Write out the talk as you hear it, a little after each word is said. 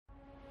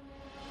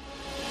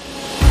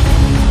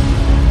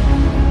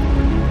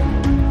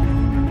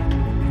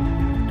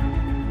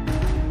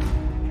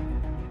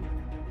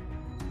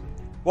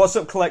What's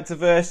up,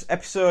 Collectorverse?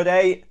 Episode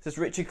 8. This is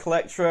Richard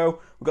Collectro.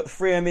 We've got the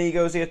three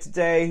amigos here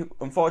today.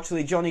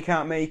 Unfortunately, Johnny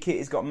can't make it.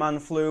 He's got man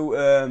flu.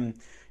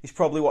 He's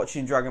probably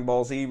watching Dragon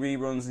Ball Z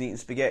reruns and eating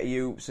spaghetti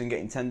hoops and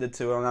getting tended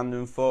to on hand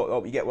and foot.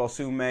 Hope you get well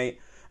soon, mate.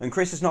 And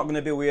Chris is not going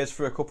to be with us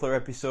for a couple of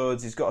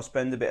episodes. He's got to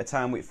spend a bit of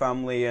time with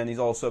family, and he's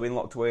also been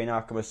locked away in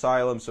Arkham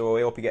Asylum, so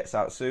we hope he gets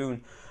out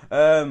soon.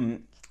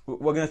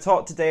 We're going to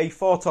talk today,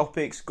 4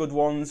 topics, good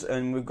ones,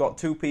 and we've got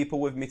 2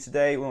 people with me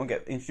today. We want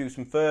to introduce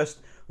them first.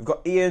 We've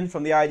got Ian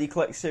from the ID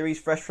Collect series,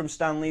 fresh from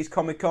Stanley's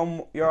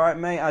Comic-Con. You alright,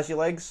 mate? How's your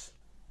legs?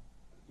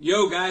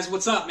 Yo, guys,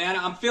 what's up, man?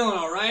 I'm feeling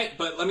alright,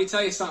 but let me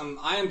tell you something.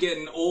 I am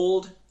getting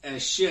old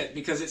as shit,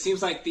 because it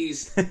seems like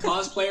these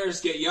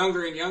cosplayers get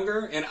younger and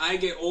younger, and I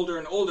get older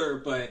and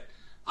older, but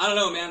I don't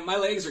know, man. My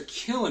legs are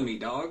killing me,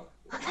 dog.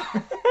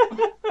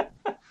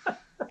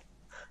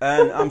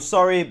 And I'm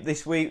sorry,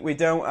 this week we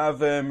don't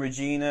have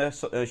Regina.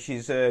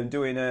 She's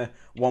doing a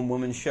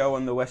one-woman show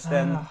on the West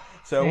End.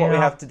 So what we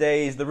have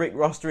today is the Rick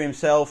Roster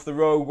himself, the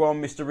Rogue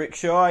One, Mr. Rick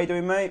Shaw. How you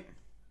doing, mate?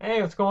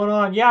 Hey, what's going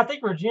on? Yeah, I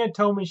think Regina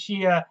told me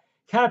she kind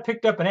of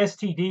picked up an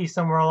STD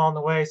somewhere along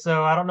the way,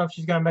 so I don't know if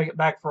she's going to make it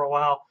back for a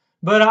while.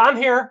 But I'm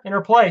here in her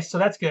place, so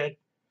that's good.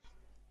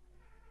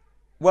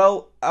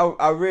 Well,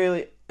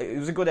 it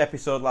was a good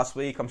episode last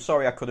week. I'm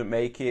sorry I couldn't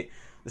make it.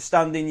 The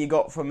stand-in you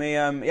got for me,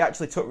 he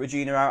actually took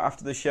Regina out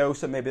after the show,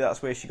 so maybe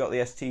that's where she got the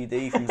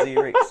STD from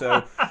Xeric.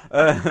 So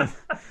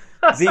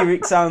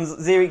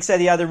Xeric said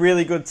he had a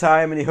really good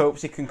time and he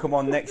hopes he can come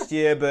on next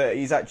year, but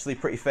he's actually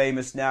pretty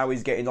famous now.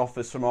 He's getting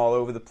offers from all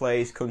over the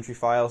place, Country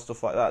File,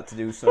 stuff like that, to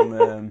do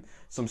some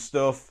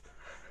stuff.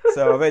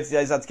 So I've heard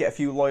he's had to get a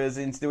few lawyers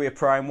in to do a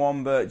Prime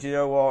one, but do you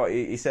know what?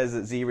 He says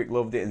that Xeric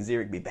loved it and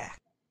Xeric be back.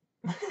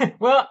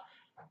 Well,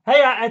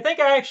 hey, I think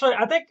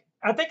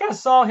I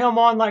saw him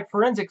on like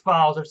Forensic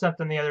Files or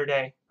something the other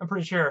day. I'm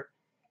pretty sure.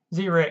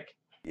 Xeric.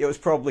 It was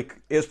probably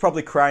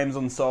Crimes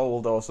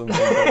Unsolved or something.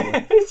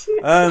 I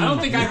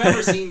don't think I've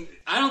ever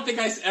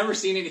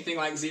seen anything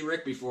like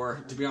Xeric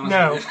before, to be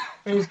honest with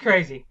you. It was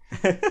crazy.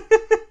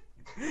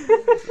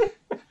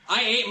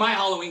 I ate my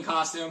Halloween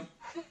costume.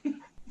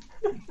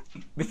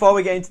 Before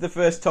we get into the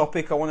first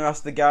topic, I want to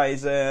ask the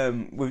guys,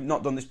 we've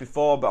not done this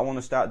before, but I want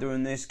to start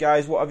doing this.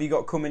 Guys, what have you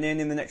got coming in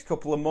the next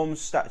couple of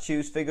months,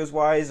 statues,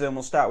 figures-wise? And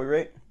we'll start with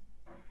Rick.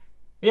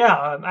 Yeah,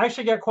 I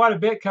actually got quite a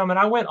bit coming.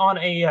 I went on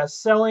a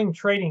selling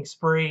trading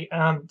spree.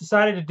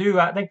 Decided to do,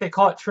 I think they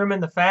call it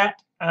trimming the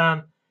fat.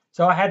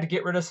 So I had to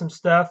get rid of some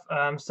stuff,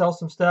 sell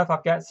some stuff.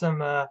 I've got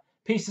some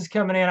pieces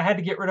coming in. I had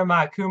to get rid of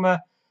my Akuma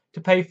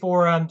to pay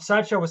for.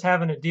 Sideshow was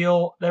having a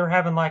deal. They were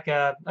having I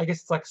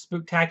guess it's like a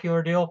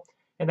spooktacular deal.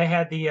 And they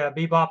had the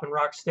Bebop and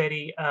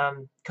Rocksteady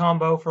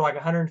combo for like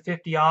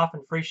 $150 off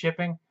and free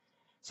shipping.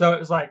 So it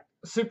was like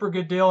a super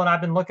good deal, and I've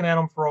been looking at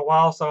them for a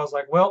while. So I was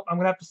like, well, I'm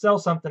going to have to sell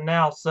something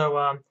now.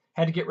 So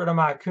had to get rid of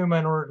my Akuma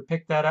in order to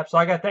pick that up. So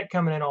I got that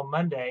coming in on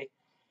Monday,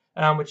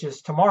 which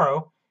is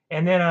tomorrow.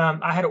 And then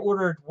I had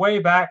ordered way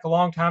back a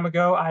long time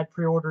ago. I had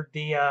pre-ordered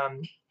the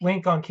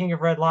Link on King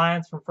of Red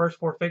Lions from First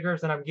 4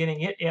 Figures, and I'm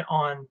getting it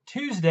on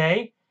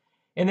Tuesday.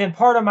 And then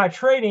part of my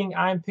trading,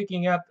 I'm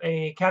picking up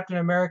a Captain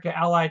America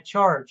Allied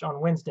Charge on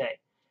Wednesday.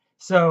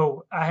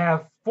 So I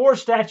have 4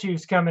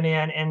 statues coming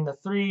in the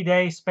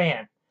 3-day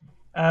span.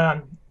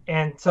 And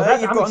so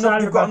that's, I'm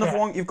excited about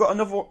that. You've got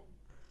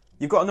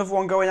another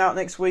one going out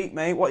next week,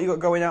 mate. What you got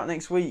going out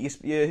next week?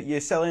 You're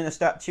selling a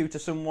statue to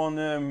someone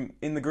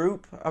in the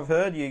group. I've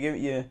heard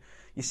you're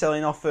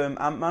selling off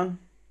Ant-Man.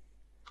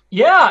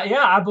 Yeah,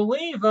 I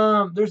believe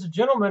there's a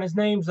gentleman. His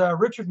name's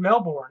Richard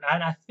Melbourne,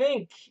 and I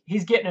think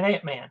he's getting an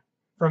Ant-Man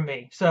from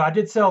me. So I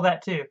did sell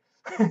that too.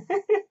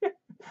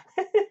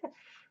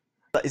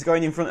 He's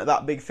going in front of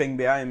that big thing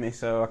behind me,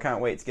 so I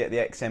can't wait to get the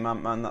XM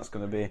Ant-Man. That's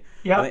going to be...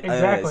 Yeah,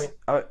 exactly.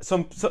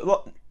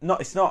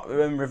 It's not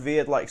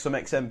revered like some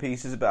XM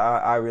pieces, but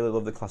I really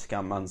love the classic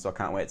Ant-Man, so I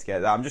can't wait to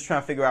get that. I'm just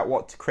trying to figure out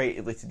what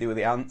creatively to do with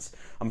the ants.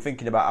 I'm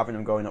thinking about having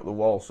them going up the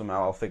wall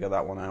somehow. I'll figure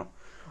that one out.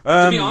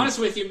 To be honest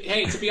with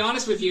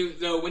you,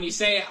 though, when you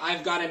say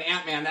I've got an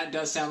Ant-Man, that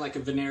does sound like a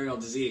venereal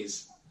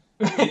disease.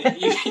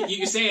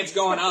 You say it's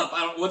going up.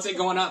 What's it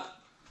going up?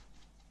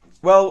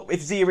 Well, if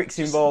Xeric's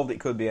involved,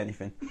 it could be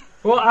anything.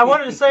 Well, I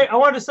wanted to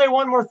say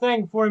one more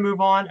thing before we move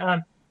on.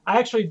 I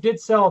actually did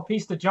sell a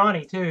piece to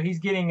Johnny too. He's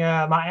getting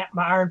my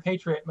Iron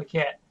Patriot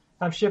maquette.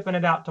 I'm shipping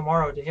it out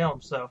tomorrow to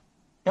him. So,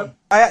 yep.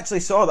 I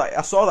actually saw that.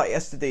 I saw that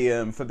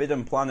yesterday.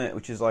 Forbidden Planet,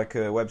 which is like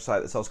a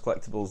website that sells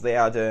collectibles, they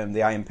had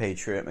the Iron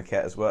Patriot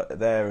maquette as well.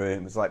 There,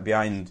 it was like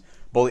behind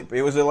bullet.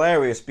 It was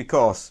hilarious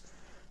because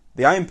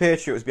the Iron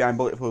Patriot was behind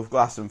bulletproof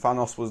glass, and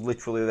Thanos was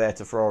literally there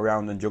to throw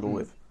around and juggle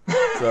with.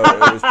 So it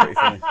was pretty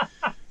funny.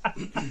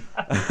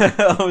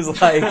 I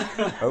was like,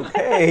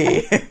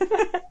 okay.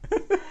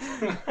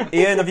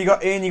 Ian, you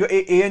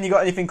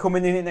got anything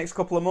coming in the next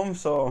couple of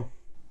months, or?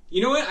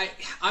 You know what?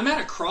 I'm at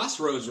a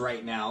crossroads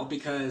right now,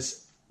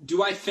 because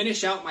do I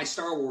finish out my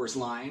Star Wars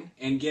line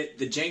and get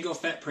the Jango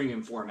Fett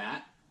premium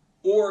format,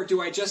 or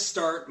do I just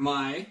start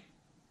my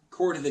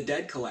Court of the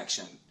Dead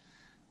collection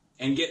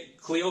and get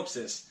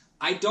Cleopsis?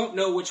 I don't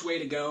know which way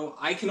to go.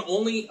 I can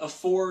only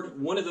afford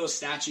one of those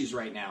statues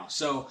right now.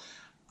 So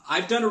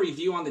I've done a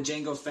review on the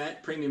Jango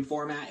Fett premium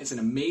format. It's an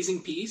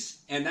amazing piece,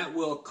 and that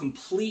will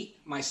complete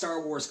my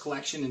Star Wars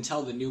collection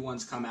until the new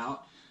ones come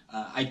out.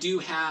 I do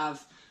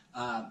have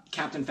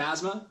Captain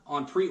Phasma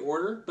on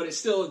pre-order, but it's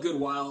still a good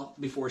while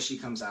before she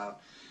comes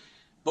out.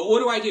 But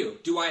what do?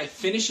 Do I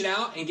finish it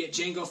out and get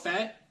Jango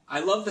Fett?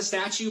 I love the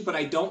statue, but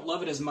I don't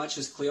love it as much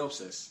as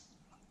Cleopsis.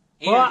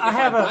 And Well, if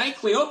I buy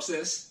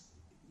Cleopsis,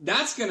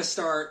 that's going to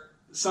start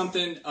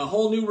a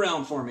whole new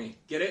realm for me.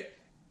 Get it?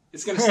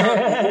 It's going to start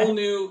a whole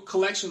new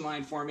collection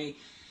line for me.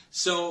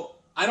 So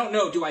I don't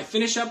know. Do I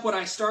finish up what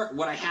I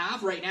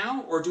have right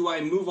now, or do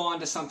I move on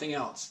to something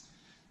else?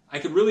 I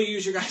could really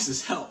use your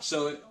guys' help.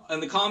 So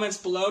in the comments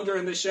below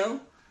during the show,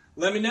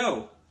 let me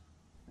know.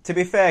 To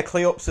be fair,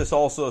 Cleopsis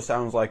also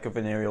sounds like a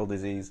venereal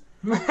disease.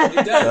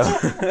 It does.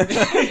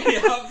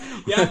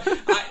 yeah.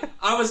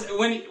 I was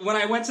when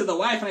I went to the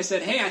wife and I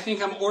said, "Hey, I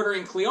think I'm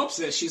ordering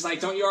Cleopsis." She's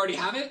like, "Don't you already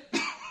have it?"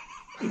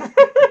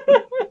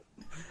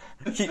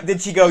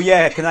 Did she go?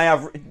 Yeah. Can I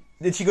have?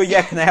 Did she go?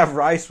 Yeah. Can I have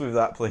rice with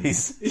that,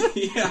 please?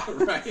 Yeah.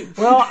 Right.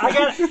 Well,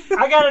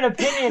 I got an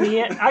opinion,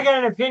 Ian. I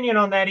got an opinion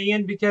on that,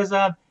 Ian, because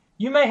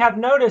you may have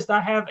noticed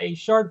I have a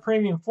Shard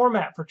Premium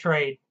format for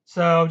trade.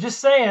 So just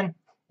saying,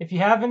 if you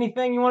have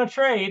anything you want to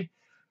trade,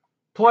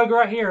 plug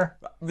right here.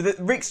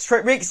 Rick's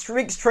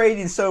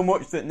trading so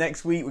much that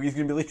next week he's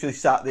going to be literally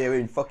sat there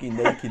in fucking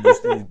naked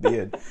just in his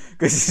beard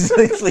because he's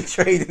literally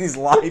trading his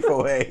life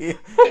away.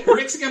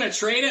 Rick's going to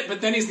trade it, but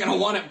then he's going to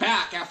want it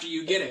back after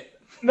you get it.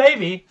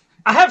 Maybe.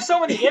 I have so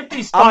many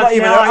empty spots I'm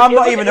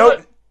not even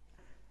ahead.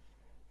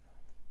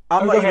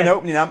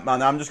 opening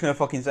Ant-Man. I'm just going to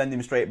fucking send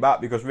him straight back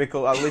because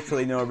I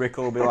literally know Rick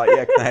will be like,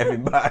 yeah, can I have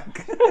him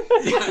back?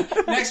 Yeah.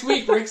 Next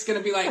week, Rick's going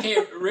to be like, hey,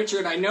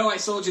 Richard, I know I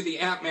sold you the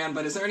Ant-Man,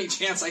 but is there any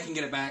chance I can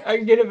get it back? I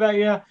can get it back,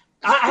 yeah.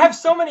 I have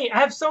so many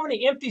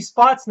empty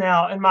spots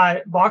now in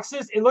my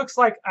boxes. It looks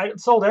like I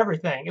sold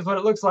everything is what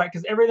it looks like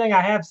because everything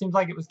I have seems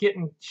like it was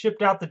getting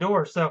shipped out the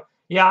door. So,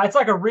 yeah, it's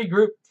like a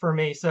regroup for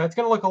me. So it's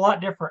going to look a lot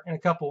different in a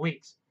couple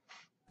weeks.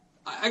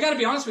 I got to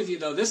be honest with you,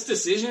 though. This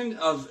decision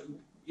of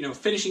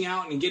finishing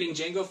out and getting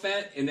Jango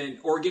Fett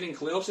or getting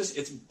Cleopsis,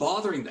 it's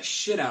bothering the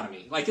shit out of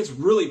me. Like, it's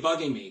really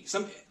bugging me.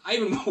 I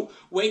even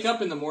wake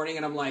up in the morning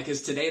and I'm like,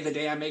 is today the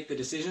day I make the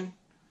decision?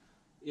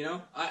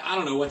 I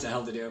don't know what the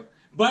hell to do.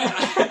 But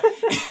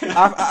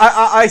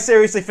I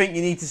seriously think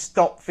you need to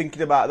stop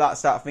thinking about that.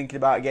 Start thinking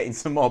about getting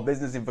some more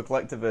business in for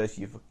Collectorverse,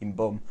 you fucking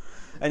bum.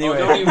 Anyway,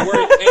 don't even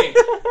worry. Hey,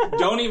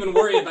 don't even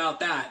worry about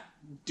that.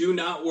 Do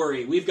not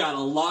worry. We've got a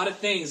lot of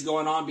things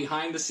going on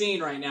behind the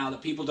scene right now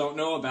that people don't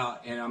know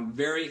about, and I'm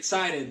very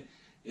excited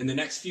in the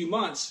next few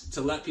months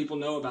to let people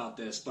know about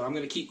this. But I'm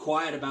going to keep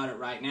quiet about it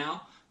right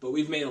now. But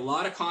we've made a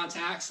lot of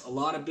contacts, a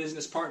lot of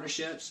business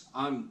partnerships.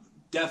 I'm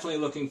definitely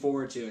looking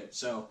forward to it.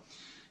 So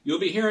you'll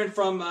be hearing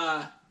from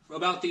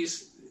about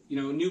these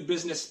new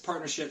business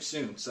partnerships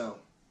soon. So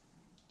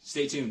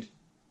stay tuned.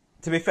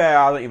 To be fair,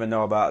 I don't even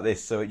know about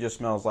this, so it just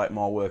smells like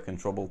more work and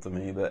trouble to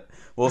me, but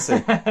we'll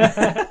see.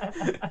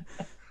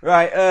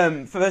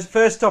 Right, for this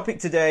first topic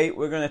today,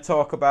 we're going to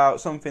talk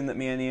about something that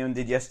me and Ian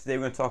did yesterday.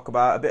 We're going to talk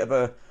about a bit of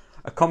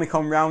a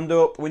Comic-Con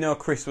roundup. We know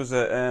Chris was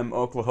at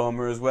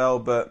Oklahoma as well,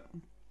 but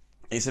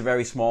it's a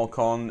very small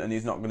con, and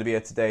he's not going to be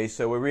here today,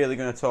 so we're really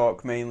going to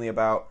talk mainly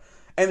about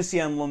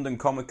MCN London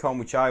Comic-Con,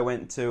 which I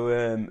went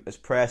to as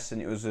press, and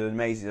it was an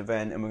amazing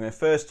event, and we're going to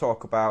first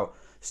talk about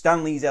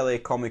Stan Lee's LA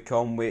Comic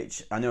Con,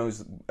 which I know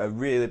is a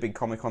really big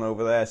Comic Con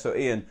over there. So,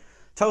 Ian,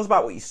 tell us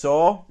about what you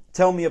saw.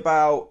 Tell me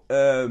about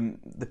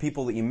the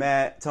people that you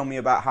met. Tell me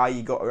about how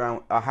you got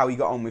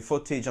on with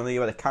footage. I know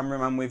you had a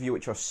cameraman with you,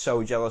 which I was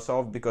so jealous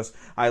of because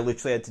I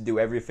literally had to do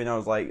everything. I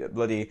was like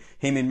bloody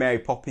him and Mary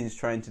Poppins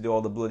trying to do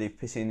all the bloody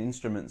pissing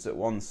instruments at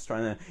once,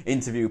 trying to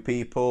interview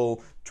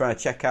people, trying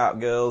to check out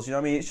girls. You know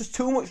what I mean? It's just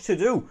too much to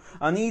do.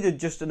 I needed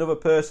just another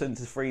person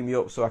to free me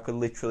up so I could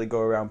literally go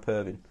around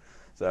perving.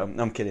 So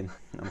I'm kidding.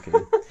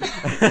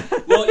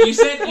 Well, you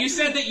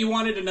said that you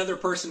wanted another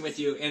person with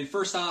you, and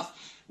first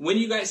off, when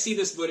you guys see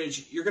this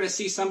footage, you're going to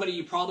see somebody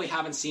you probably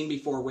haven't seen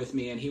before with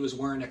me, and he was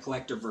wearing a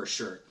Collectorverse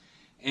shirt.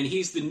 And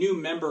he's the new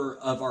member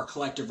of our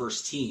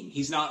Collectorverse team.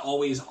 He's not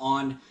always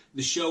on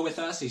the show with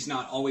us. He's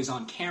not always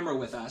on camera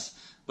with us,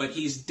 but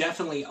he's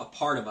definitely a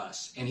part of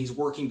us, and he's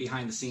working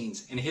behind the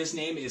scenes. And his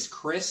name is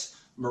Chris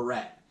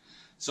Moret.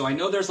 So I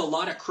know there's a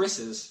lot of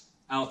Chris's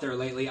out there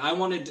lately. I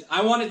wanted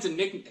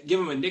to give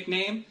him a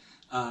nickname.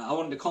 I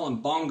wanted to call him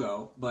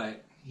Bongo,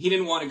 but he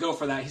didn't want to go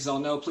for that. He said,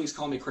 no, please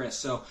call me Chris.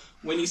 So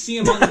when you see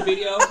him on the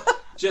video,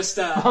 just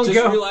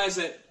realize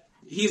that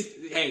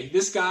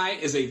this guy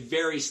is a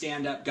very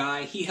stand-up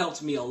guy. He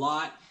helped me a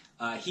lot.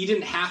 He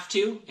didn't have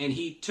to, and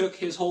he took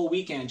his whole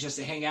weekend just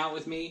to hang out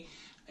with me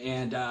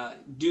and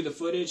do the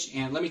footage.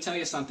 And let me tell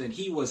you something.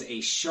 He was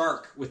a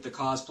shark with the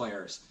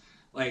cosplayers.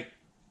 Like,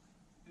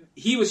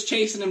 he was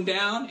chasing them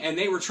down, and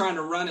they were trying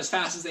to run as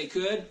fast as they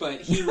could,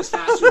 but he was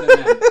faster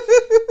than them.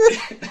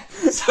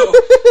 So,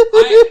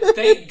 I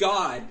thank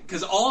God,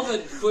 because all the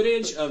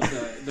footage of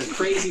the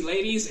crazy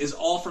ladies is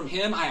all from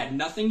him. I had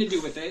nothing to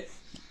do with it.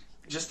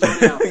 Just throwing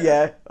it out there.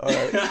 Yeah, all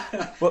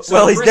right. Well,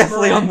 So he's Chris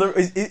definitely Moran- on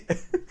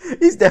the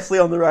he's definitely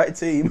on the right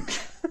team.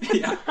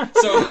 Yeah.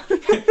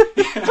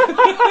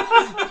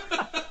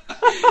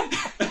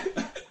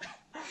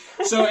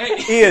 So,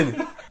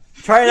 Ian,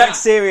 try and Yeah. act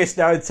serious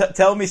now and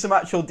tell me some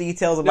actual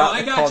details about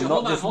I the got con, you.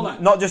 Hold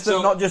on. not just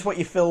So- not just what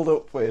you filled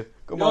up with.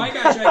 Come No, on. I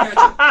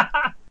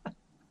got you.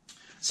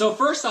 So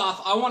first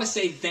off, I want to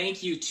say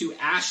thank you to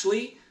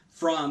Ashley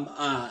from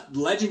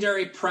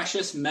Legendary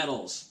Precious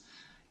Metals.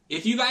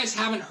 If you guys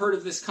haven't heard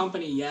of this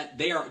company yet,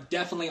 they are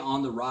definitely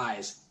on the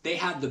rise. They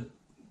have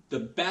the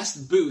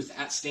best booth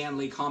at Stan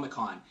Lee Comic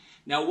Con.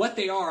 Now, what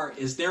they are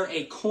is they're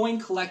a coin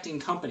collecting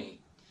company,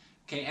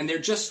 okay, and they're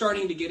just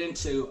starting to get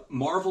into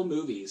Marvel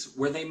movies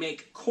where they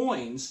make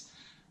coins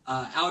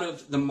out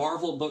of the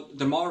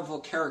Marvel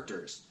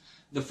characters.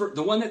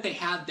 The one that they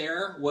had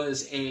there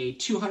was a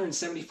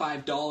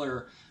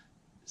 $275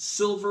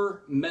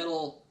 silver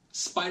metal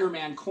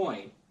Spider-Man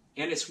coin.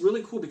 And it's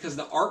really cool because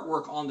the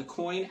artwork on the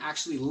coin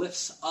actually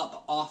lifts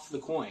up off the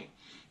coin.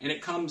 And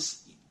it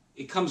comes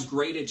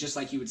graded just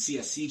like you would see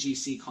a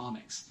CGC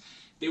comics.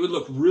 They would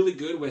look really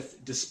good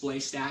with display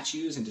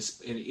statues and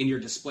in your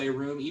display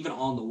room, even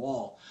on the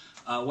wall.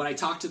 When I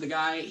talked to the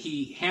guy,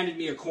 he handed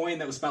me a coin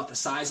that was about the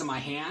size of my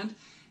hand.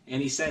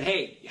 And he said,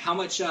 "Hey, how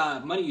much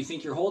money do you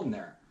think you're holding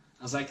there?"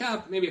 I was like,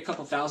 maybe a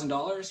couple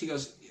 $1,000s. He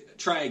goes,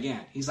 "Try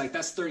again." He's like,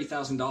 "That's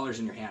 $30,000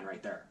 in your hand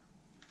right there."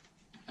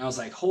 I was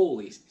like,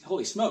 holy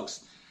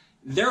smokes.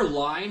 Their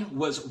line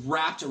was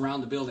wrapped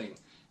around the building.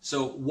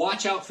 So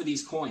watch out for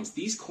these coins.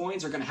 These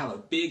coins are going to have a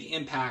big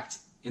impact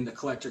in the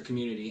collector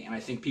community, and I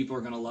think people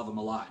are going to love them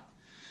a lot.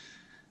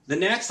 The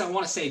next, I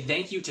want to say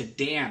thank you to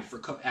Dan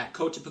at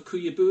Kota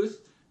Pakuya booth.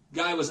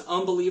 Guy was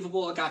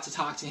unbelievable. I got to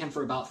talk to him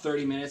for about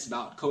 30 minutes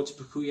about Kota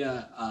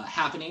Pakuya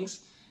happenings,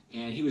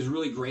 and he was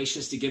really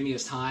gracious to give me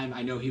his time.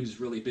 I know he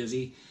was really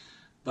busy.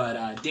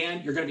 But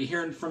Dan, you're going to be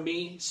hearing from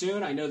me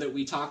soon. I know that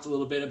we talked a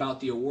little bit about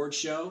the award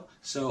show,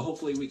 so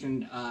hopefully we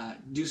can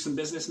do some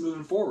business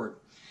moving forward.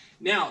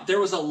 Now, there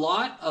was a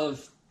lot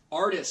of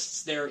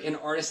artists there in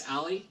Artist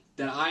Alley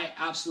that I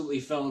absolutely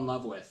fell in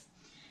love with.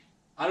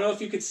 I don't know if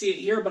you could see it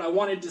here, but I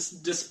wanted to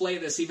display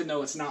this even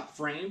though it's not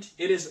framed.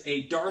 It is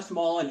a Darth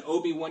Maul and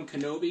Obi-Wan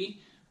Kenobi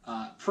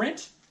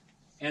print,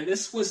 and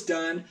this was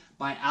done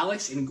by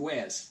Alex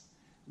Inguez.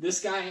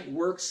 This guy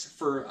works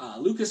for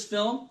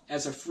Lucasfilm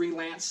as a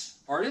freelance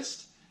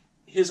artist.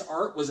 His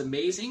art was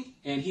amazing,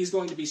 and he's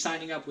going to be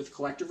signing up with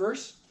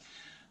Collectorverse.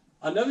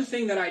 Another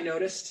thing that I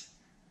noticed,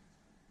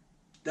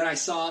 that I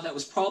saw, that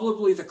was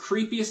probably the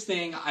creepiest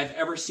thing I've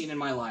ever seen in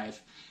my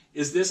life,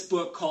 is this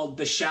book called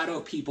The Shadow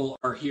People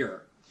Are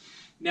Here.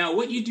 Now,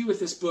 what you do with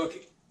this book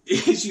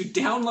is you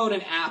download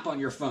an app on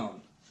your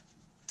phone,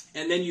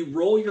 and then you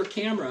roll your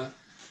camera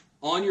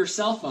on your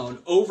cell phone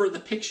over the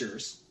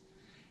pictures,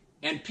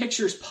 and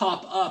pictures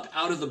pop up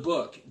out of the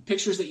book.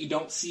 Pictures that you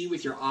don't see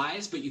with your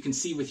eyes, but you can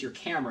see with your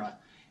camera.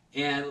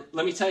 And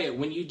let me tell you,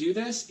 when you do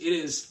this, it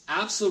is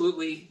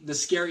absolutely the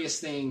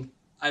scariest thing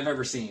I've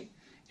ever seen.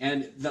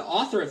 And the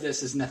author of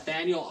this is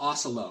Nathaniel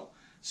Osolo.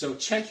 So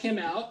check him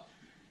out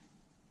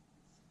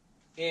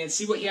and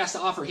see what he has to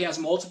offer. He has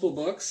multiple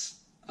books.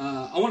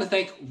 I want to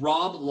thank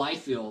Rob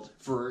Liefeld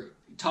for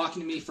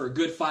talking to me for a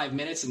good 5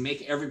 minutes and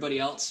make everybody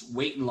else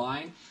wait in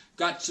line.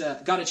 Got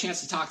a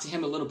chance to talk to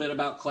him a little bit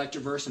about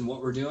Collectorverse and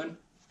what we're doing.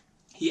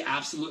 He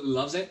absolutely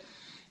loves it,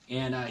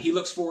 and he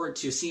looks forward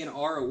to seeing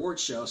our award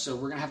show, so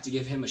we're going to have to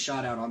give him a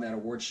shout-out on that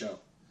award show.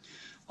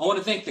 I want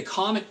to thank the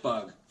Comic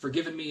Bug for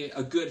giving me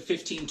a good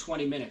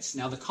 15-20 minutes.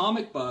 Now, the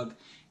Comic Bug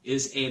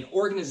is an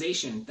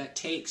organization that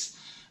takes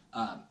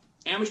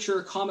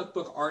amateur comic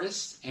book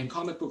artists and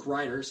comic book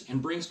writers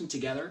and brings them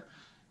together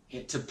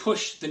to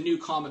push the new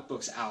comic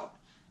books out.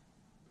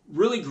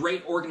 Really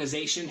great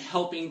organization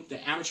helping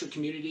the amateur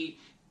community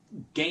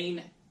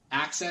gain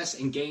access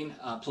and gain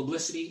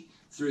publicity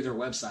through their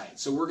website.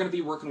 So we're going to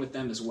be working with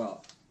them as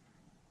well.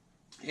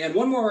 And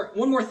one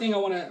more thing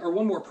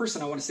one more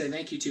person I want to say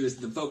thank you to is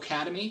the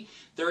Vocademy.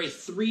 They're a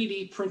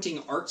 3D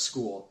printing art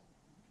school.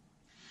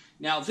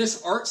 Now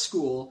this art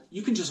school,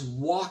 you can just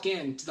walk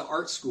into the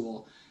art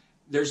school.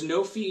 There's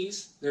no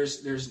fees.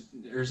 There's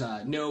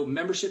no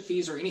membership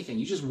fees or anything.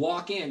 You just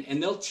walk in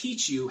and they'll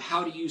teach you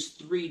how to use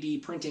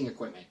 3D printing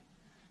equipment.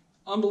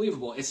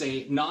 Unbelievable. It's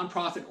a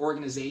nonprofit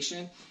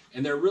organization,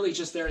 and they're really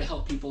just there to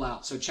help people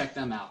out, so check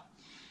them out.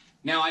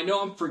 Now, I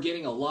know I'm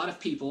forgetting a lot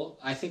of people.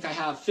 I think I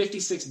have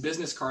 56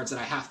 business cards that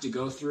I have to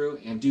go through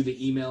and do the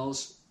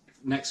emails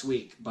next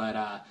week, but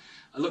I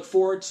look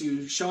forward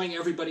to showing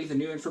everybody the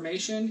new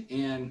information,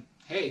 and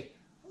hey,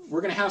 we're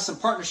going to have some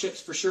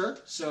partnerships for sure,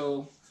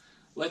 so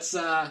let's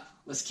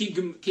keep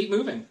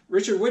moving.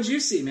 Richard, what'd you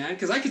see, man?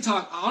 Because I could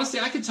talk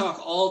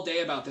all day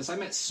about this. I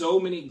met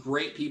so many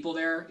great people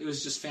there. It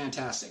was just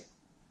fantastic.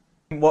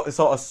 What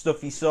sort of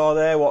stuff you saw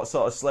there? What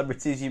sort of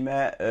celebrities you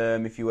met?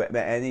 If you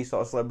met any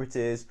sort of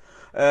celebrities,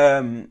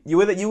 you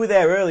were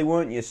there early,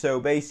 weren't you?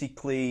 So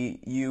basically,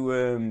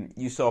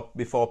 you saw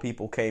before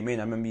people came in.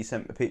 I remember you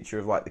sent a picture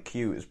of like the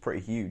queue. It was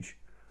pretty huge.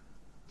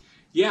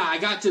 Yeah, I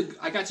got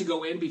to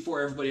go in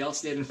before everybody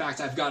else did. In fact,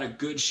 I've got a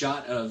good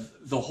shot of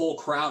the whole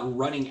crowd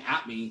running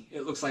at me.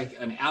 It looks like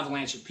an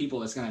avalanche of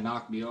people that's going to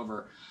knock me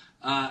over.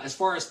 As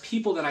far as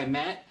people that I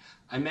met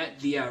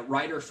the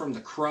writer from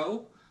The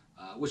Crow,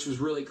 which was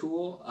really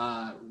cool.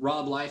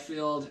 Rob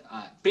Liefeld.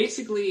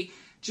 Basically,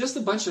 just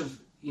a bunch of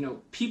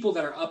people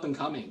that are up and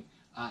coming.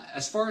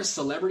 As far as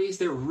celebrities,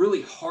 they're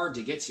really hard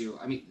to get to.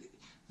 I mean,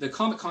 the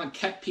Comic-Con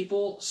kept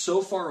people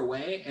so far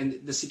away,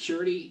 and the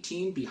security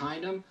team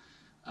behind them,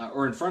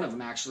 or in front of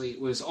them actually,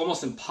 was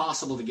almost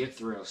impossible to get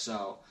through.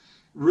 So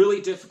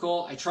really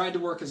difficult. I tried to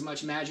work as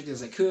much magic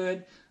as I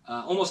could.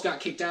 Almost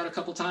got kicked out a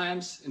couple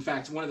times. In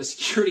fact, one of the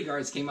security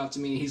guards came up to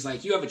me and he's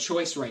like, "You have a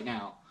choice right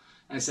now."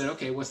 And I said,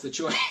 "Okay, what's the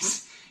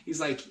choice?" He's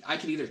like, "I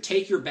can either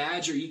take your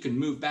badge or you can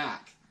move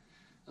back."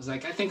 I was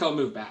like, "I think I'll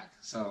move back."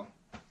 So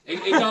it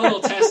got a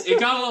little test. It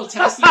got a little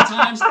testy at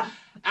times.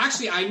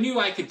 Actually, I knew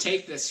I could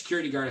take the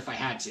security guard if I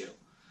had to,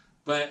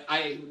 but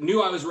I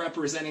knew I was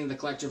representing the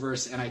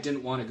Collectorverse and I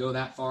didn't want to go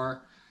that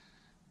far.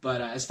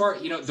 But as far,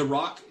 The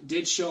Rock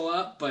did show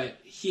up, but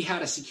he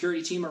had a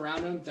security team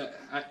around him.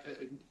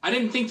 I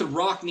didn't think The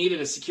Rock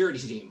needed a security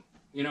team.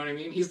 You know what I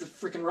mean? He's the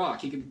freaking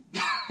Rock. He could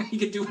he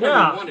could do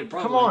whatever he wanted,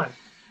 probably. Come on.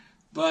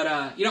 But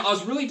I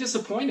was really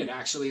disappointed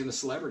actually in the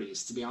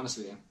celebrities, to be honest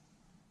with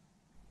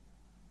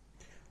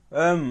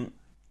you.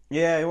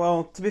 Yeah.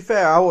 Well, to be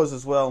fair, I was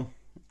as well.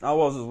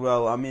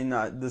 I mean,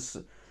 I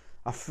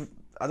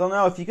don't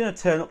know, if you're going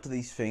to turn up to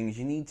these things,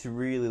 you need to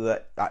really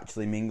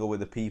actually mingle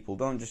with the people.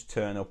 Don't just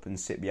turn up and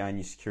sit behind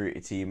your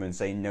security team and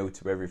say no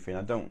to everything.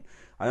 I don't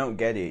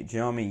get it. Do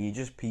you know what I mean? You're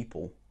just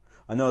people.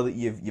 I know that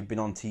you've been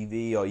on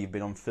TV or you've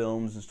been on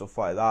films and stuff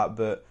like that,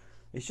 but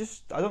it's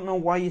just, I don't know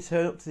why you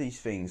turn up to these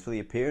things. For the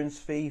appearance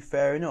fee,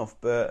 fair enough,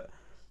 but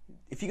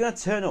if you're going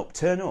to turn up,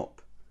 turn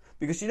up.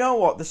 Because you know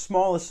what? The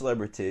smaller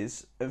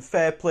celebrities, and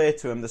fair play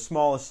to them, the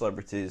smaller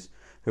celebrities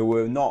who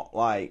were not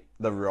like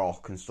The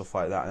Rock and stuff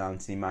like that and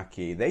Anthony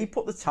Mackie, they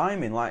put the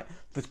time in. Like,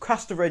 the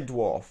cast of Red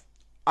Dwarf.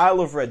 I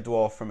love Red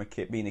Dwarf from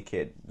being a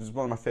kid. It was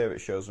one of my favourite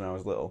shows when I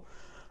was little.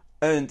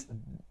 And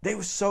they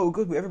were so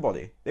good with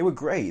everybody. They were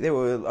great.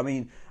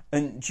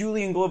 And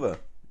Julian Glover,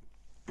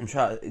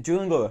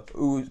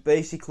 who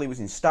basically was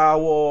in Star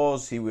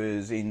Wars, he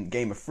was in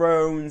Game of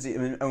Thrones,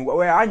 and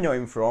where I know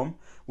him from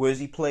was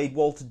he played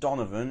Walter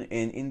Donovan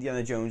in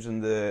Indiana Jones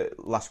and the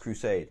Last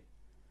Crusade.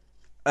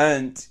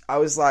 And I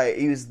was like,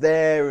 he was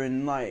there,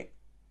 and like,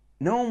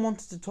 no one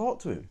wanted to talk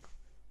to him.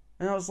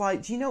 And I was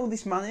like, do you know who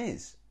this man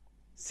is?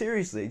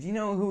 Seriously, do you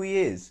know who he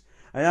is?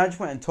 And I just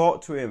went and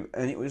talked to him,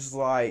 and it was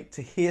like,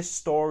 to hear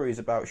stories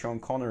about Sean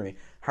Connery,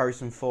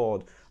 Harrison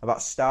Ford,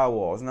 about Star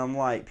Wars, and I'm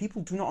like,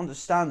 people do not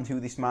understand who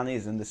this man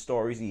is and the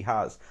stories he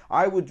has.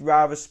 I would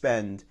rather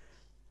spend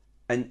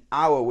an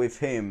hour with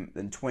him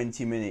than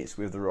 20 minutes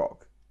with The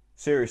Rock.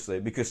 Seriously,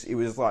 because it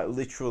was like,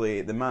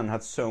 literally, the man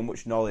had so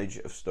much knowledge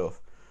of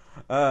stuff.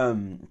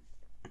 It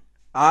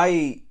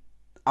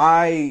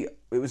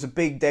was a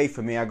big day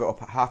for me. I got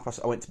up at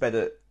I went to bed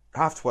at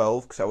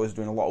 12:30 because I was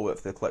doing a lot of work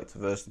for the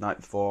Collectorverse the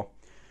night before.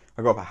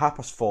 I got up at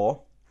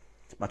 4:30.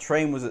 My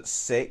train was at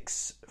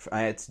 6.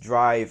 I had to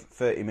drive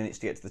 30 minutes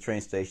to get to the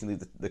train station,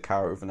 leave the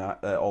car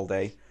overnight all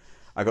day.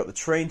 I got the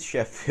train to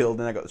Sheffield,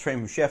 and I got the train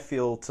from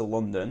Sheffield to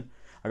London.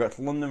 I got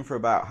to London for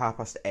about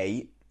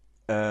 8:30.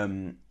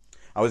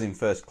 I was in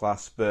first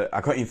class, but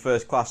I got in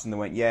first class and they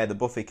went, yeah, the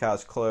Buffy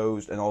car's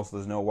closed and also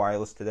there's no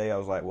wireless today. I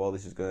was like, well,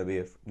 this is going to be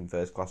a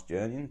first class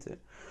journey, isn't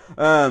it?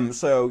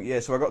 So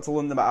I got to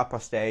London about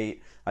 8:30.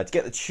 I had to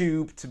get the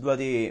tube to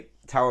bloody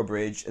Tower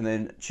Bridge, and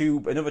then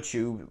another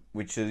tube,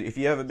 which is, if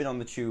you've ever been on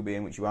the tube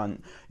in, which you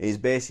haven't, is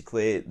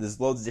basically, there's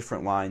loads of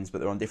different lines,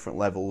 but they're on different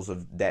levels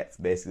of depth,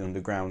 basically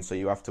underground, so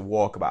you have to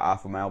walk about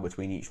half a mile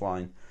between each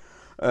line.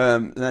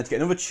 And I had to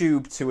get another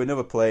tube to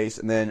another place,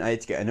 and then I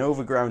had to get an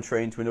overground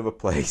train to another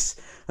place,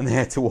 and then I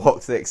had to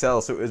walk to the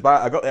Excel. So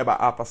I got there about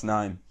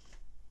 9:30,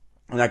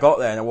 and I got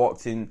there and I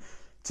walked in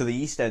to the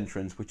east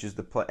entrance, which is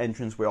the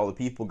entrance where all the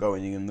people go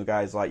in, and the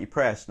guy's like, you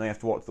press, now you have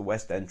to walk to the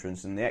west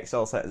entrance, and the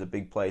Excel set is a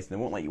big place, and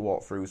they won't let you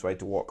walk through, so I had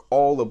to walk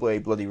all the way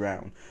bloody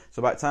round.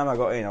 So by the time I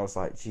got in, I was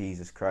like,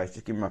 Jesus Christ,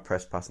 just give me my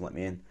press pass and let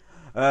me in.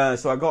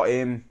 So I got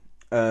in.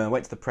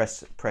 Went to the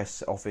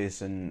press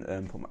office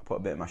and put a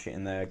bit of my shit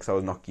in there because I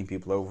was knocking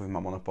people over with my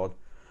monopod.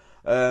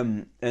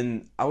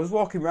 And I was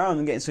walking around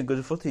and getting some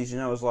good footage,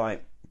 and I was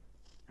like,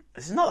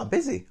 this is not that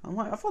busy. I'm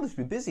like, I thought this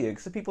would be busier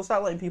because the people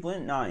start letting people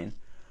in at 9.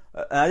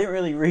 And I didn't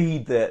really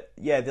read that,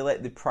 yeah, they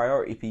let the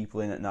priority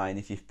people in at 9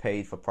 if you've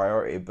paid for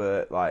priority,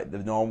 but like the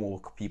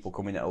normal people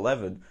come in at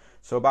 11.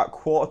 So about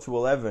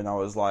 11:15, I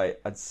was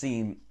like, I'd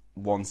seen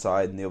one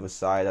side and the other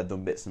side, I'd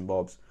done bits and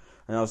bobs.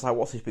 And I was like,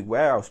 what's this big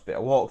warehouse bit? I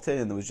walked in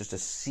and there was just a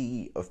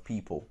sea of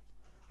people.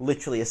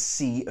 Literally a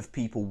sea of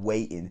people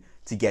waiting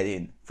to get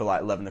in for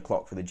like 11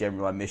 o'clock for the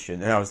general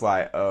admission. And I was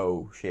like,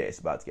 oh shit, it's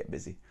about to get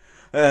busy.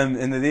 And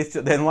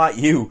then like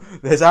you,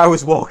 as I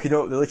was walking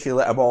up, they literally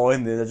let them all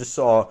in there. And I just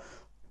saw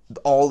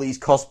all these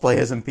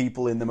cosplayers and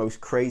people in the most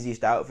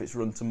craziest outfits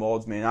run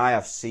towards me. And I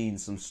have seen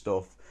some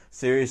stuff.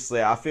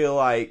 Seriously, I feel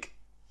like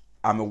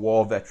I'm a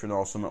war veteran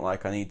or something,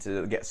 like I need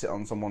to sit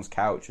on someone's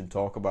couch and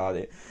talk about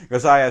it.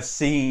 Because I have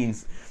seen,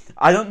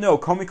 I don't know,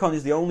 Comic-Con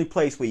is the only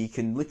place where you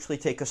can literally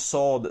take a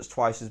sword that's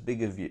twice as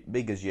big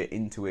as you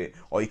into it,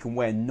 or you can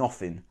wear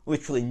nothing,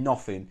 literally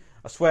nothing.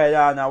 I swear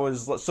down, I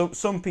was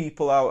some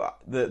people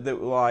out that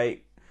were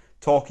like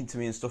talking to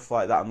me and stuff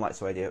like that. I'm like,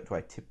 so do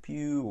I tip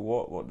you?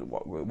 Or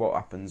what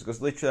happens?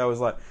 Because literally I was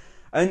like,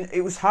 and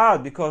it was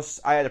hard because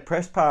I had a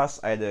press pass,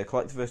 I had a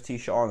Collectivist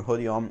t-shirt on,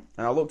 hoodie on,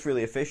 and I looked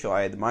really official.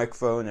 I had the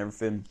microphone and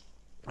everything.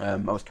 I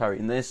was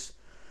carrying this.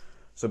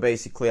 So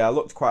basically I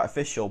looked quite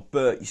official,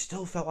 but you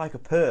still felt like a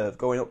perv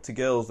going up to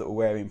girls that were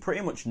wearing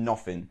pretty much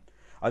nothing.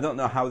 I don't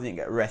know how they didn't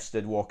get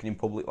arrested walking in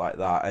public like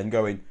that and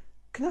going,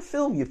 can I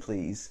film you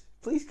please?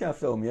 Please can I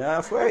film you? I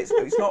swear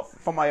it's not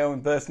for my own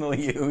personal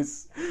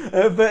use.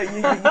 But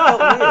you felt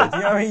weird. You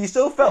know what I mean? You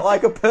still felt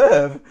like a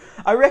perv.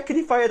 I reckon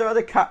if I'd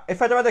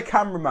had a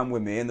cameraman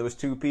with me and there was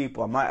two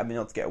people, I might have been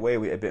able to get away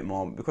with it a bit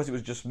more. But because it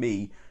was just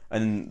me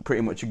and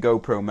pretty much a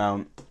GoPro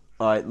mount,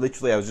 like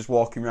literally I was just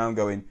walking around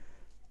going,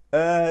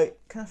 can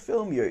I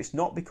film you? It's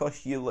not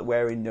because you're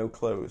wearing no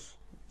clothes.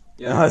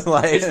 Yeah. I was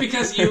like, it's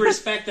because you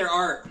respect their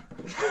art.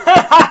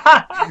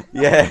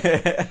 Yeah.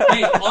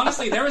 Hey,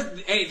 honestly, there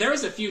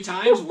was a few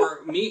times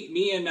where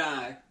me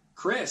and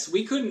Chris,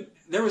 we couldn't.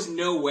 There was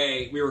no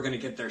way we were going to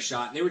get their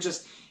shot. They were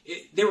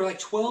they were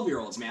like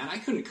 12-year-olds, man. I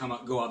couldn't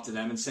go up to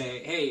them and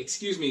say, "Hey,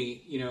 excuse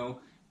me,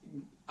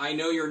 I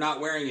know you're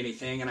not wearing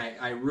anything, and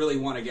I really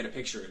want to get a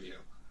picture of you."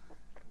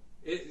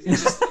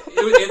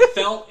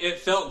 It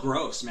felt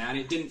gross, man.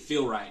 It didn't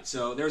feel right.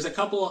 So there was a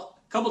couple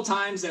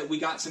times that we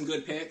got some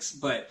good pics,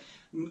 but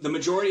the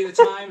majority of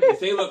the time, if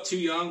they looked too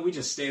young, we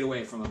just stayed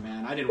away from them,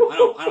 man. I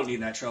don't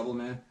need that trouble,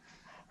 man.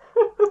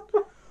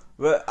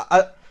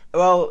 But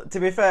well, to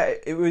be fair,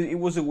 it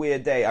was a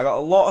weird day. I got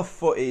a lot of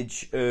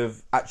footage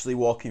of actually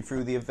walking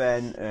through the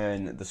event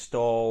and the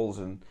stalls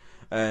and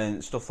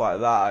stuff like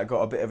that. I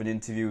got a bit of an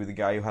interview with the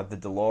guy who had the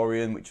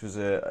DeLorean, which was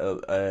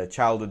a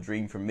childhood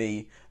dream for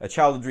me. A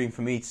childhood dream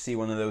for me to see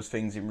one of those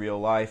things in real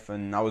life,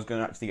 and I was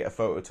going to actually get a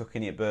photo took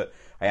in it, but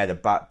I had a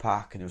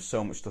backpack and there was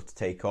so much stuff to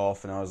take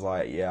off, and I was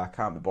like, yeah, I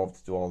can't be bothered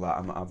to do all that.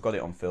 I've got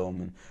it on film,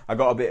 and I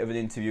got a bit of an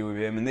interview with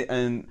him,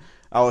 and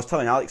I was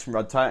telling Alex from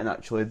Rad Titan,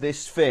 actually,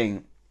 this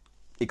thing,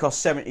 it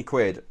cost 70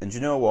 quid, and do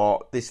you know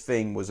what? This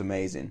thing was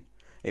amazing.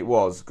 It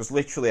was, because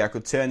literally I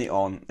could turn it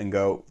on and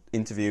go,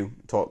 interview,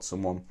 talk to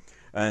someone,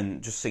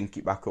 and just sync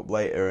it back up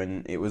later,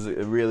 and it was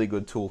a really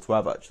good tool to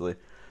have, actually.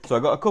 So I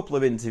got a couple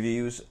of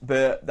interviews,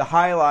 but the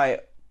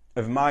highlight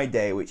of my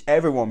day, which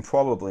everyone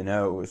probably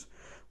knows,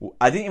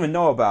 I didn't even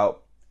know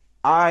about,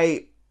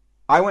 I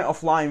went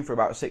offline for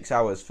about 6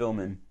 hours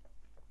filming,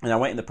 and I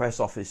went in the press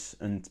office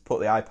and put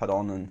the iPad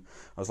on, and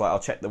I was like, I'll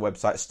check the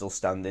website's still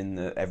standing,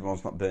 that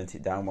everyone's not burnt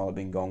it down while I've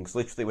been gone, because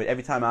literally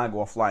every time I go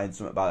offline,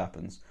 something bad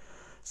happens.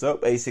 So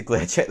basically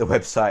I checked the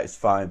website, it's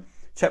fine,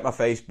 checked my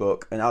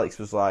Facebook, and Alex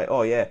was like,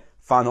 oh yeah,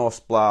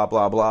 Thanos, blah,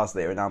 blah, blah's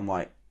there. And I'm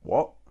like,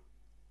 what?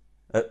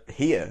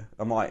 Here?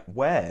 I'm like,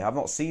 where? I've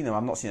not seen them.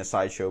 I've not seen a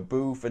Sideshow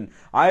booth. And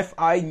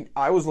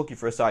I was looking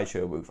for a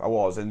Sideshow booth. I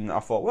was. And I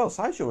thought, well,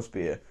 Sideshow must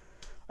be here.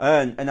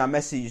 And I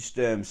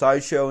messaged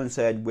Sideshow and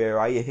said, where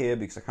are you here?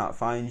 Because I can't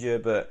find you.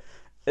 But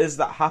as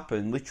that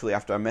happened, literally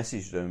after I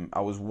messaged them,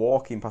 I was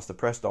walking past the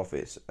press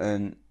office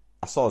and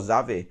I saw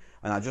Xavi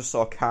and I just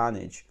saw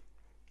Carnage.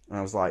 And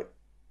I was like,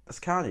 that's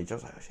Carnage. I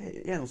was like, oh,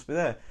 shit, yeah, it must be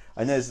there.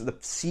 And there's the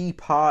sea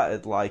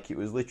parted like it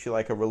was literally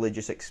like a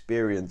religious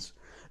experience.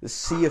 The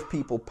sea of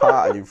people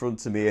parted in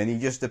front of me, and he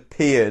just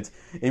appeared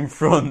in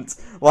front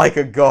like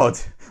a god.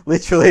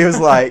 Literally, it was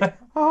like,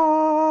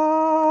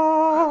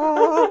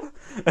 ah.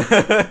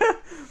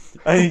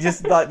 And he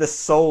just, like, the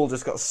soul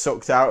just got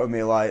sucked out of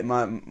me. Like,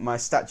 my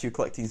statue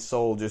collecting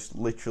soul just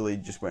literally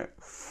just went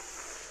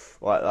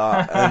like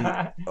that.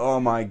 And, oh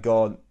my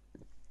god.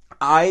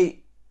 I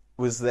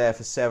was there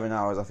for 7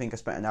 hours. I think I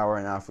spent an hour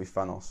and a half with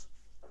Thanos.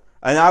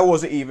 And I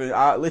wasn't even,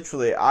 I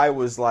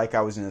was like, I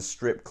was in a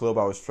strip club,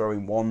 I was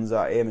throwing wands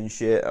at him and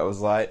shit, I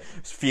was like,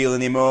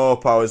 feeling him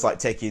up, I was like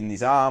taking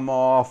his arm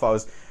off, I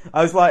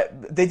was like,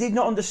 they did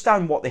not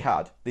understand what they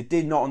had. They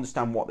did not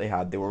understand what they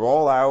had. They were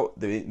all out,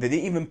 they didn't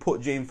even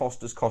put Jane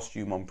Foster's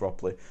costume on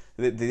properly.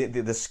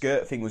 The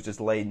skirt thing was just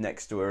laid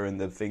next to her,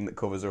 and the thing that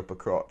covers her upper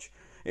crotch.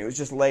 It was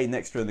just laid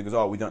next to her, and they goes,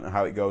 oh, we don't know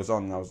how it goes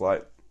on, and I was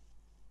like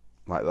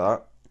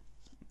that?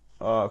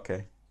 Oh,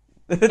 okay.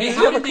 Hey,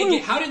 how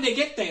did they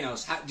get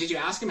Thanos? Did you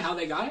ask them how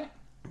they got it?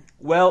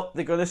 Well,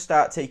 they're going to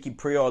start taking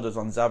pre-orders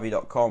on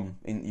Zavvi.com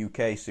in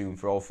UK soon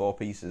for all 4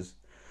 pieces.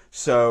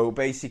 So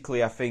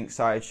basically, I think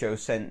Sideshow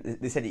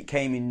they said it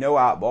came in no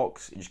art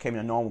box, it just came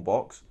in a normal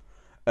box.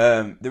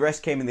 The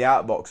rest came in the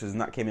art boxes, and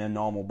that came in a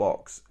normal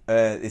box.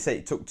 They said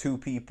it took 2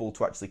 people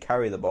to actually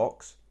carry the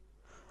box.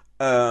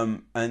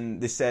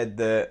 And they said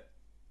that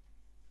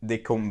they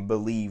couldn't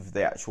believe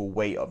the actual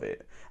weight of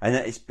it. And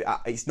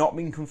it's not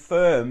been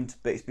confirmed,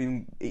 but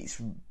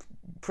it's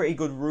pretty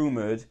good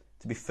rumoured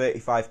to be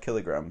 35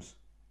 kilograms,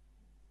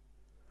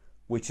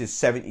 which is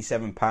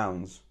 77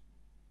 pounds,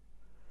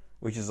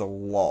 which is a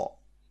lot.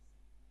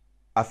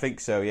 I think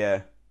so,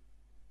 yeah.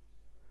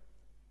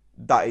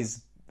 that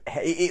is.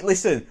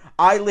 Listen,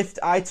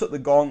 I took the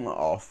gauntlet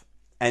off,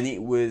 and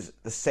it was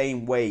the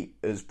same weight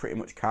as pretty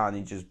much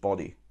Carnage's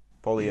body,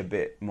 probably a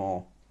bit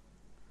more.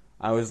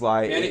 I was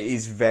like, it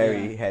is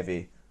very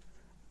heavy.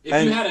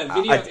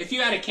 If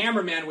you had a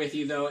cameraman with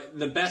you, though,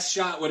 the best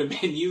shot would have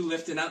been you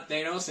lifting up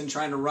Thanos and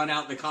trying to run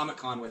out the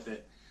Comic-Con with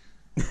it.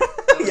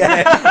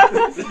 Yeah.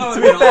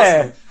 To be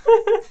fair,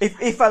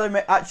 if I'd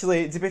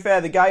actually, to be fair,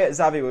 the guy at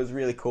Zavvi was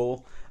really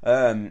cool.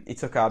 He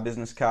took our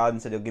business card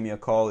and said he'll give me a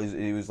call.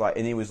 He was like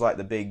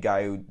the big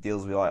guy who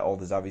deals with like all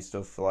the Zavvi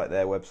stuff for like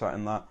their website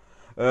and that.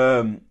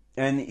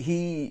 And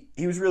he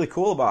was really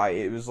cool about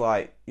it. It was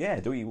like,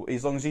 yeah,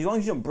 as long as you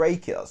don't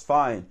break it, that's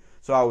fine.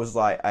 So I was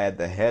like, I had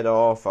the head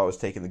off, I was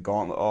taking the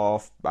gauntlet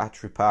off,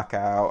 battery pack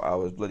out, I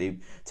was bloody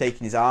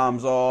taking his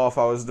arms off,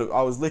 I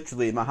was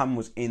literally, my hand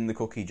was in the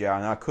cookie jar,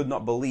 and I could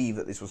not believe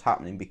that this was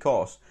happening,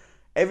 because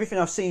everything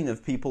I've seen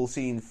of people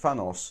seeing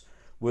Thanos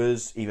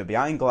was either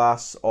behind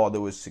glass, or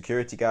there was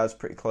security guards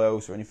pretty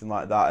close, or anything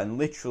like that, and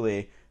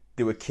literally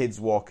there were kids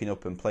walking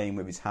up and playing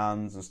with his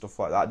hands and stuff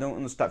like that.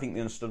 I think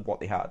they understood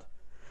what they had.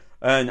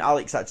 And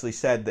Alex actually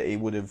said that he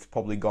would have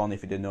probably gone if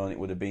he'd have known it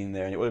would have been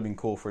there, and it would have been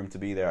cool for him to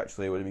be there.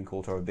 Actually, it would have been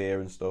cool to have a beer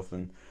and stuff,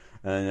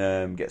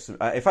 and get some.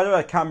 If I'd had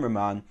a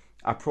cameraman,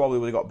 I probably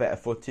would have got better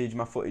footage.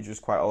 My footage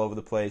was quite all over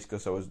the place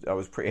because I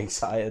was pretty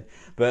excited.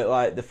 But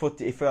like the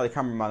footage, if I had a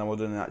cameraman, I would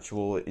have done an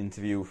actual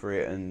interview for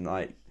it and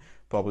like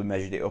probably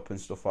measured it up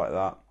and stuff like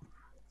that.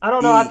 I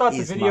don't know. I thought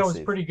the video was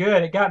pretty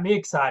good. It got me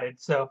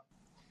excited. So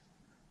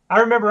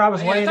I remember I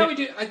was laying.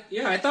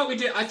 I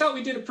thought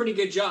we did a pretty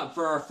good job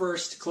for our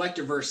first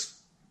Collectorverse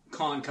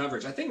con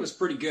coverage. I think it was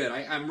pretty good.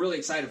 I'm really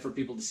excited for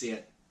people to see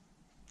it.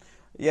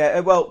 Yeah,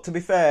 well, to be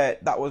fair,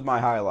 that was my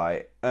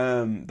highlight.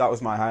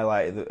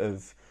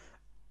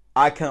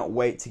 I cannot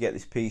wait to get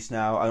this piece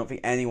now. I don't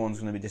think anyone's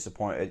going to be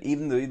disappointed.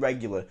 Even the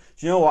regular. Do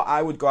you know what?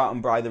 I would go out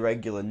and buy the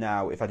regular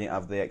now if I didn't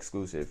have the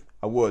exclusive.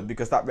 I would,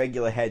 because that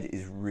regular head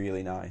is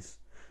really nice.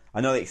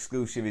 I know the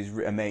exclusive is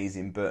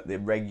amazing, but the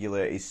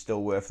regular is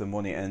still worth the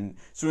money. And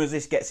as soon as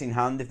this gets in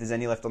hand, if there's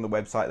any left on the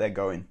website, they're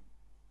going.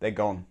 They're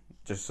gone.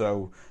 Just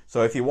so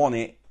if you want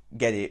it,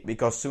 get it.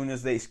 Because as soon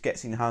as this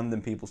gets in hand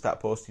and people start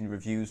posting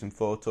reviews and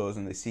photos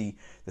and they see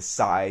the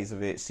size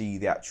of it, see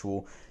the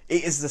actual...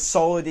 It is the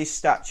solidest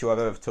statue I've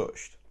ever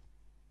touched.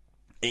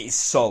 It is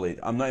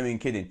solid. I'm not even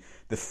kidding.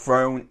 The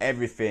throne,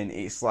 everything,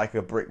 it's like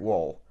a brick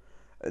wall.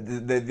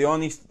 The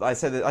only I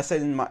said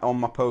on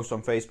my post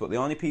on Facebook, the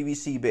only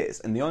PVC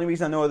bits, and the only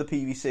reason I know the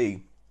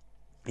PVC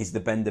is the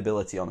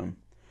bendability on them,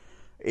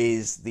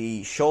 is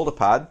the shoulder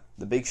pad,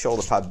 the big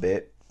shoulder pad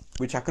bit,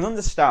 which I can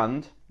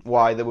understand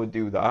why they would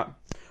do that,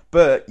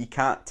 but you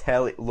can't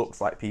tell it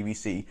looks like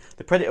PVC.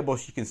 The Predator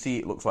bus, you can see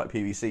it looks like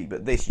PVC,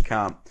 but this you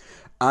can't.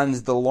 And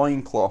the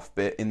loincloth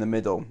bit in the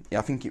middle,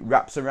 I think it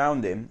wraps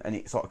around him and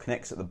it sort of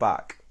connects at the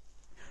back.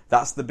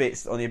 That's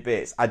the only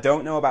bits. I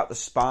don't know about the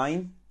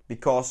spine,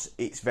 because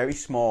it's very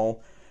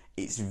small,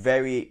 it's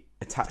very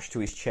attached to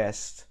his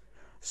chest,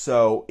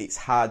 so it's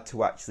hard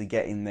to actually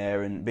get in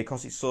there, and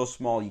because it's so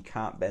small you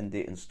can't bend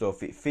it and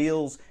stuff. It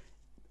feels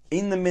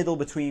in the middle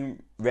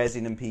between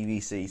resin and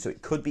PVC, so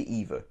it could be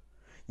either.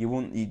 You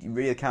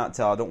really can't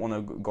tell. I don't want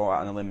to go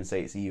out on a limb and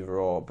say it's either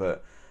or,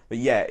 but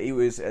yeah, it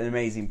was an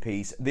amazing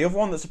piece. The other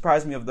one that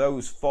surprised me of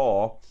those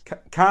four,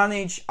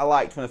 Carnage, I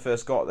liked when I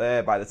first got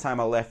there. By the time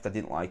I left, I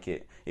didn't like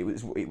it.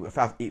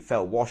 It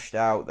felt washed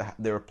out.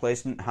 The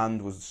replacement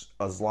hand was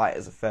as light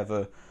as a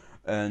feather,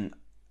 and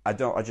I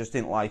just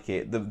didn't like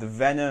it. The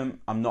Venom,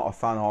 I'm not a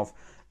fan of.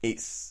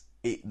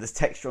 The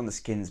texture on the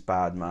skin's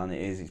bad, man.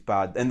 It's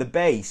bad. And the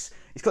base,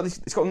 it's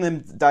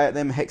got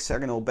them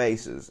hexagonal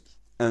bases,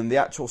 and the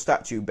actual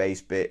statue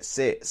base bit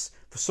sits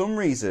for some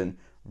reason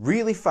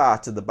really far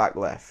to the back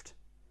left,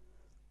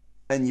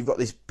 and you've got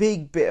this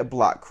big bit of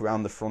black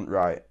around the front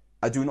right.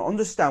 I do not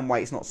understand why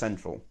it's not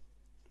central.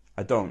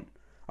 I don't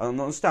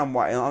understand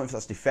why. I don't know if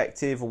that's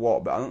defective or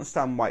what, but I don't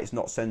understand why it's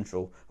not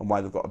central and why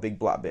they've got a big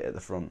black bit at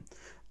the front.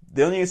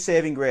 The only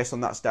saving grace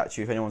on that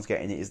statue, if anyone's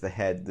getting it, is the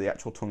head. The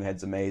actual tongue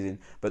head's amazing.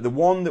 But the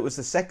one that was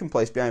the second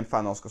place behind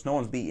Thanos, because no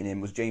one's beating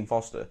him, was Jane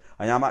Foster.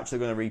 And I'm actually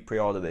going to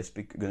reorder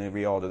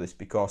this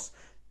because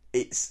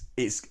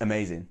it's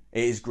amazing.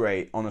 It is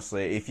great,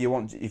 honestly. If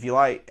you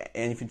like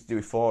anything to do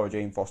with Thor or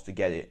Jane Foster,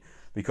 get it,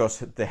 because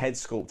the head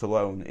sculpt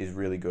alone is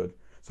really good.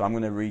 So I'm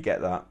going to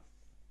re-get that.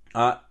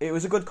 It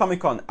was a good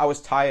Comic-Con. I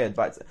was tired,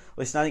 but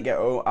listen, I didn't get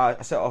home.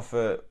 I set off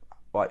at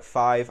like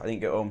 5. I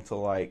didn't get home till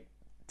like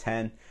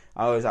 10.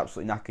 I was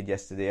absolutely knackered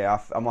yesterday.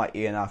 I'm like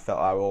Ian. I felt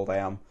how old I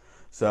am.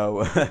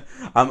 So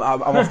I'm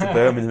off to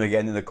Birmingham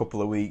again in a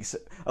couple of weeks.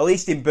 At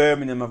least in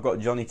Birmingham, I've got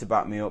Johnny to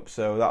back me up,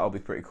 so that'll be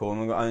pretty cool.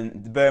 And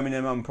in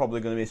Birmingham, I'm probably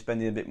going to be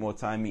spending a bit more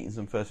time meeting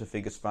some First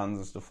Figures fans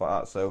and stuff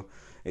like that. So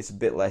it's a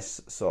bit less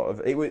sort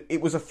of.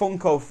 It was a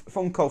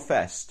Funko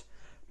Fest.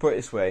 Put it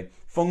this way,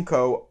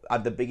 Funko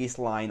had the biggest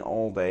line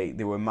all day.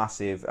 They were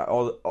massive.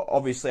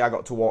 Obviously, I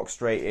got to walk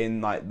straight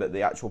in, like, but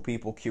the actual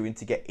people queuing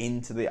to get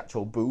into the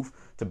actual booth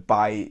to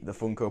buy the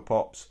Funko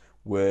Pops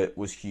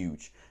was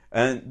huge.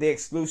 And the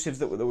exclusives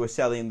that they were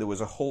selling, there was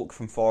a Hulk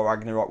from Thor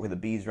Ragnarok with the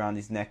beads around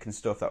his neck and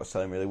stuff that was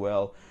selling really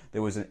well.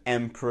 There was an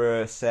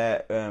Emperor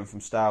set from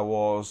Star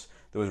Wars.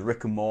 There was a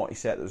Rick and Morty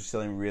set that was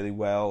selling really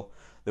well.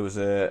 There was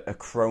a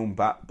Chrome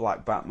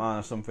Black Batman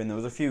or something. There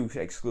was a few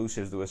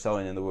exclusives that were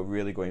selling and they were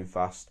really going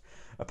fast.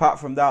 Apart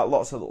from that,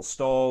 lots of little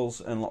stalls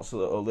and lots of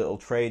little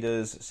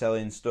traders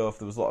selling stuff.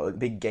 There was a lot of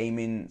big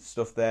gaming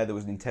stuff there. There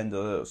was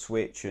Nintendo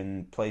Switch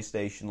and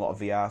PlayStation, a lot of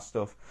VR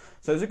stuff.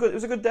 So it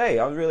was a good day.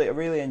 I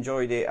really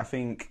enjoyed it. I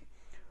think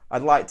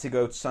I'd like to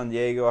go to San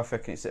Diego. I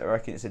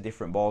reckon it's a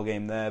different ball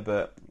game there.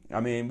 But I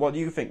mean, what do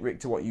you think,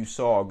 Rick, to what you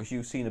saw? Because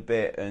you've seen a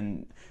bit,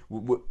 and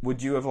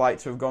would you have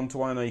liked to have gone to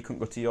one? I know you couldn't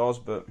go to yours,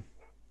 but.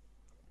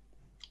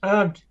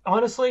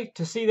 Honestly,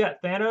 to see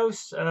that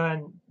Thanos,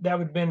 that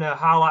would have been a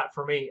highlight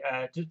for me,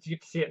 just to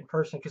get to see it in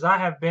person, because I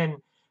have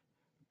been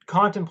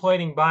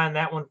contemplating buying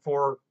that one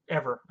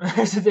forever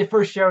since they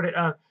first showed it.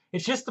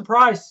 It's just the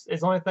price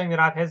is the only thing that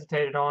I've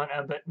hesitated on.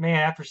 But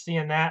man, after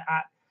seeing that,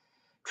 I'm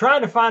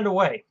trying to find a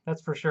way.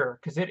 That's for sure,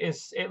 because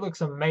it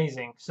looks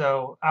amazing.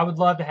 So I would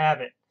love to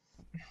have it.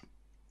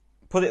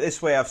 Put it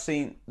this way: I've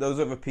seen those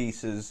other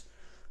pieces,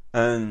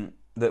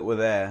 that were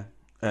there,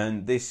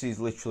 and this is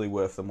literally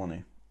worth the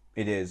money.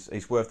 It is.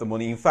 It's worth the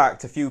money. In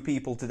fact, a few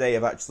people today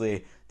have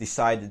actually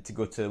decided to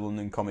go to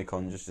London Comic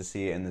Con just to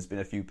see it, and there's been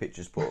a few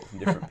pictures put up from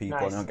different people.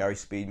 Nice. I know Gary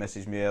Speed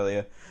messaged me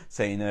earlier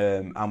saying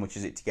how much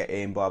is it to get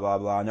in, blah, blah,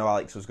 blah. I know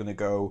Alex was going to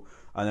go.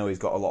 I know he's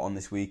got a lot on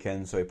this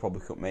weekend, so he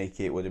probably couldn't make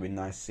it. It would have been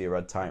nice to see a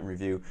Red Titan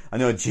review. I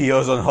know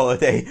Gio's on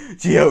holiday.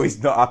 Gio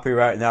is not happy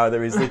right now.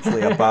 There is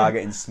literally a bar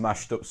getting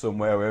smashed up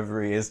somewhere,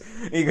 wherever he is.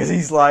 Because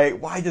he's like,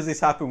 why does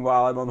this happen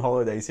while I'm on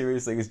holiday?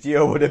 Seriously, because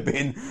Gio would have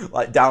been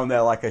like down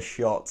there like a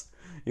shot.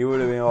 He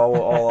would have been all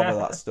over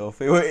that stuff.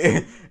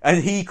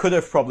 And he could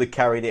have probably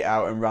carried it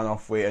out and ran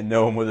off with it, and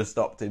no one would have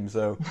stopped him.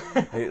 So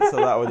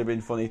that would have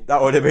been funny.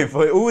 That would have been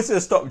funny. Who was to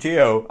stop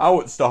Gio? I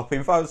wouldn't stop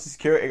him. If I was a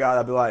security guard,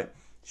 I'd be like,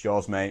 it's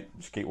yours, mate.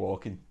 Just keep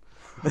walking.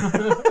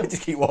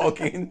 Just keep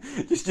walking.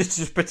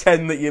 Just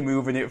pretend that you're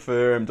moving it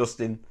for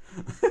Dustin.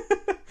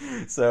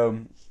 So,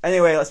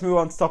 anyway, let's move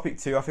on to topic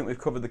 2. I think we've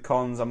covered the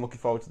cons. I'm looking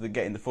forward to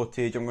getting the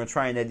footage. I'm going to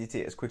try and edit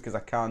it as quick as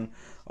I can.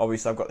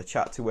 Obviously, I've got the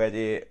chat to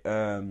edit.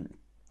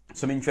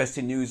 Some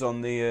interesting news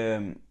on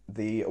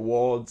the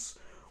awards.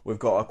 We've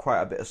got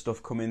quite a bit of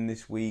stuff coming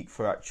this week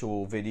for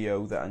actual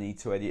video that I need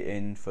to edit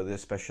in for the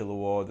special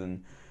award,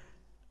 and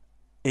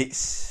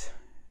it's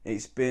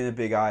been a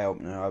big eye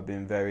opener. I've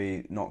been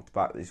very knocked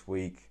back this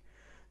week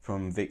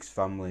from Vic's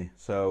family.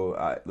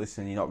 So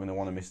listen, you're not going to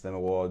want to miss them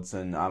awards,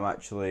 and I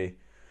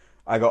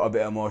got a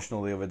bit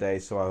emotional the other day.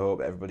 So I hope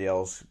everybody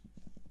else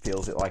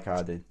feels it like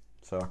I did.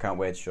 So I can't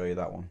wait to show you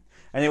that one.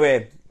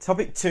 Anyway,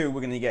 topic 2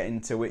 we're going to get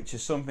into, which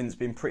is something that's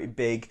been pretty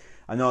big.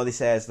 I know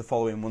this airs the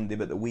following Monday,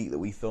 but the week that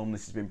we filmed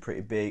this has been pretty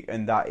big,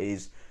 and that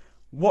is,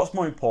 what's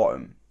more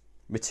important,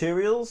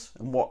 materials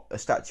and what a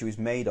statue is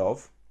made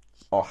of,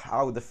 or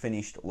how the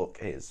finished look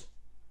is?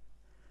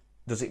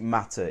 Does it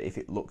matter if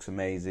it looks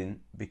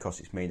amazing because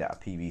it's made out of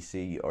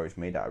PVC or it's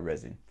made out of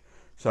resin?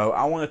 So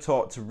I want to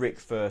talk to Rick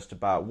first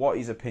about what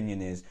his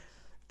opinion is.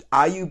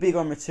 Are you big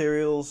on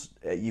materials?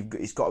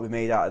 It's got to be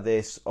made out of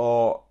this,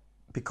 or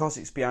because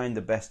it's behind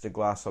the best of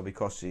glass, or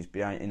because it's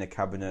behind in a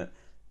cabinet,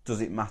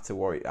 does it matter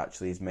what it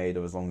actually is made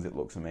of as long as it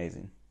looks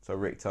amazing? So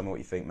Rick, tell me what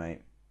you think,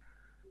 mate.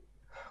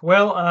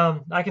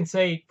 Well, I can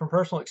say from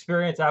personal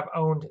experience, I've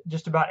owned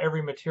just about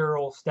every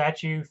material,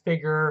 statue,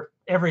 figure,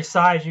 every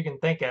size you can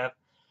think of.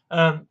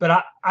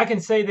 But I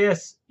can say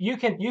this: you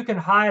can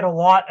hide a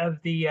lot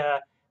of the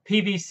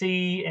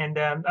PVC and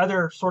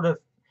other sort of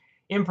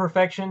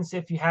imperfections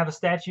if you have a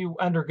statue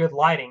under good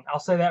lighting. I'll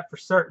say that for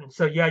certain.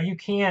 So yeah, you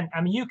can. I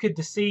mean, you could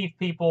deceive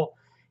people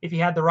if you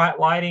had the right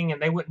lighting,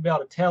 and they wouldn't be able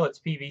to tell it's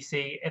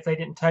PVC if they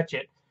didn't touch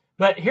it.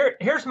 But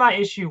here's my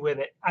issue with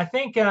it. I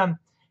think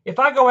if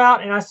I go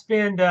out and I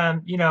spend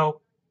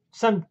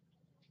some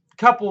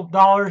couple of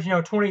dollars,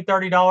 $20,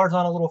 $30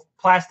 on a little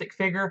plastic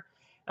figure,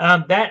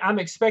 that I'm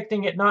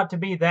expecting it not to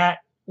be that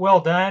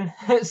well done.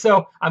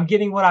 So I'm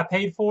getting what I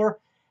paid for.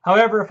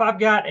 However, if I've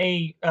got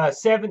a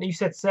 70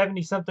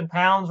 something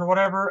pounds or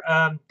whatever,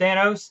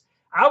 Thanos,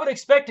 I would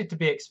expect it to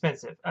be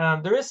expensive.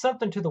 There is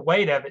something to the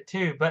weight of it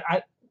too, but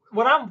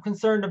what I'm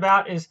concerned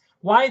about is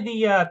why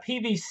the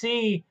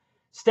PVC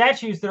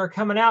statues that are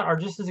coming out are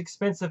just as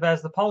expensive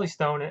as the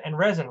polystone and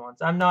resin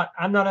ones. I'm not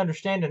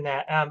understanding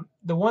that.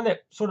 The one that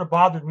sort of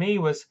bothered me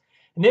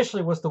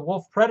initially was the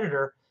Wolf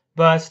Predator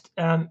bust.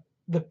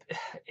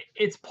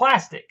 It's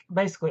plastic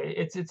basically.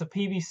 It's a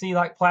PVC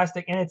like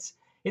plastic, and it's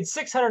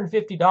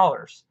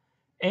 $650,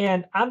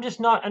 and I'm just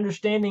not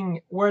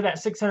understanding where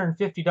that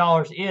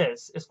 $650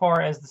 is as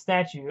far as the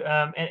statue.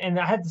 And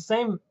I had the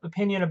same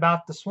opinion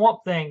about the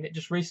Swamp Thing that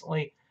just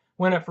recently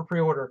went up for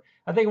pre-order.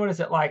 I think is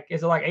it like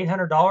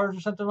 $800 or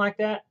something like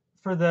that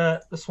for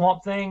the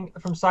Swamp Thing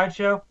from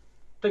Sideshow?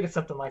 I think it's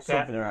something like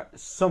that.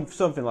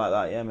 Something like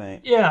that, yeah,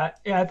 mate. Yeah,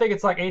 I think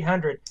it's like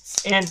 $800,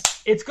 and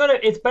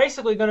it's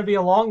basically gonna be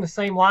along the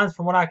same lines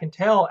from what I can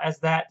tell as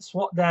that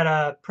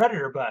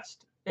Predator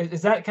bust.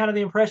 Is that kind of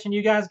the impression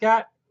you guys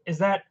got? Is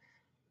that?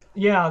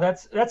 Yeah,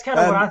 that's kind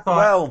of what I thought.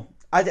 Well,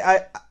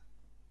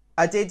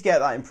 I did get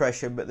that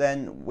impression, but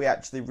then we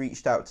actually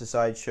reached out to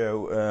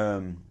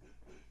Sideshow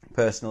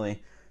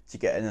personally to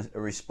get a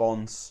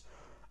response,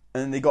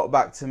 and they got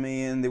back to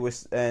me, and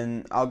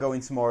and I'll go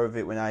into more of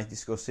it when I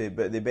discuss it.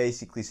 But they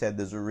basically said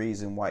there's a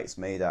reason why it's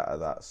made out of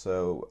that,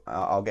 so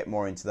I'll get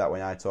more into that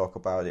when I talk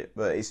about it.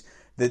 But it's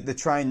they're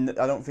trying.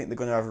 I don't think they're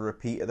going to have a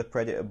repeat of the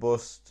Predator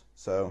bust.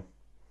 So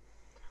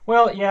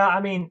Well, yeah,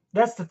 I mean,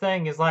 that's the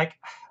thing is like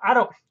I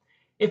don't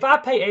if I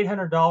pay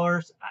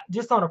 $800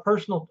 just on a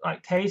personal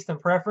like taste and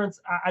preference,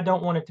 I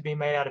don't want it to be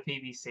made out of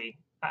PVC.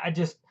 I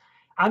just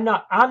I'm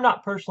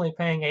not personally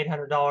paying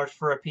 $800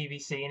 for a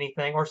PVC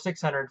anything or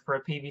 600 for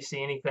a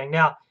PVC anything.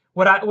 Now,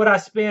 would I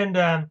spend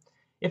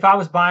if I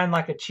was buying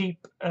like a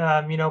cheap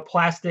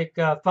plastic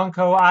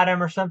Funko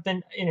item or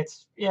something, and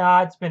it's yeah,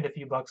 I'd spend a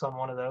few bucks on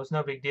one of those,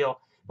 no big deal.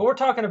 But we're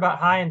talking about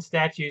high-end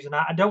statues, and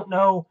I don't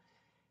know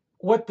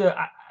what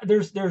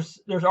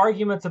there's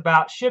arguments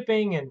about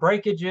shipping and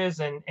breakages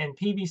and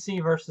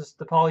PVC versus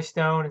the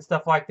polystone and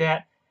stuff like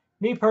that.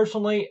 Me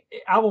personally,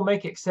 I will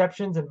make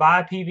exceptions and buy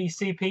a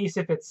PVC piece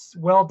if it's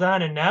well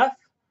done enough.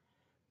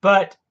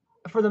 But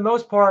for the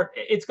most part,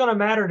 it's going to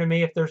matter to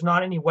me if there's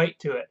not any weight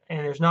to it and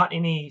there's not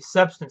any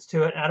substance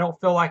to it, and I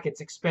don't feel like it's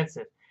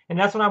expensive. And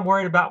that's what I'm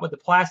worried about with the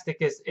plastic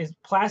is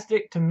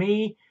plastic to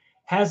me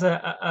has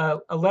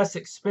a less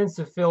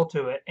expensive feel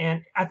to it.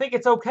 And I think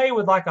it's okay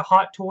with like a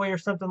hot toy or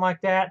something like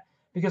that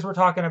because we're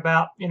talking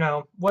about,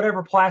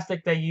 whatever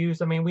plastic they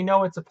use. I mean, we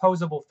know it's a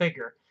posable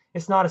figure.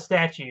 It's not a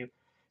statue.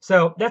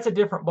 So that's a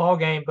different ball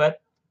game,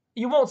 but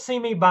you won't see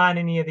me buying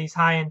any of these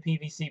high-end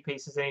PVC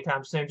pieces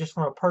anytime soon, just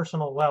from a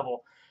personal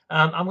level.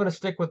 I'm going to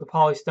stick with the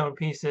polystone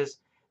pieces.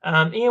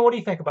 Ian, what do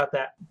you think about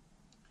that?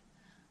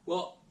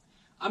 Well,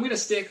 I'm going to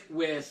stick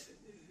with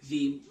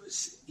the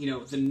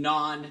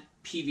non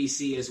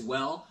PVC as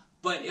well.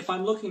 But if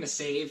I'm looking to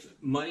save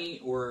money,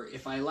 or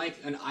if I like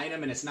an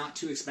item and it's not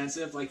too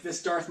expensive, like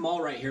this Darth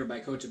Maul right here by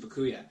Kota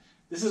Bakuya,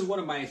 this is one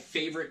of my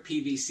favorite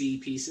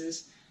PVC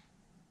pieces.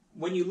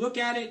 When you look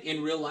at it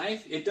in real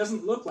life, it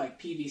doesn't look like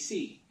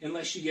PVC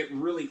unless you get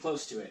really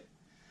close to it.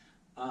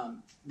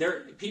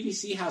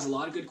 PVC has a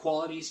lot of good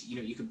qualities.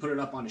 You can put it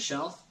up on a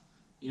shelf.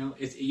 You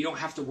don't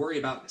have to worry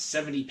about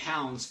 70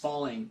 pounds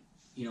falling,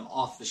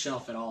 off the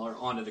shelf at all or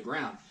onto the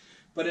ground.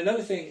 But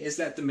another thing is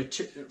that the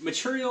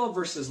material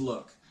versus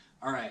look.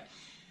 All right.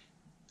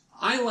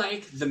 I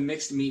like the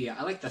mixed media.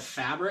 I like the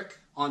fabric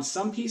on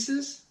some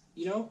pieces,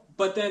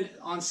 but then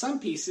on some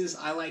pieces,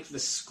 I like the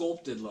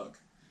sculpted look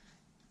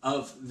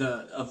of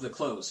the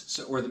clothes,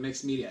 or the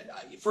mixed media.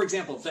 For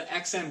example, the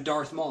XM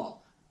Darth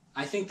Maul,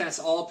 I think that's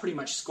all pretty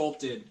much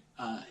sculpted.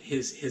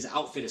 His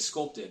outfit is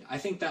sculpted. I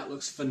think that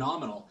looks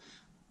phenomenal.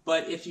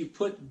 But if you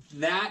put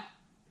that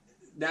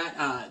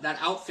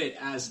outfit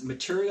as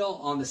material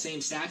on the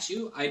same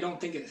statue, I don't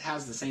think it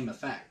has the same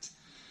effect.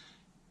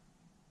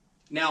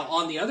 Now,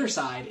 on the other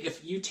side,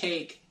 if you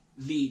take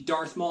the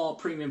Darth Maul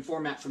premium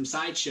format from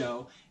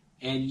Sideshow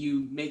and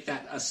you make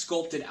that a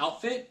sculpted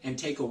outfit and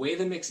take away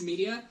the mixed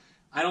media,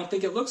 I don't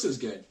think it looks as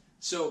good.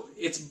 So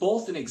it's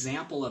both an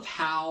example of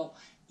how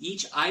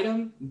each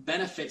item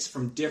benefits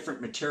from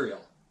different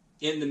material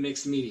in the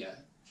mixed media.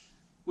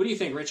 What do you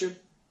think, Richard?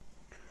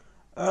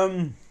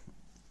 I'll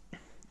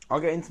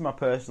get into my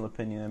personal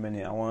opinion in a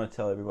minute. I want to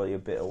tell everybody a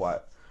bit of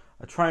what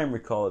I try and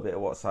recall a bit of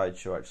what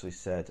Sideshow actually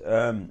said.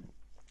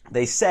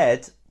 They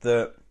said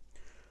that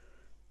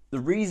the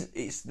reason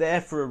it's there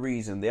for a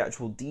reason. The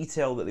actual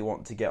detail that they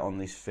want to get on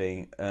this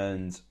thing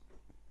and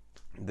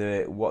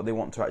what they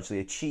want to actually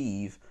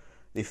achieve,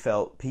 they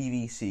felt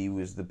PVC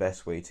was the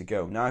best way to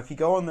go. Now, if you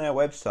go on their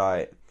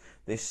website,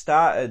 they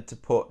started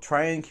to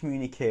try and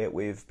communicate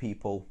with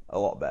people a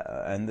lot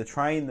better, and they're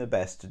trying their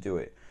best to do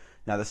it.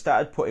 Now, they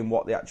started putting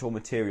what the actual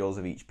materials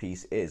of each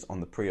piece is on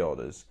the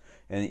pre-orders,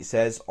 and it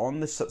says on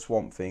the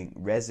Swamp Thing,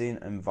 resin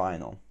and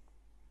vinyl.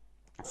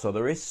 So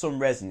there is some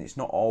resin, it's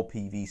not all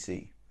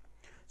PVC.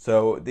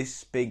 So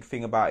this big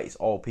thing about it's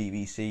all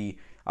PVC,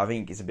 I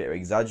think it's a bit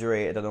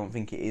exaggerated. I don't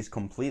think it is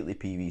completely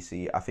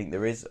PVC. I think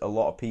there is a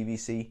lot of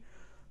PVC.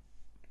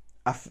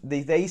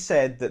 They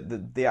said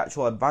that the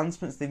actual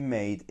advancements they've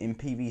made in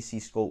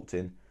PVC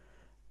sculpting,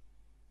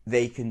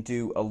 they can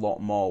do a lot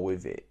more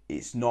with it.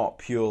 It's not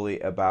purely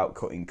about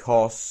cutting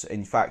costs.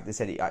 In fact, they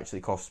said it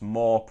actually costs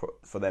more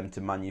for them to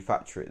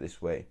manufacture it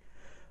this way.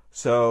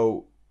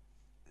 So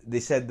they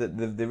said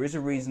that there is a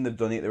reason they've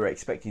done it. They were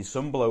expecting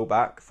some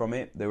blowback from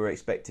it. They were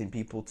expecting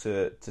people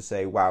to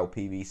say, wow,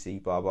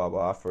 PVC, blah, blah,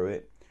 blah, for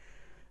it.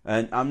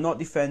 And I'm not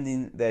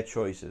defending their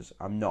choices.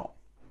 I'm not.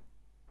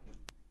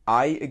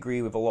 I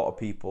agree with a lot of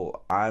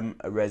people. I'm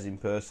a resin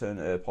person,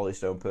 a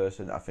polystone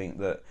person. I think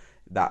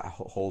that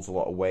holds a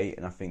lot of weight,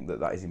 and I think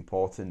that is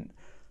important.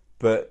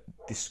 But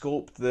the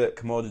sculpt that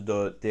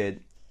Komodo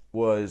did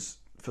was,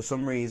 for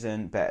some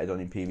reason, better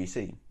done in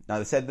PVC. Now,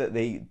 they said that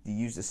they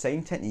used the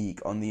same technique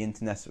on the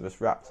Internessivus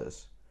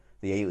Raptors,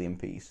 the alien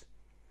piece.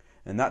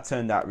 And that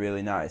turned out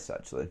really nice,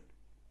 actually.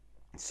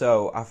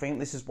 So, I think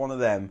this is one of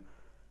them,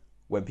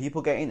 when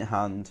people get in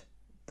hand,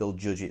 they'll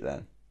judge it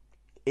then.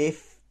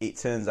 If it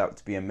turns out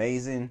to be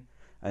amazing,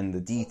 and the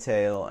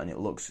detail, and it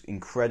looks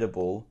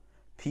incredible,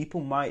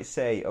 people might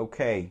say,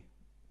 okay,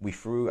 we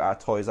threw our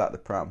toys out the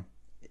pram.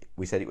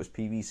 We said it was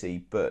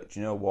PVC, but do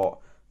you know what?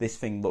 This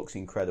thing looks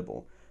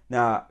incredible.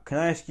 Now, can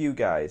I ask you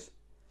guys,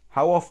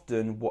 how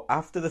often,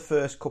 after the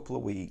first couple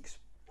of weeks,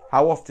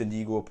 how often do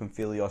you go up and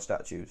feel your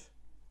statues?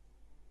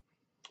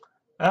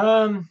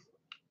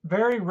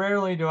 Very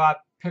rarely do I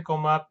pick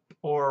them up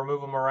or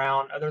move them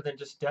around, other than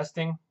just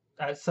dusting.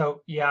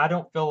 So yeah, I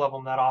don't feel of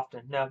them that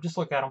often. No, just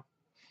look at them.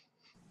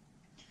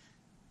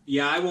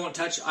 Yeah, I won't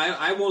touch.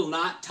 I will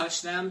not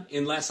touch them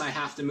unless I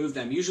have to move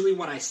them. Usually,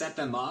 when I set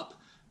them up,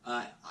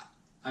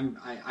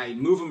 I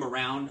move them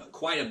around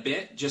quite a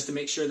bit just to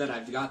make sure that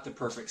I've got the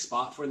perfect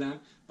spot for them.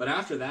 But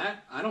after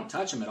that, I don't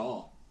touch them at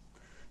all.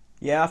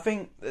 Yeah, I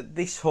think that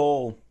this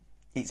whole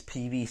it's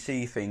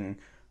PVC thing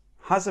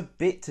has a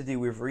bit to do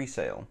with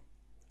resale.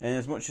 And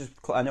as much as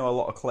I know a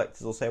lot of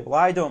collectors will say, well,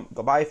 I don't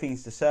buy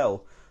things to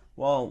sell.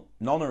 Well,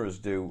 none of us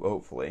do,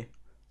 hopefully.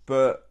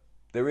 But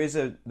there is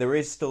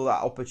still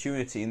that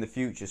opportunity in the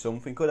future.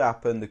 Something could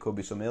happen. There could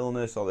be some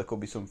illness, or there could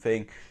be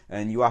something,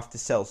 and you have to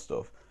sell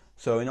stuff.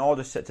 So in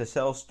order to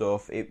sell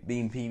stuff, it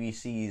being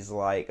PVC is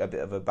like a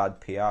bit of a bad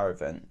PR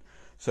event.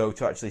 So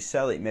to actually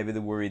sell it, maybe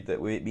they're worried that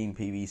with it being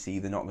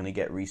PVC, they're not going to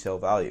get resale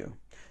value.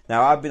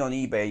 Now, I've been on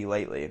eBay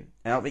lately, and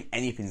I don't think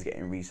anything's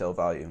getting resale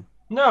value.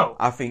 No.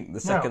 I think the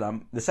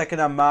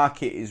second-hand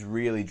market is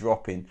really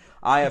dropping.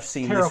 I have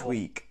seen this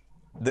week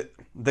the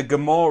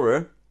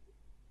Gamora,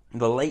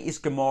 the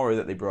latest Gamora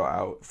that they brought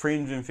out,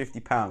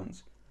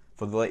 £350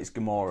 for the latest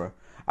Gamora.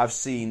 I've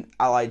seen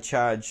Allied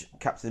Charge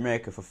Captain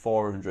America for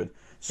 $400.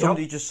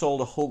 Somebody just sold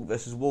a Hulk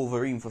versus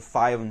Wolverine for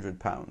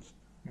 £500.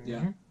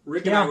 Yeah.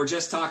 Rick and I were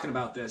just talking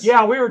about this.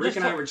 Yeah, I were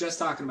just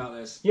talking about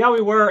this. Yeah,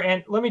 we were.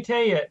 And let me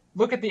tell you,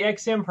 look at the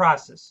XM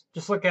prices.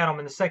 Just look at them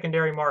in the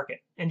secondary market,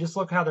 and just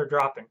look how they're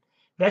dropping.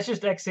 That's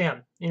just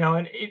XM,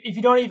 and if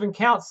you don't even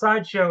count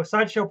Sideshow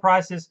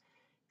prices,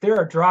 they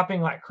are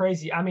dropping like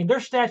crazy. I mean,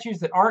 there's statues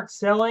that aren't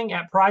selling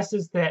at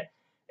prices that,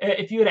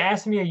 if you had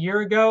asked me a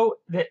year ago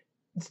that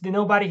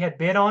nobody had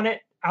bid on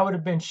it, I would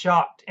have been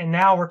shocked. And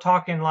now we're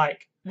talking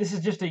like, this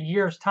is just a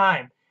year's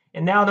time,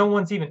 and now no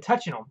one's even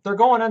touching them. They're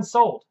going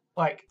unsold.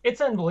 Like,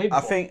 it's unbelievable.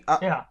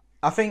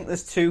 I think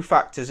there's two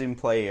factors in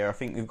play here. I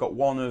think we've got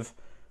one of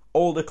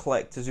older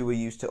collectors who are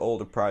used to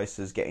older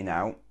prices getting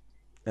out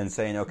and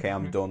saying, okay,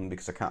 I'm done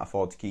because I can't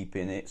afford to keep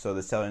in it. So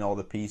they're selling all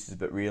the pieces,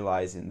 but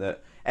realising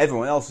that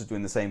everyone else is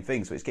doing the same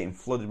thing, so it's getting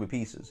flooded with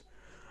pieces.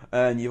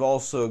 And you've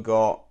also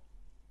got,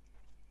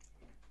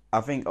 I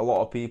think a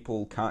lot of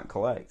people can't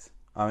collect.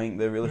 I think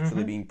they're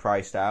literally being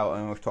priced out,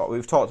 and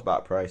we've talked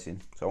about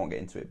pricing, so I won't get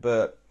into it.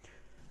 But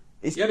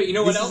but you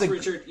know what else,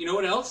 Richard? You know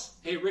what else?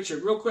 Hey,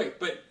 Richard, real quick,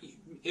 but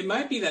it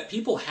might be that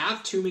people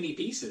have too many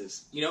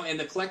pieces, and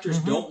the collectors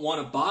don't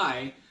want to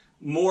buy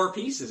more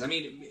pieces. I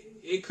mean,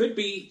 it could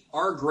be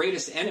our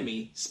greatest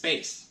enemy,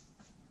 space.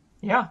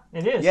 Yeah,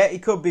 it is. Yeah,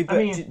 it could be.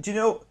 But do you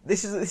know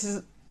this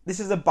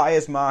is a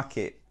buyer's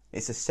market.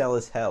 It's a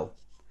seller's hell.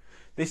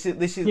 This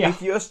is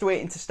if you're just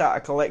waiting to start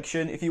a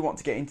collection, if you want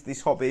to get into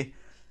this hobby,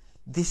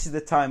 this is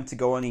the time to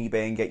go on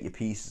eBay and get your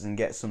pieces and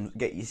get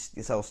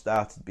yourself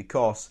started,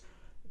 because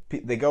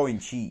they're going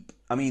cheap.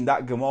 I mean,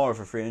 that Gamora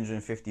for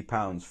 £350,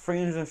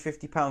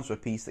 £350 for a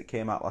piece that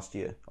came out last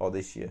year or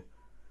this year.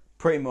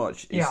 Pretty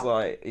much,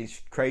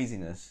 it's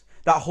craziness.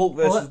 That Hulk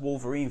versus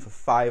Wolverine for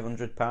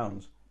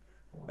 £500.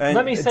 And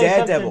let me say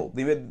Daredevil.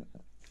 Something.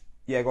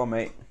 Yeah, go on,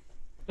 mate.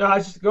 No,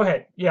 go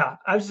ahead. Yeah,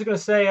 I was just going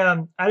to say,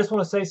 I just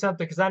want to say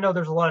something because I know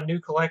there's a lot of new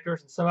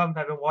collectors and some of them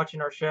have been watching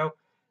our show.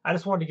 I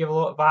just wanted to give a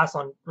little advice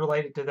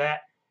related to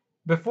that.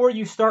 Before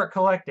you start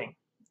collecting,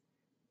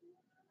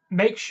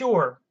 make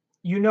sure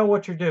you know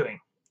what you're doing.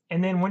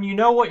 And then when you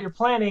know what you're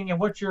planning and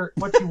what you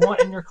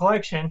want in your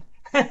collection,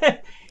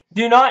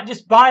 do not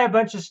just buy a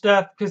bunch of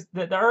stuff, because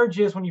the urge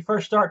is when you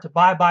first start to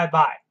buy.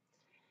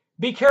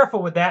 Be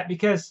careful with that,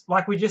 because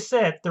like we just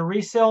said, the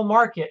resale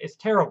market is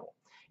terrible.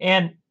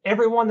 And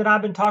everyone that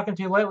I've been talking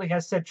to lately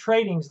has said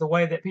trading's the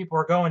way that people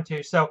are going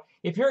to. So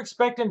if you're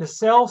expecting to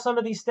sell some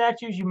of these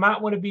statues, you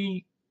might want to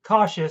be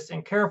cautious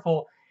and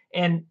careful,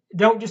 and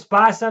don't just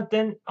buy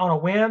something on a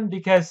whim,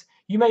 because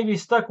you may be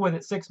stuck with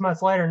it 6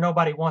 months later and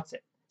nobody wants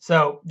it.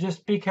 So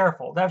just be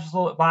careful. That's just a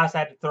little advice I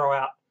had to throw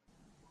out.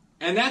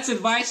 And that's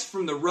advice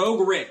from the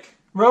Rogue Rick.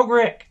 Rogue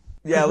Rick.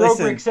 Yeah,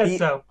 listen. Rogue Rick said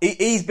so.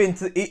 He's been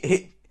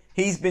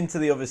to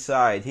the other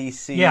side. He's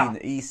seen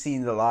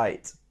the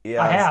light.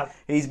 I have.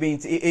 He's been.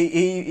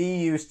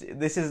 He used.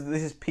 This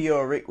is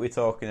pure Rick we're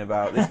talking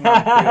about. This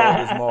man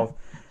pre-orders more.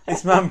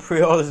 This man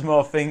pre-orders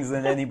more things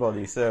than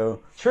anybody.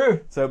 So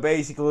true. So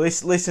basically,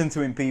 listen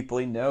to him, people.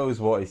 He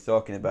knows what he's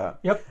talking about.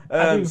 Yep.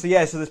 So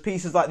there's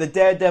pieces like the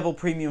Daredevil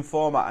premium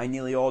format. I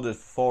nearly ordered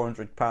for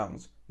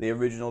 £400. The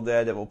original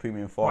Daredevil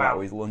premium format,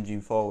 where he's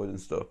lunging forward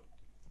and stuff.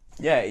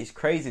 Yeah, it's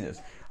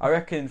craziness. I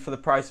reckon for the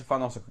price of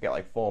Thanos, I could get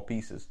like 4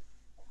 pieces.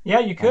 Yeah,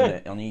 you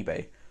could on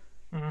eBay.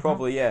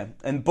 Probably, yeah.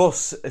 And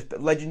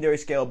legendary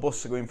scale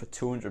busts are going for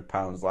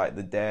 £200, like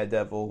the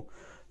Daredevil,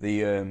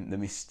 the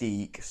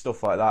Mystique,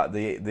 stuff like that.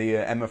 The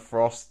Emma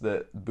Frost,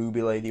 the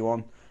booby lady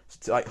one,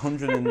 it's like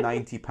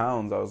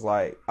 £190. I was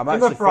like, I'm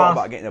actually thought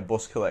about getting a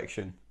bust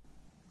collection.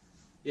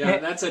 Yeah,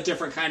 that's a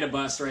different kind of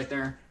bust right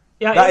there.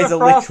 Yeah, that Emma is a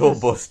Frost literal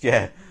bust.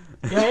 Yeah.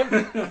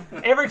 Yeah,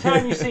 every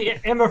time you see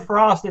Emma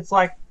Frost, it's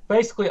like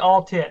basically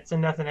all tits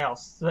and nothing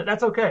else. So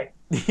that's okay.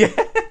 Yeah.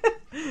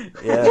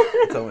 Yeah.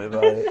 Tell me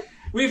about it.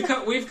 We've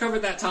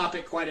covered that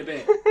topic quite a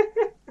bit.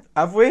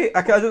 Have we?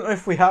 I don't know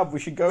if we have. We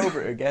should go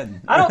over it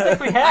again. I don't think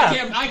we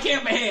have. I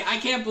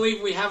can't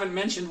believe we haven't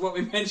mentioned what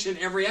we mentioned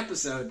every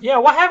episode. Yeah,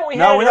 why haven't we?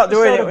 No, we're not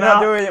doing it. We're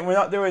not doing it. We're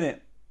not doing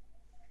it.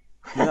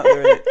 We're not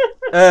doing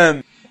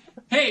it.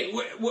 Hey,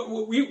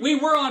 we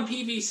were on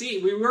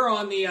PVC. We were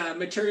on the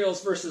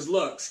materials versus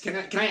looks. Can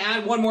I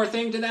add one more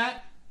thing to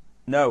that?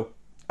 No,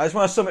 I just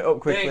want to sum it up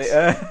quickly.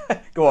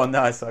 Go on,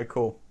 nice,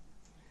 cool.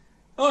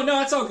 Oh no,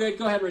 that's all good.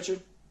 Go ahead, Richard.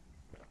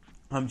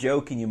 I'm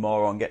joking, you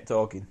moron. Get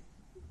talking.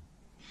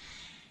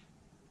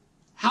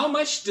 How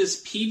much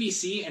does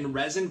PVC and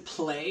resin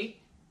play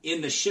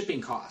in the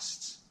shipping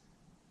costs?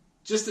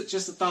 Just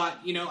a thought,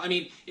 I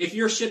mean, if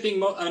you're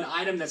shipping an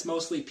item that's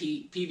mostly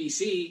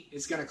PVC,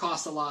 it's going to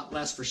cost a lot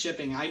less for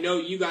shipping. I know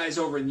you guys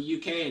over in the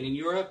UK and in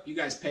Europe, you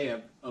guys pay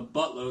a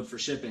buttload for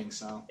shipping,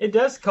 so. It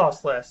does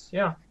cost less,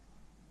 yeah.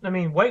 I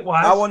mean,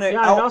 weight-wise. I want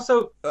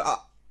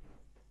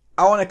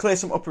to clear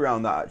some up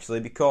around that, actually,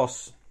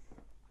 because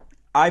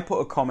I put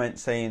a comment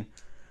saying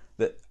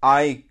that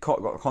I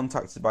got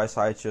contacted by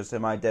Sideshow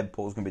saying my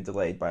Deadpool is going to be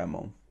delayed by a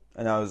month.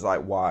 And I was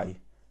like, why?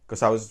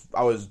 Because I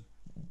was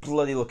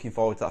bloody looking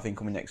forward to that thing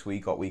coming next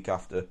week or week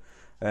after.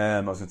 I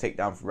was going to take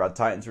down for Rad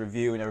Titan to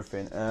review and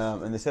everything.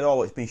 And they said,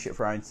 oh, it's been shipped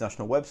for our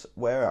international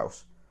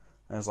warehouse.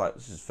 And I was like,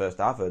 this is the first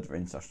I've heard of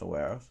international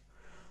warehouse.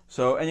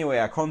 So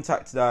anyway, I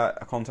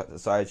contacted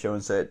Sideshow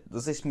and said,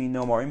 does this mean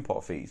no more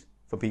import fees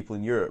for people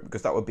in Europe?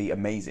 Because that would be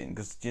amazing.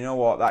 Because do you know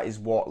what? That is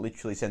what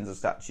literally sends a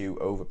statue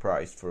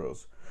overpriced for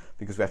us.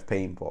 Because we have to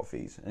pay import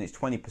fees. And it's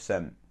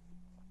 20%.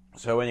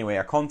 So anyway,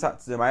 I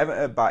contacted them. I haven't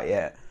heard back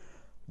yet.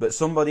 But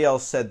somebody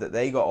else said that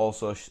they got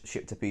also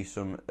shipped a piece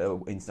from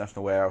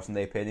international warehouse and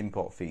they paid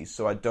import fees.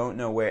 So I don't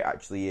know where it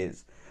actually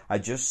is. I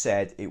just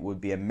said it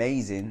would be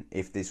amazing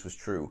if this was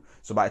true.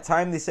 So by the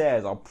time this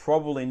airs, I'll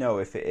probably know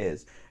if it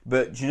is.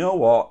 But do you know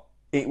what?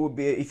 It would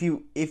be,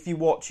 if you're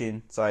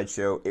watching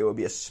Sideshow, it would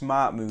be a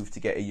smart move to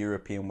get a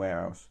European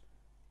warehouse.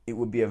 It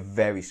would be a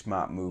very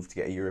smart move to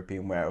get a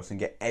European warehouse and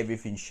get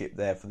everything shipped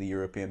there for the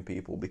European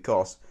people,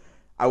 because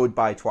I would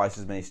buy twice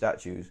as many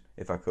statues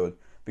if I could,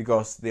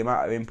 because the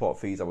amount of import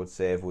fees I would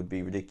save would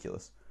be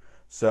ridiculous.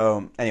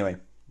 So anyway,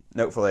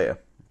 note for later.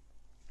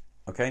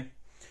 Okay?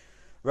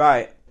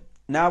 Right,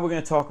 now we're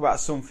going to talk about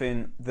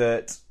something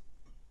that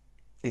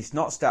it's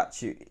not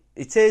statue.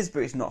 It is,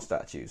 but it's not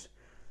statues.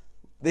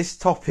 This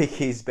topic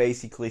is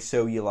basically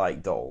So You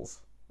Like Dolls,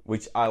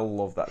 which I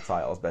love that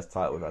title. It's the best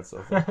title we've had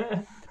so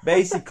far.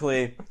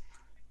 Basically,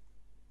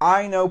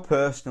 I know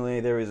personally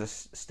there is a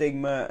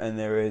stigma and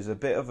there is a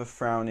bit of a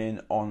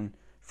frowning on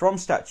from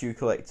statue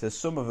collectors,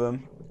 some of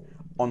them,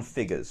 on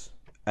figures,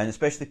 and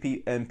especially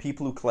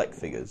people who collect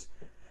figures.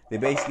 They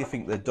basically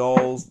think the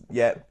dolls.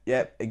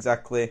 Yep,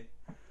 exactly.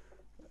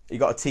 You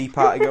got a tea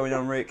party going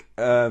on, Rick.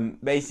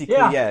 Basically,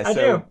 yeah. I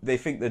So do. they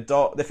think the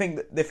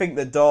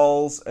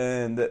dolls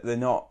and that they're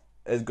not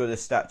as good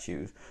as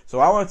statues. So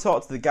I want to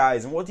talk to the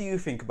guys. And what do you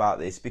think about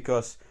this?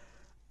 Because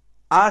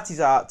art is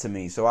art to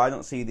me, so I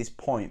don't see this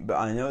point. But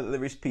I know that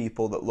there is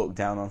people that look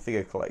down on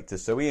figure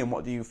collectors. So Ian,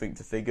 what do you think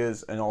to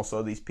figures and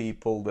also these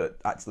people that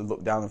actually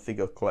look down on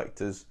figure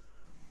collectors?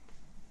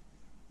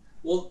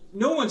 Well,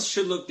 no one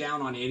should look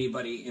down on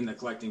anybody in the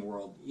collecting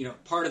world.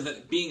 Part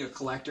of being a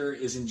collector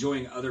is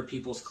enjoying other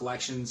people's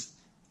collections,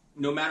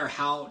 no matter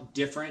how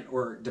different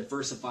or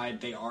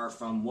diversified they are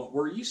from what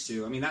we're used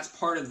to. I mean, that's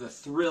part of the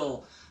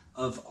thrill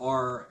of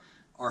our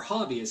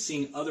hobby, is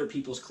seeing other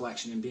people's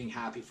collection and being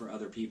happy for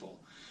other people.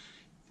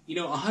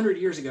 100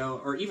 years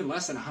ago, or even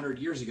less than 100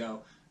 years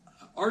ago,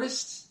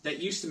 artists that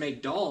used to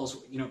make dolls,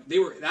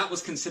 that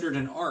was considered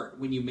an art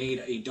when you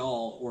made a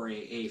doll or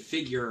a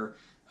figure.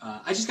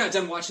 I just got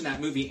done watching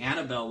that movie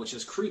Annabelle, which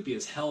is creepy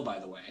as hell, by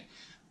the way.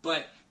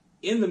 But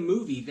in the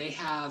movie, they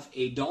have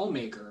a doll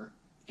maker,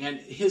 and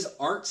his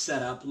art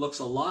setup looks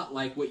a lot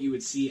like what you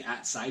would see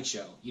at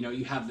Sideshow.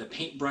 You have the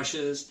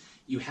paintbrushes,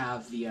 you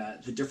have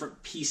the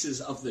different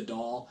pieces of the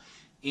doll,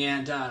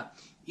 and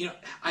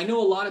I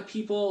know a lot of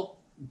people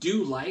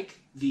do like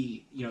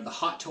the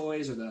Hot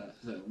Toys or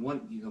the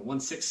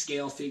 1/6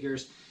 scale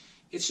figures.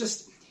 It's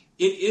just,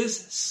 it is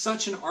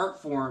such an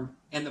art form,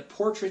 and the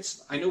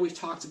portraits, I know we've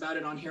talked about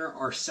it on here,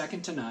 are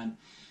second to none.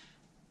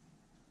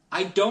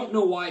 I don't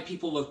know why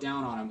people look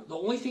down on them. The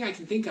only thing I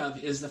can think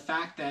of is the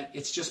fact that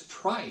it's just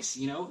price.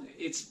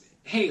 It's,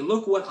 hey,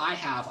 look what I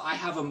have. I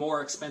have a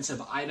more expensive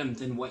item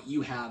than what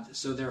you have,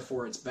 so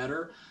therefore it's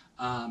better.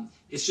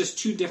 It's just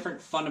two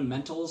different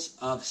fundamentals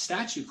of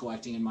statue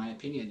collecting, in my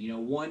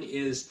opinion. One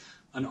is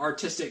an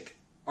artistic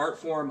art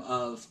form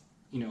of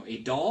a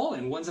doll,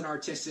 and one's an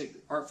artistic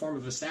art form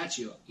of a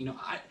statue.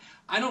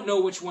 I don't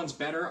know which one's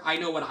better. I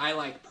know what I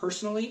like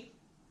personally.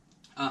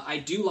 I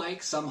do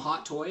like some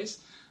Hot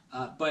Toys,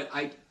 but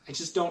I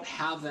just don't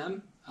have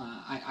them.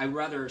 I'd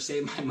rather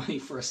save my money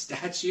for a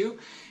statue,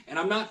 and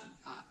I'm not.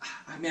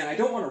 Man, I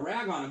don't want to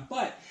rag on them,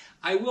 but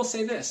I will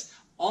say this.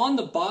 On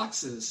the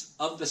boxes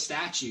of the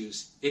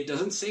statues, it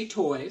doesn't say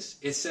toys.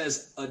 It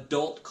says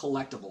adult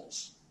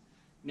collectibles.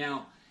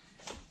 Now,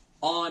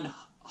 on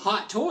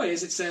Hot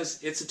Toys, it says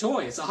it's a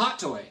toy. It's a hot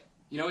toy.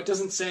 It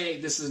doesn't say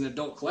this is an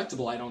adult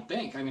collectible, I don't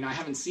think. I mean, I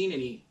haven't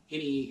seen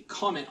any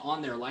comment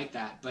on there like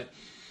that. But,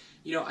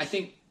 I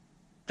think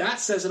that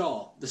says it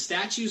all. The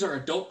statues are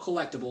adult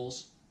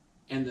collectibles,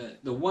 and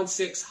the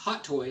 1/6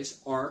 Hot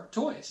Toys are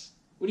toys.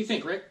 What do you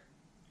think, Rick?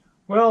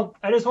 Well,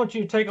 I just want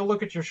you to take a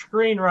look at your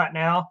screen right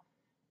now.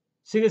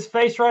 See this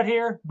face right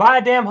here? Buy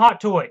a damn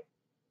hot toy.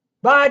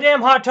 Buy a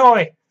damn hot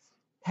toy.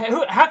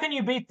 How can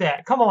you beat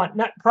that? Come on,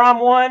 not Prime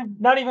 1,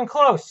 not even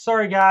close.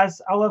 Sorry,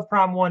 guys. I love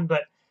Prime 1,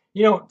 but,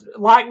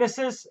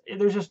 likenesses,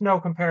 there's just no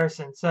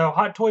comparison. So,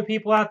 hot toy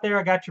people out there,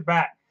 I got your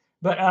back.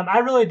 But I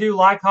really do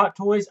like hot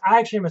toys. I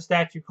actually am a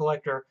statue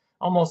collector,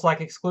 almost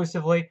like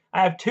exclusively.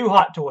 I have 2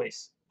 hot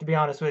toys, to be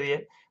honest with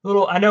you.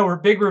 I know we're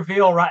big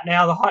reveal right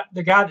now.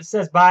 The guy that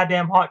says buy a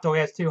damn hot toy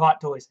has 2 hot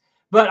toys.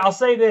 But I'll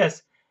say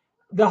this.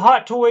 The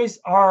hot toys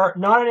are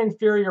not an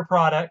inferior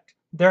product.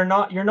 You're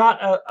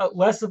not a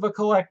less of a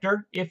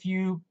collector if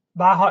you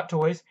buy hot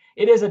toys.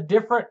 It is a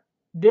different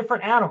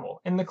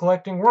animal in the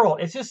collecting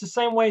world. It's just the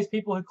same way as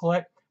people who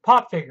collect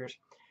pop figures.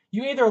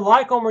 You either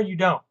like them or you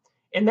don't.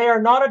 And they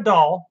are not a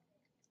doll.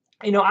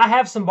 I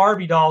have some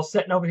Barbie dolls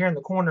sitting over here in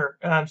the corner.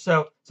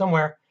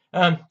 Somewhere.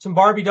 Some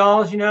Barbie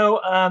dolls,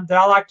 that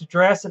I like to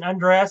dress and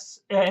undress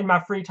in my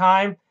free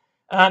time.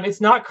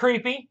 It's not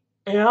creepy.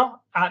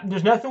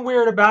 There's nothing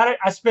weird about it.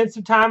 I spent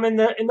some time in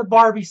the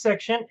Barbie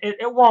section at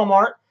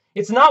Walmart.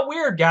 It's not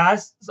weird,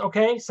 guys.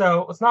 Okay,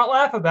 so let's not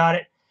laugh about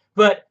it.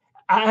 But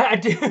I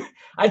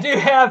do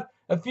have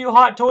a few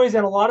hot toys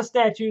and a lot of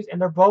statues, and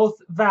they're both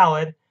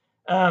valid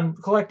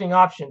collecting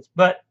options.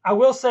 But I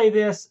will say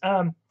this: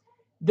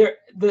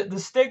 the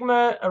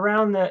stigma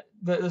around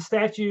the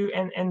statue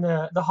and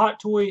the hot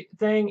toy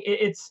thing,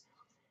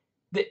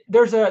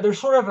 there's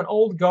sort of an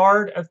old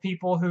guard of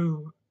people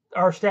who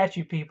are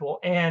statue people,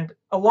 and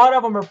a lot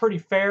of them are pretty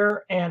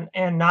fair and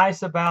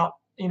nice about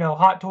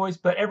hot toys,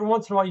 but every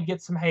once in a while you get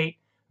some hate,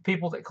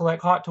 people that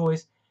collect hot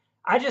toys.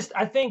 I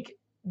think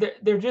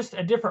they're just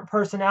a different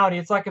personality.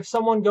 It's like if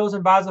someone goes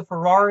and buys a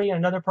Ferrari and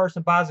another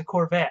person buys a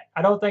Corvette.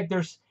 I don't think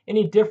there's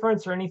any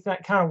difference or any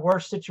kind of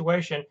worse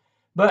situation.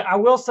 But I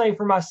will say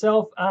for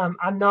myself,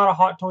 I'm not a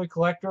hot toy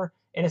collector,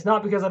 and it's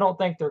not because I don't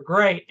think they're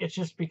great. It's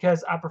just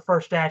because I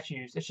prefer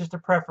statues. It's just a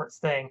preference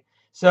thing.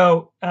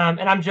 So, and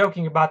I'm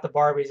joking about the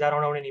Barbies. I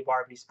don't own any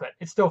Barbies, but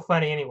it's still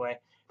funny anyway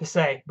to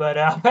say. But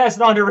I'll pass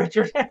it on to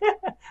Richard.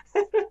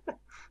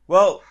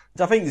 Well,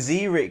 I think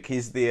Zerek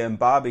is the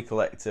Barbie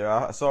collector.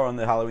 I saw on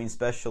the Halloween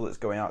special that's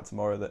going out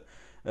tomorrow that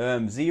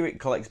Zerek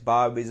collects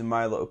Barbies and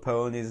My Little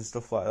Ponies and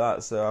stuff like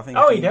that. So I think.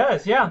 Oh, he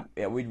does, yeah.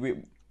 Yeah,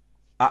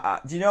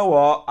 do you know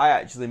what? I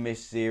actually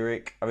miss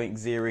Zerek. I think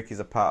Zerek is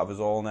a part of us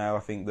all now.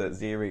 I think that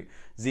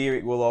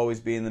Zerek will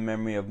always be in the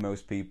memory of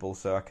most people.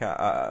 So I can't.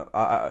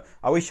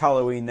 I wish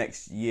Halloween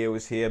next year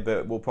was here,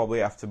 but we'll probably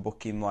have to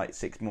book him like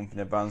 6 months in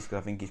advance because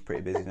I think he's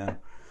pretty busy now.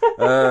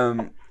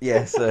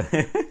 Yes.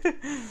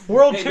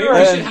 World Hey, tour.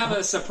 maybe we should have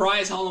a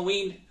surprise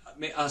Halloween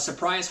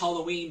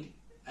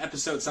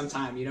episode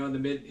sometime. In the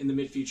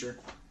mid future.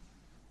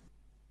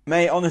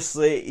 Mate,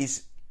 honestly,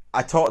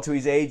 I talked to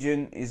his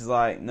agent. He's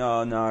like,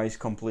 no, he's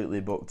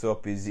completely booked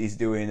up. He's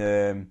doing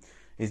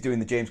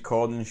the James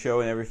Corden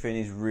show and everything.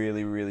 He's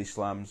really, really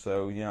slammed.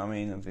 So you know what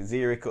I mean.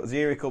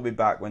 Zerek will be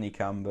back when he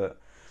can, but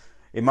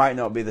it might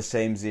not be the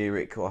same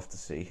Zerek. We'll have to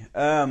see.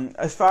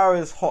 As far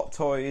as hot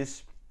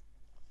toys,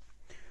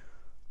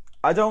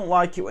 I don't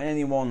like it when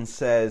anyone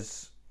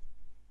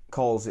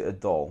calls it a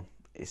doll.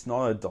 It's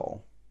not a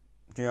doll.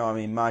 Do you know what I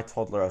mean? My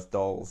toddler has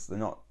dolls. They're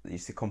not.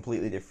 It's a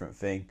completely different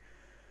thing.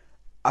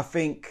 I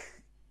think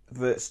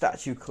that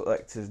statue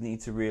collectors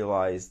need to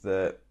realise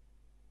that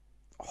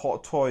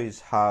hot toys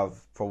have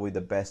probably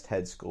the best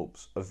head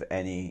sculpts of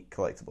any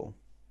collectible.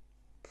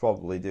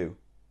 Probably do.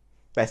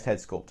 Best head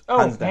sculpt. Oh,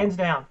 hands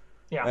down.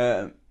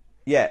 Yeah.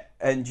 Yeah,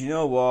 and you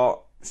know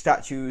what?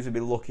 Statues would be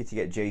lucky to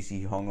get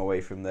JC Hong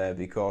away from there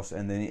because,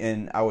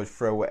 and I would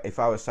if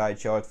I was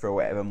Sideshow, I'd throw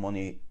whatever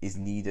money is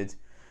needed,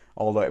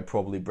 although it'd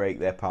probably break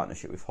their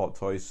partnership with Hot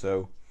Toys,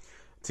 so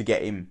to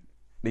get him,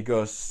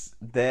 because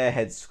their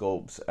head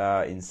sculpts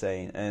are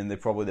insane, and they're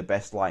probably the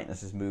best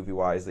likenesses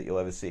movie-wise that you'll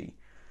ever see.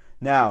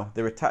 Now,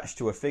 they're attached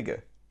to a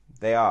figure.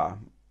 They are,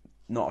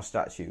 not a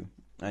statue,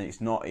 and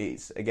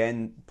it's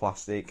again,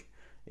 plastic,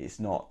 it's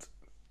not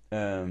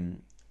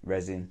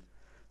resin.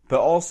 But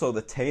also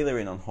the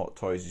tailoring on Hot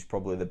Toys is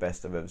probably the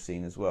best I've ever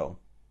seen as well.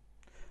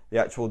 The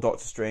actual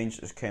Doctor Strange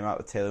that just came out,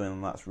 the tailoring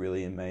on that's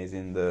really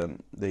amazing. The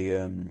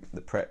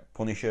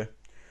Punisher.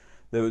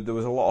 There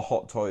was a lot of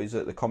Hot Toys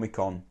at the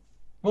Comic-Con.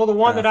 Well, the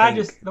one that I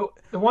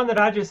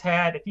just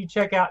had, if you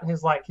check out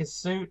his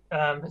suit,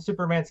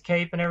 Superman's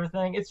cape and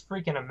everything, it's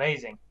freaking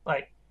amazing.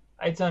 Like,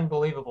 it's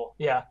unbelievable.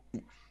 Yeah.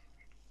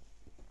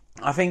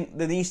 I think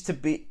there needs to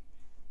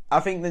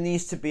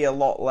be a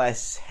lot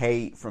less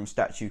hate from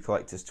statue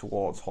collectors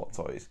towards Hot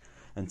Toys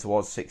and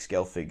towards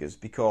 6-scale figures,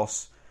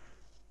 because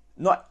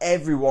not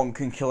everyone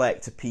can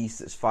collect a piece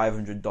that's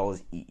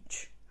 $500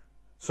 each.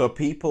 So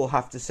people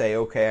have to say,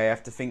 okay, I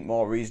have to think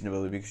more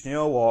reasonably, because you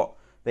know what?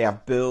 They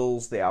have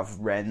bills, they have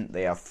rent,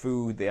 they have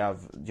food, they have,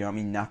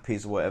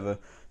 nappies or whatever.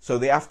 So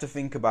they have to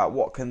think about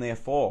what can they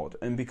afford.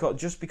 And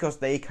just because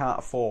they can't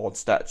afford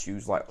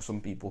statues like some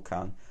people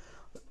can,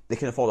 they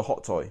can afford a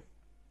Hot Toy.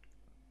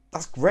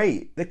 That's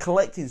great. They're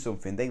collecting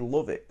something. They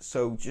love it.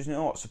 So just,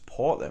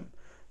 support them.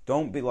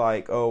 Don't be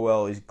like, oh,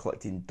 well, he's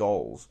collecting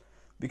dolls.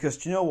 Because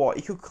do you know what?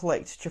 He could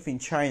collect chuffing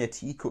China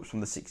teacups from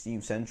the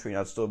 16th century and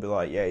I'd still be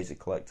like, yeah, he's a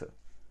collector.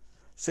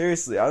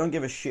 Seriously, I don't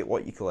give a shit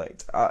what you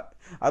collect.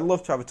 I'd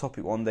love to have a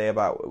topic one day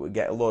about, we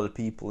get a lot of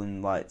people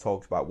and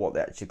talk about what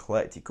they actually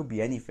collect. It could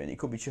be anything. It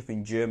could be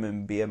chuffing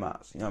German beer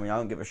mats. I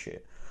don't give a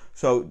shit.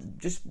 So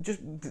just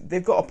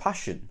they've got a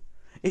passion.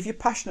 If you're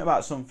passionate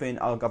about something,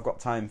 I've got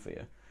time for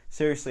you.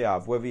 Seriously,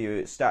 whether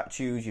you're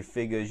statues, your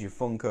figures, your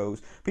Funkos.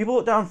 People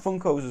look down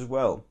Funkos as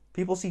well.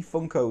 People see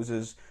Funkos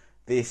as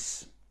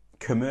this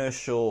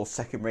commercial,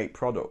 second-rate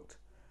product.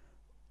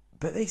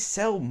 But they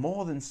sell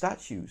more than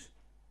statues.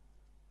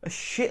 A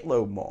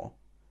shitload more.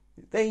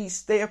 They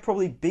are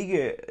probably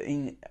bigger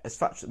in as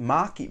far as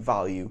market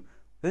value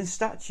than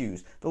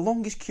statues. The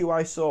longest queue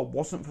I saw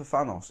wasn't for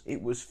Thanos.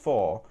 It was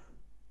for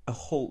a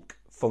Hulk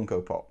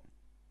Funko Pop.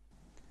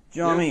 Do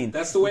you know what I mean?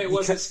 That's the way it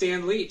was at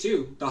Stan Lee,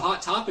 too. The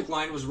Hot Topic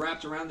line was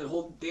wrapped around the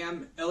whole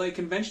damn LA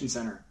Convention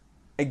Center.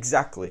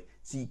 Exactly.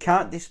 So you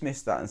can't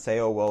dismiss that and say,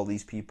 oh, well,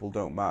 these people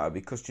don't matter.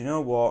 Because do you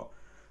know what?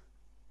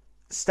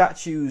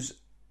 Statues,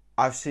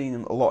 I've seen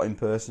them a lot in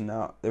person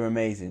now. They're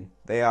amazing.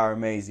 They are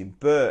amazing.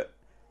 But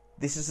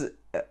this is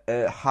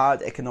a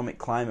hard economic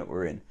climate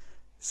we're in.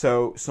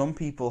 So some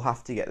people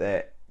have to get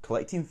their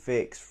collecting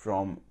fix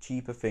from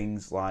cheaper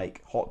things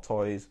like Hot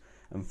Toys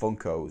and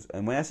Funkos.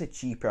 And when I say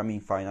cheaper, I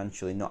mean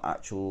financially, not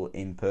actual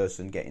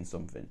in-person getting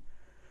something.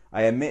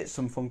 I admit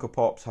some Funko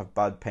Pops have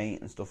bad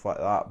paint and stuff like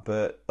that,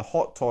 but the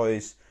Hot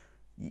Toys,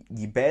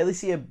 you barely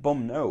see a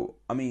bum note.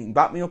 I mean,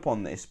 back me up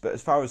on this, but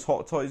as far as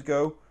Hot Toys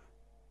go,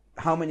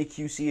 how many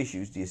QC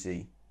issues do you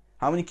see?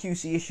 How many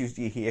QC issues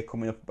do you hear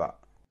coming up about?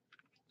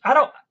 I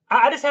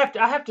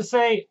have to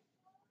say,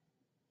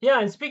 yeah,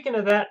 and speaking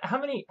of that, how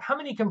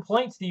many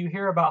complaints do you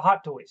hear about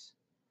Hot Toys?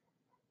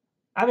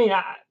 I mean,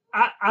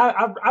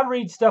 I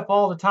read stuff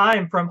all the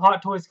time from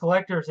Hot Toys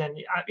collectors, and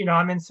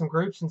I'm in some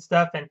groups and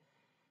stuff, and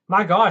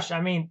my gosh,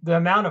 I mean, the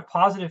amount of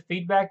positive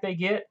feedback they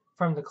get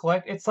from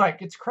the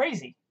it's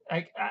crazy.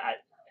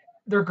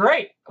 They're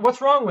great.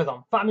 What's wrong with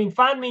them? I mean,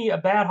 find me a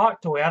bad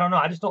Hot Toy. I don't know.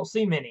 I just don't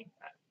see many.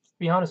 To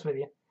be honest with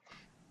you.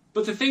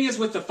 But the thing is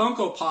with the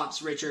Funko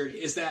Pops, Richard,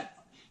 is that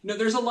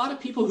there's a lot of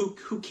people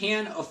who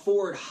can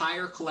afford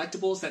higher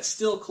collectibles that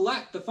still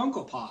collect the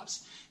Funko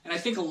Pops, and I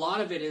think a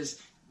lot of it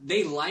is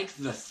they like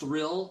the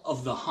thrill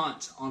of the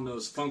hunt on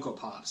those Funko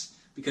Pops,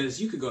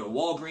 because you could go to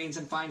Walgreens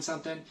and find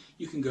something,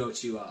 you can go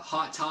to a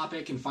Hot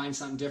Topic and find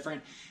something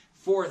different.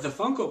 For the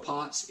Funko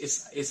Pops,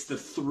 it's the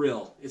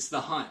thrill, it's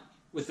the hunt.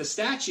 With the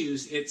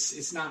statues,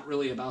 it's not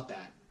really about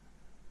that.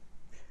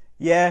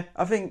 Yeah,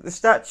 I think the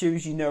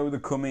statues, they're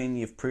coming,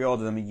 you've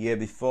pre-ordered them a year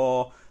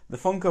before. The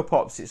Funko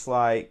Pops, it's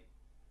like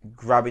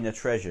grabbing a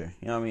treasure,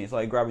 you know what I mean? It's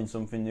like grabbing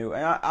something new.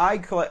 And I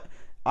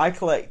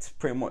collect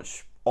pretty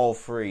much all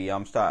three.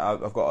 I've got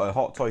a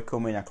Hot Toy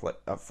coming. I collect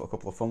a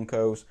couple of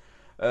Funkos.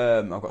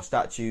 I've got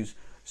statues.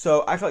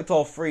 So I collect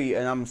all three,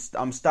 and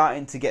I'm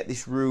starting to get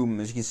this room.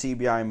 As you can see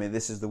behind me,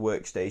 this is the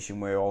workstation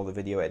where all the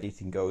video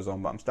editing goes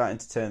on. But I'm starting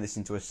to turn this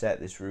into a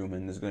set, this room,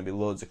 and there's going to be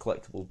loads of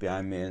collectibles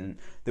behind me. And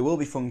there will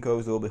be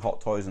Funkos, there will be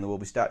Hot Toys, and there will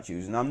be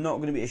statues. And I'm not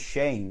going to be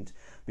ashamed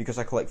because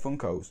I collect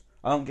Funkos.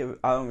 I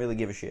don't really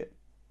give a shit.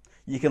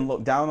 You can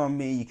look down on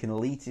me, you can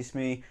elitist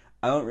me.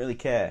 I don't really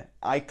care.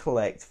 I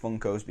collect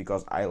Funkos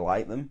because I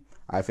like them.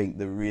 I think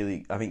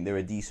they're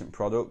a decent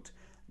product.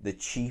 They're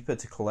cheaper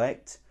to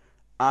collect,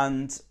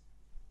 and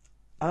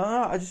I don't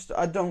know.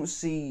 I don't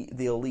see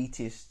the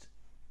elitist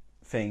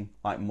thing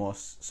like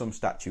some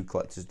statue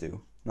collectors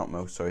do. Not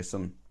most, sorry.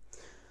 Some.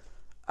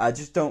 I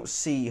just don't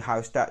see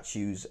how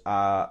statues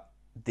are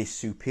this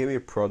superior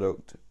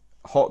product.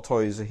 Hot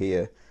Toys are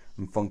here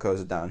and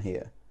Funkos are down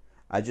here.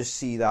 I just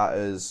see that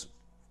as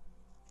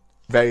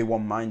very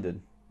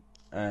one-minded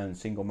and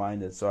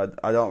single-minded. So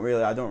I don't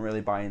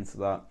really buy into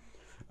that.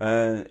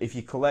 If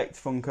you collect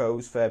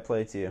Funkos, fair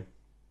play to you.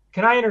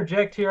 Can I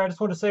interject here? I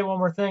just want to say one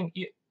more thing.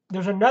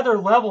 There's another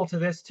level to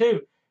this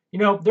too.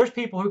 There's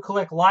people who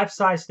collect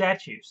life-size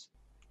statues,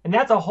 and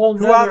that's a whole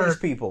nother. Who are these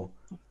people?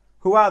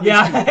 Who are these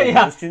people?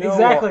 Yeah, exactly.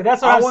 What?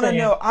 That's what I want to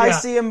know.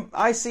 Yeah.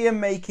 I see him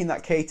making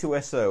that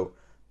K2SO.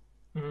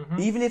 Mm-hmm.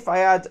 Even if I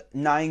had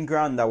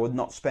 $9,000, I would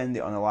not spend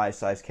it on a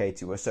life-size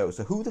K2SO.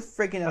 So who the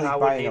friggin' hell is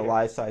buying a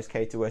life-size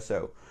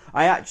K2SO?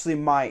 I actually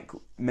might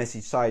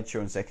message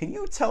Sideshow and say, can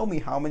you tell me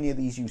how many of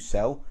these you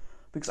sell?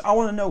 Because I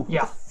want to know who the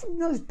friggin'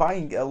 hell is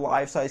buying a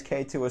life-size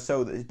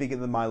K2SO that is bigger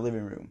than my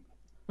living room.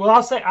 Well,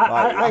 I'll say Like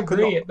I I could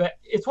agree, not. but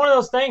it's one of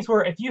those things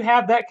where if you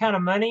have that kind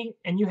of money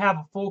and you have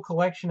a full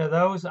collection of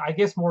those, I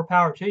guess more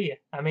power to you.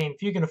 I mean,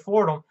 if you can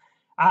afford them,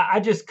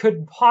 I just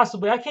couldn't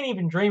possibly. I can't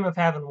even dream of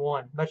having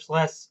one, much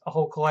less a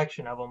whole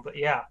collection of them. But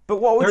yeah, But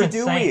what would they're you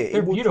do with insane. it?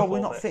 They're It would probably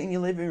beautiful, not but fit in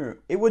your living room.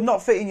 It would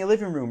not fit in your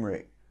living room,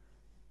 Rick.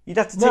 You'd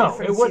have to take the no, it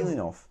front ceiling wouldn't.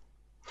 off.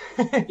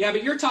 Yeah,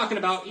 but you're talking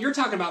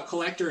about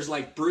collectors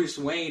like Bruce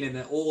Wayne in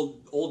the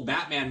old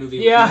Batman movie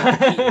with Michael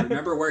Keaton. Yeah.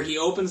 Remember where he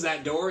opens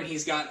that door and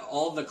he's got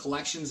all the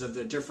collections of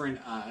the different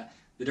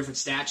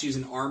statues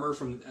and armor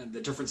from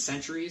the different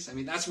centuries. I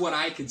mean, that's what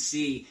I could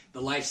see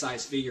the life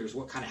size figures.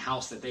 What kind of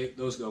house that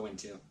those go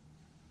into?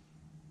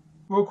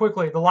 Real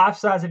quickly, the life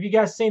size. Have you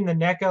guys seen the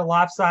NECA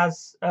life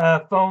size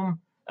foam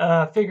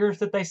figures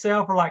that they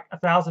sell for like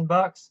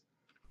 $1,000?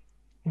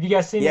 Have you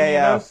guys seen Yeah, any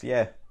of yeah, those?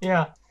 yeah.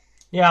 Yeah.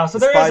 Yeah, so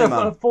The there is a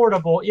Spider-Man.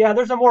 affordable. Yeah,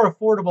 there's a more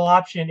affordable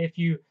option if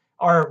you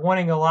are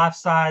wanting a life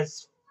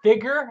size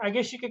figure, I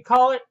guess you could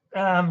call it,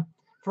 for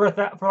like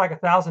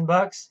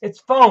 $1,000.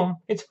 It's foam.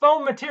 It's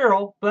foam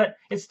material, but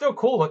it's still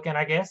cool looking,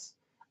 I guess.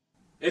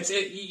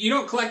 You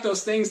don't collect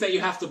those things that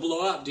you have to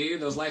blow up, do you?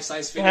 Those life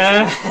size figures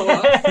that you blow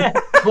up.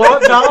 Blow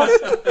up dolls.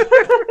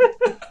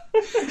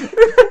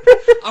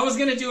 I was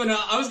gonna do an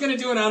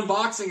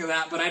unboxing of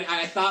that, but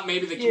I thought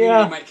maybe the community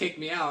Yeah. might kick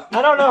me out.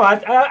 I don't know.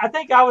 I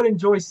think I would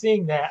enjoy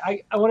seeing that.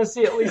 I want to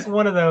see at least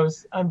one of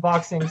those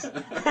unboxings.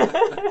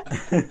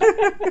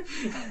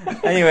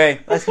 Anyway,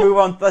 let's move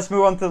on. Let's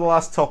move on to the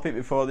last topic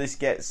before this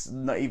gets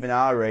not even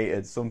R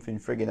rated, something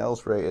friggin'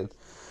 else rated.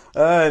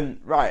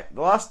 Right,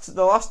 the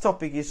last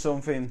topic is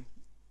something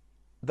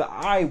that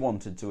I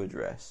wanted to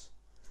address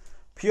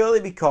purely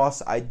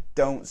because I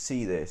don't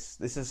see this.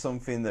 This is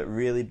something that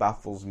really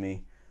baffles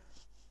me,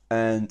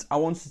 and I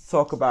wanted to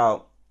talk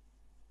about: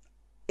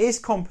 is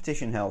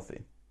competition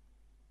healthy?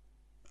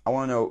 I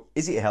want to know: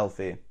 is it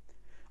healthy,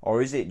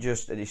 or is it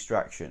just a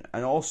distraction?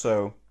 And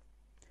also,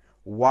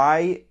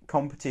 why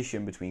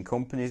competition between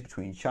companies,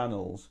 between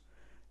channels,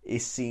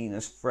 is seen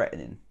as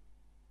threatening?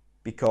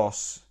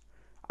 Because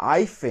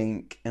I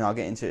think, and I'll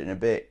get into it in a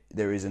bit,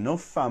 there is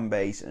enough fan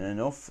base and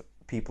enough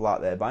people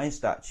out there buying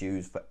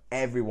statues for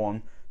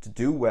everyone to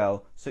do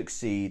well,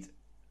 succeed,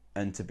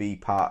 and to be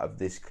part of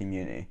this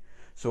community.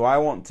 So I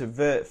want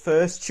to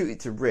first shoot it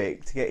to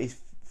Rick to get his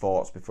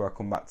thoughts before I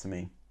come back to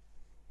me.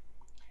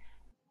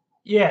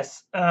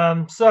 Yes.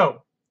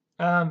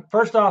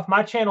 First off,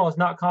 my channel is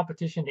not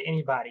competition to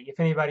anybody, if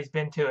anybody's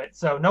been to it.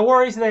 So no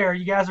worries there.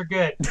 You guys are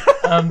good.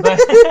 But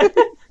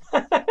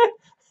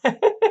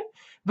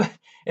but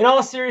in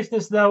all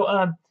seriousness,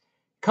 though,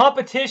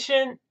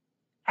 competition.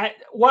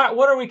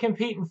 What are we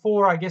competing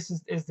for? I guess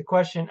is the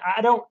question.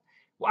 I don't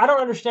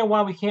understand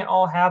why we can't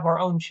all have our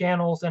own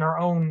channels and our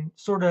own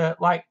sort of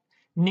like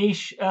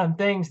niche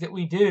things that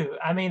we do.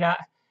 I mean,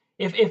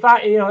 if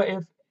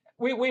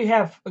we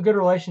have a good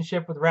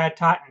relationship with Rad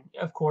Titan,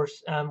 of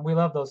course, we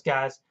love those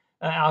guys,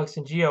 Alex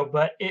and Gio,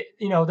 but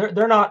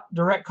they're not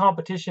direct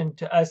competition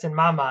to us in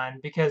my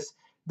mind because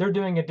they're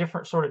doing a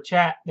different sort of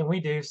chat than we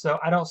do. So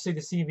I don't see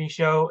the CV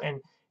show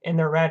and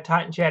their Rad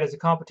Titan chat as a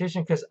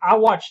competition because I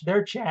watch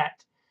their chat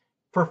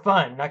for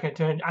fun.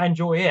 I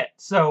enjoy it.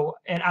 So,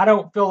 and I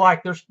don't feel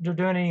like they're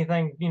doing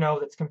anything,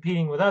 that's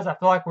competing with us. I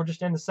feel like we're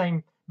just in the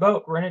same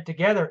boat. We're in it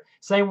together.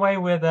 Same way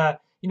with,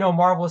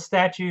 Marvelous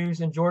Statues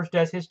and George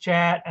does his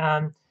chat,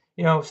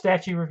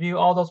 statue review,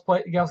 all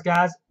those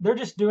guys, they're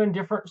just doing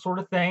different sort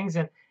of things.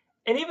 And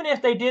even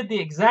if they did the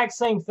exact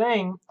same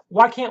thing,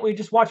 why can't we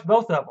just watch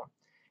both of them?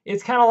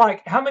 It's kind of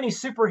like, how many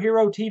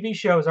superhero TV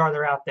shows are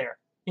there out there?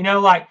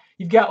 Like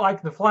you've got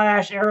like The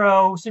Flash,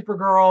 Arrow,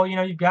 Supergirl,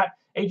 you've got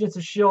Agents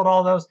of S.H.I.E.L.D.,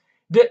 all those.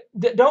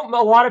 Don't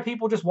a lot of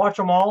people just watch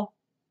them all?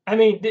 I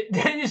mean, do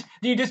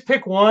you just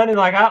pick one and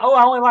like, I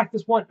only like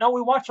this one? No,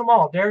 we watch them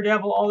all.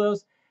 Daredevil, all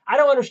those. I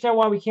don't understand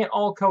why we can't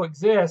all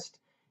coexist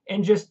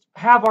and just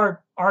have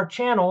our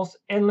channels.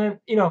 And then,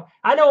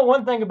 I know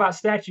one thing about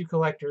statue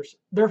collectors.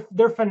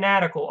 They're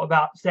fanatical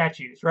about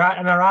statues, right?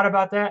 Am I right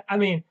about that? I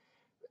mean,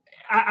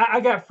 I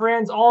got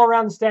friends all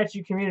around the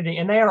statue community,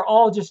 and they are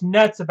all just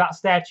nuts about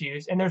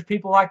statues. And there's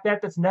people like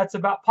that's nuts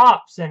about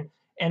pops and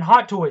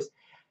Hot Toys.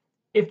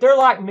 If they're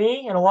like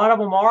me, and a lot of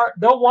them are,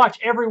 they'll watch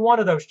every one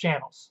of those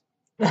channels.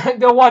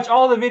 They'll watch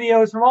all the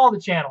videos from all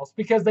the channels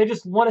because they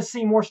just want to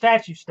see more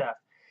statue stuff.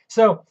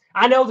 So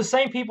I know the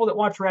same people that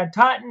watch Rad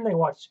Titan, they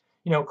watch,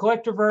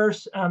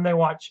 Collectorverse, they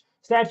watch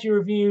Statue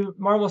Review,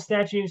 Marvel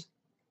Statues.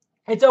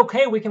 It's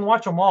okay, we can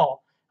watch them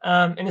all.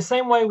 In the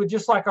same way with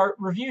just like our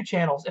review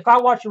channels. If I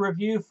watch a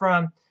review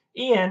from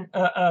Ian,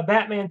 a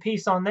Batman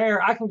piece on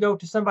there, I can go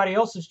to somebody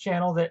else's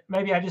channel that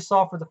maybe I just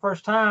saw for the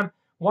first time,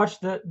 watch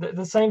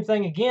the same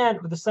thing again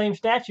with the same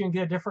statue and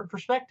get a different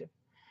perspective.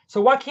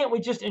 So why can't we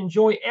just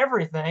enjoy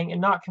everything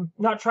and not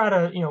try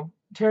to,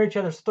 tear each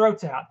other's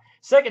throats out?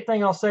 Second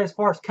thing I'll say as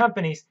far as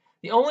companies,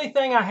 the only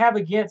thing I have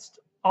against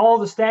all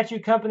the statue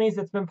companies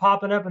that's been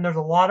popping up, and there's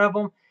a lot of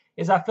them,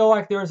 is I feel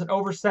like there is an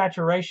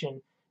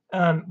oversaturation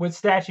with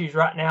statues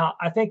right now.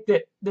 I think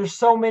that there's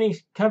so many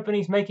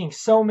companies making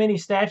so many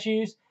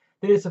statues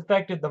that it's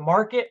affected the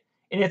market.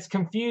 and it's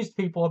confused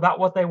people about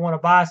what they want to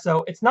buy.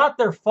 So it's not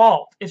their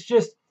fault. It's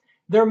just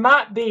there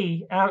might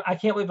be, and I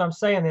can't believe I'm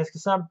saying this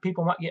because some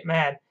people might get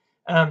mad,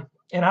 and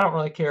I don't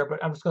really care,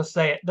 but I'm just going to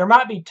say it. There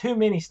might be too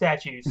many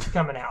statues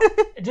coming out.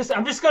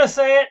 I'm just going to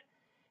say it.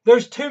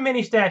 There's too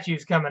many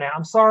statues coming out.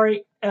 I'm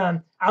sorry.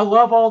 I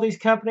love all these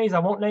companies. I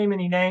won't name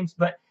any names,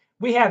 but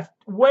we have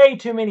way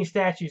too many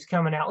statues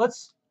coming out.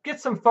 Let's get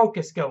some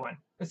focus going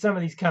with some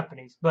of these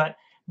companies. But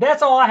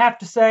that's all I have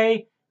to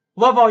say.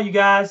 Love all you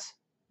guys.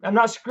 I'm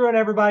not screwing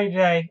everybody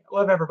today.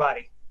 Love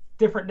everybody.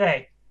 Different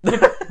day.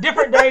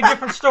 Different day,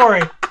 different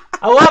story.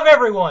 I love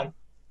everyone.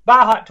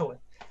 Buy a hot toy.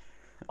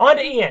 On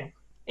to Ian.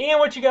 Ian,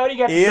 what you got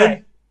to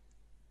say?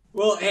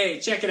 Well, hey,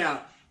 check it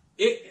out.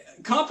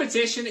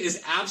 Competition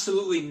is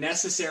absolutely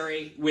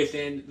necessary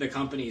within the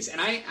companies. And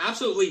I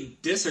absolutely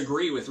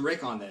disagree with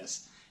Rick on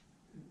this.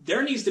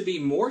 There needs to be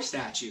more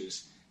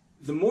statues.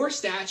 The more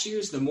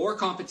statues, the more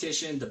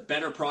competition, the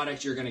better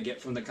product you're going to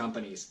get from the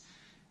companies.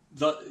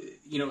 The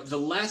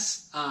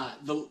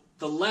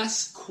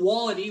less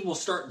quality will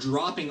start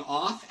dropping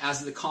off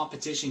as the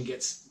competition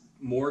gets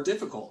more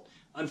difficult.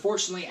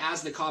 Unfortunately,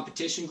 as the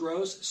competition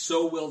grows,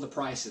 so will the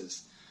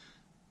prices.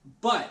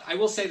 But I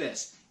will say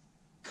this.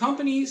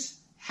 Companies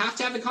have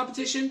to have the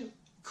competition.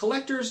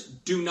 Collectors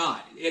do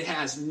not. It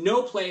has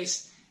no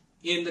place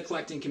in the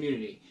collecting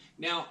community.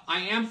 Now,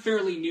 I am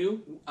fairly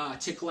new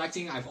to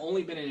collecting. I've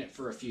only been in it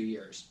for a few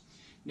years.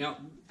 Now,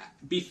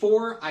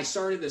 before I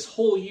started this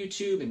whole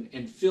YouTube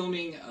and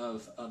filming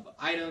of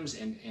items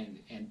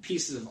and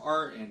pieces of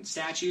art and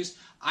statues,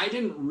 I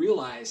didn't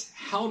realize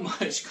how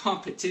much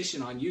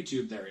competition on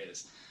YouTube there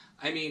is.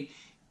 I mean,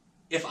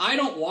 if I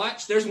don't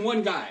watch, there's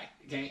one guy,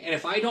 okay? And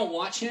if I don't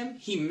watch him,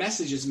 he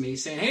messages me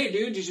saying, "Hey,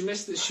 dude, did you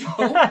miss the show?"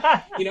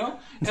 You know?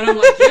 And I'm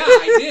like, "Yeah,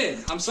 I did.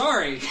 I'm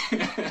sorry."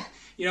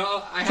 You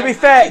know, to be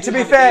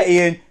fair,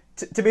 Ian.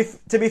 To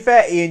be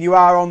fair, Ian, you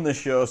are on the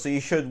show, so you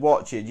should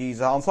watch it.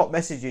 Jesus, I'll stop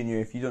messaging you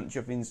if you don't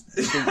keep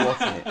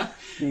watching it.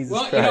 Jesus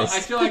well, Christ. You know, I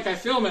feel like I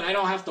film it. I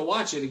don't have to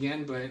watch it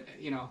again, but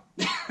you know,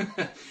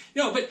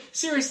 no. But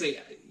seriously,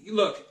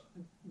 look,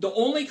 the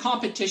only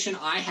competition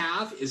I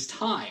have is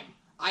time.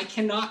 I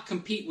cannot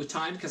compete with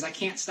time because I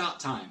can't stop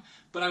time.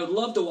 But I would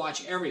love to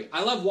watch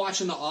I love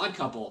watching The Odd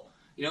Couple.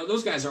 You know,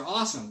 those guys are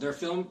awesome. Their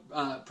film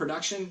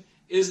production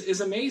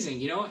is amazing.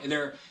 You know,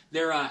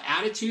 their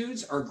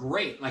attitudes are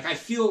great. Like I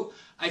feel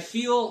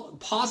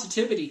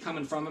positivity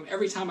coming from them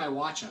every time I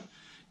watch them.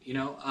 You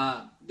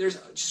know, there's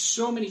just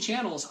so many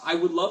channels. I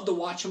would love to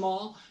watch them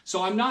all.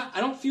 So I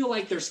don't feel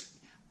like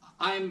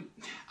I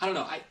don't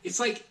know. It's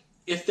like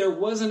if there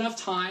was enough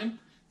time,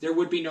 there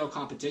would be no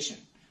competition.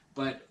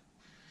 But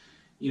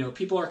you know,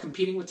 people are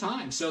competing with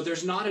time. So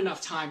there's not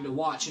enough time to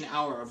watch an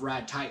hour of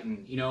Rad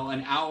Titan, you know,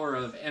 an hour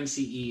of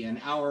MCE,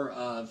 an hour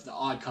of The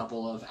Odd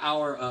Couple, an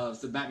hour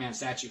of the Batman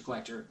Statue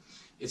Collector.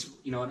 It's,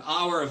 you know, an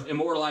hour of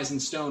Immortalized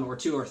in Stone or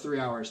 2 or 3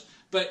 hours.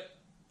 But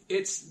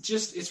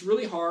it's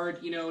really hard,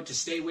 you know, to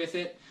stay with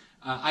it.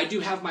 I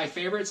do have my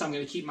favorites. I'm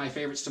going to keep my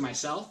favorites to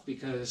myself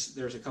because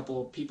there's a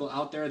couple people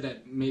out there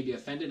that may be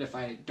offended if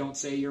I don't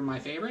say you're my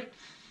favorite.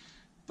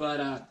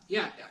 But,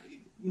 yeah,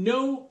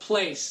 no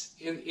place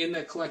in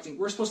the collecting.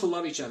 We're supposed to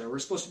love each other. We're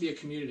supposed to be a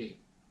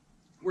community.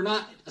 We're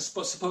not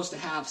supposed to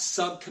have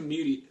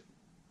sub-community.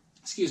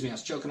 Excuse me, I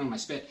was choking on my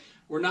spit.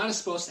 We're not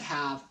supposed to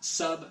have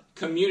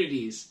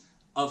sub-communities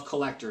of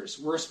collectors.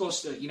 We're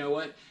supposed to, you know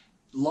what,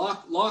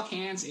 lock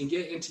hands and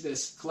get into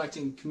this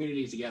collecting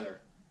community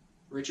together.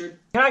 Richard?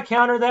 Can I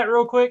counter that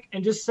real quick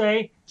and just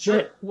say,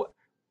 sure.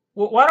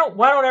 Why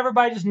don't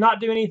everybody just not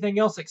do anything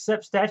else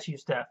except statue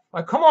stuff?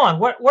 Like, come on,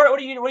 what are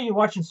you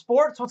watching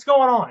sports? What's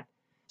going on?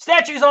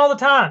 Statues all the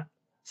time.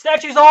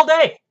 Statues all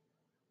day.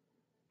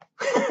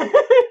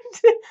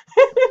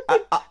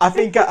 I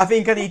think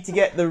I need to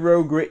get the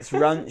Rogue Rick's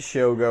Ranch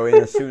show going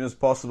as soon as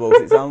possible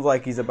because it sounds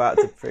like he's about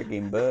to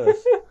frigging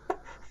burst.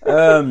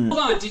 Hold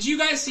on, did you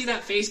guys see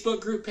that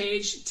Facebook group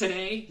page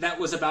today that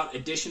was about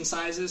edition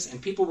sizes and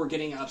people were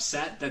getting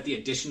upset that the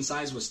edition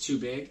size was too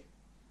big?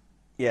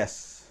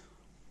 Yes,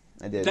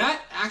 I did.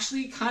 That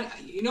actually kind of,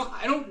 you know,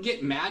 I don't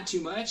get mad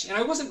too much, and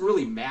I wasn't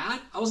really mad.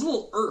 I was a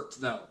little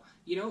irked though.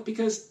 You know,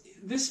 because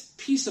this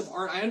piece of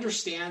art, I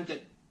understand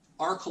that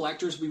our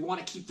collectors, we want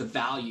to keep the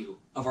value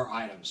of our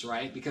items,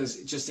 right?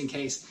 Because just in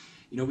case,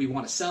 you know, we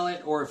want to sell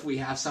it, or if we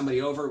have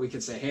somebody over, we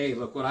could say, hey,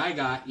 look what I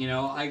got. You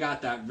know, I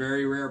got that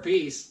very rare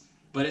piece,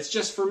 but it's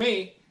just for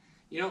me.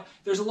 You know,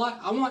 there's a lot,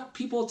 I want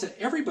people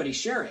to, everybody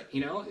share it, you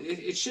know?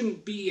 It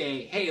shouldn't be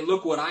a, hey,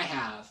 look what I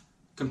have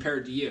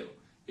compared to you.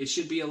 It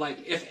should be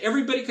like, if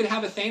everybody could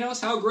have a Thanos,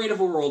 how great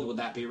of a world would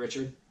that be,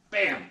 Richard?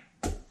 Bam!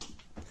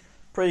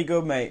 Pretty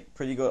good, mate.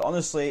 Pretty good.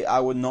 Honestly,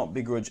 I would not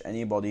begrudge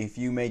anybody. If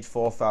you made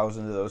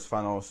 4,000 of those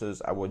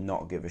Thanoses, I would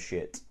not give a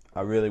shit.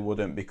 I really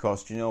wouldn't,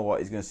 because do you know what?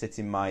 He's going to sit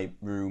in my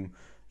room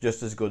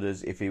just as good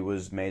as if he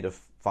was made of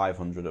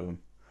 500 of them.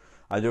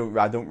 I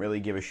don't really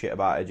give a shit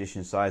about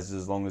edition sizes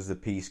as long as the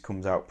piece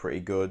comes out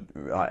pretty good,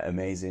 right,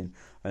 amazing,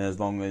 and as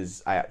long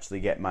as I actually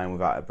get mine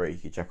without a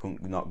breakage. I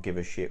couldn't not give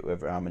a shit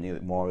whether how many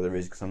more there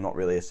is because I'm not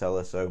really a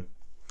seller. So,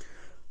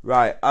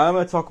 right, I'm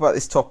going to talk about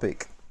this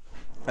topic.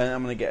 and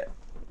I'm going to get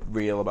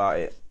real about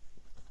it.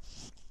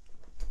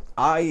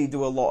 I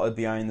do a lot of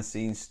behind the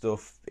scenes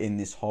stuff in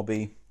this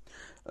hobby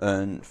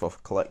and for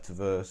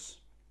Collectorverse.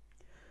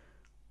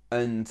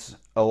 And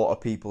a lot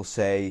of people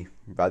say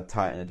Rad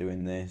Titan are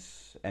doing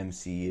this,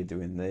 MCE are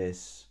doing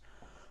this.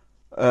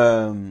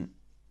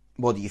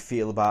 What do you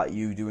feel about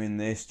you doing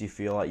this? Do you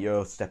feel like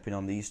you're stepping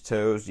on these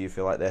toes? Do you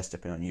feel like they're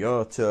stepping on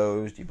your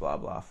toes? Do you blah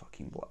blah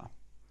fucking blah?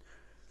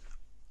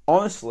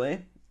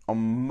 Honestly,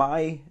 on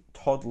my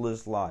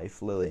toddler's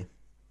life, Lily,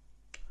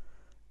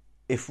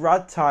 if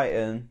Rad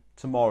Titan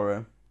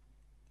tomorrow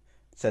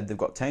said they've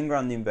got 10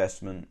 grand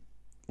investment,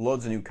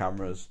 loads of new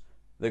cameras,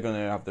 they're going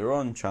to have their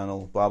own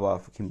channel, blah blah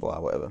fucking blah,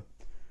 whatever,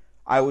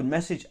 I would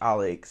message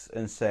Alex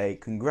and say,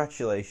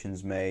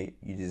 congratulations mate,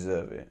 you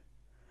deserve it.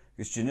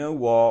 Because do you know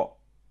what?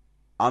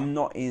 I'm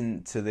not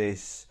into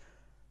this,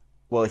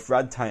 well, if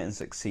Rad Titan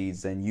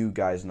succeeds, then you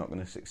guys are not going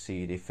to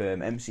succeed. If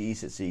MCE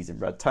succeeds, then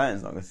Rad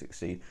Titan's not going to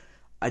succeed.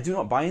 I do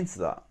not buy into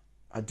that.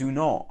 I do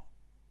not.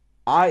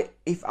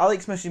 If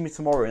Alex messaged me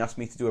tomorrow and asked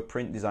me to do a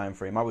print design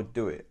for him, I would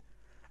do it.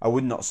 I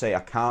would not say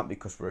I can't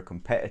because we're a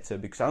competitor,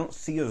 because I don't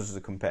see us as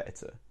a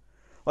competitor.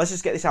 Let's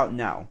just get this out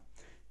now.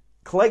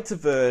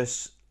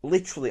 Collectorverse,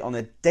 literally on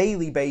a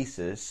daily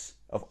basis,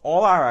 of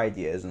all our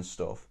ideas and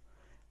stuff,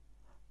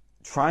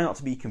 try not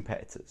to be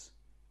competitors.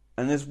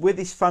 And as with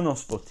this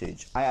Thanos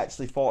footage, I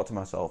actually thought to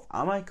myself,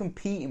 am I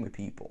competing with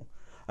people?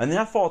 And then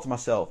I thought to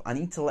myself, I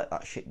need to let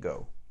that shit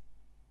go.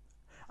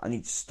 I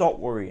need to stop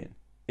worrying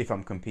if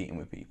I'm competing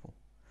with people.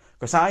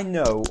 Because I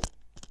know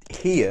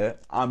here,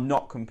 I'm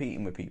not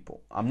competing with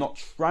people. I'm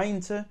not trying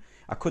to.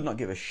 I could not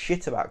give a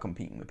shit about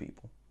competing with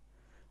people.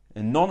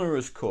 And none of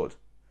us could.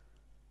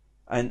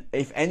 And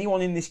if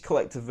anyone in this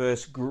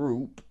Collectorverse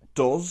group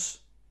does,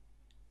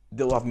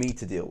 they'll have me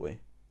to deal with.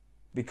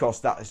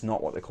 Because that is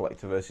not what the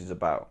Collectorverse is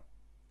about.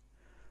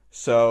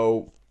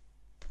 So,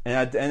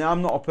 and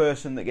I'm not a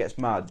person that gets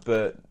mad,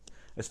 but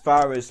as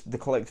far as the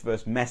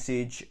Collectorverse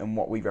message and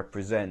what we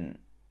represent,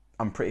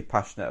 I'm pretty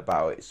passionate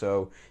about it.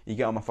 So, you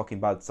get on my fucking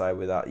bad side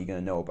with that, you're going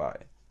to know about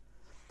it.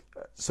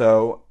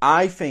 So,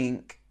 I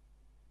think,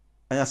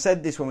 and I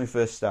said this when we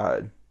first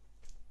started,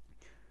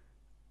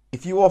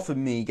 if you offered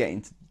me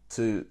getting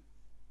to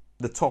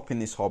the top in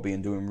this hobby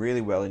and doing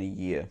really well in a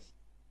year,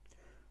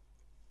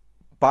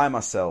 by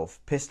myself,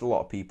 pissed a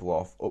lot of people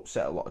off,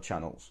 upset a lot of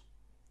channels.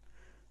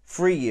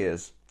 3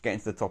 years getting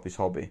to the top of this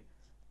hobby.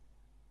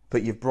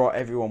 But you've brought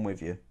everyone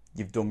with you.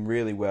 You've done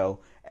really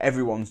well.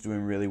 Everyone's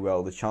doing really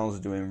well. The channels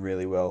are doing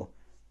really well.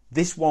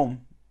 This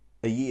one,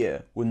 a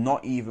year, would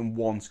not even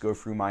once go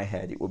through my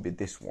head. It would be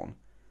this one.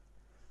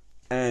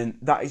 And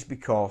that is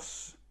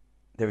because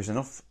there is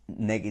enough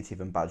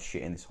negative and bad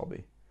shit in this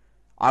hobby.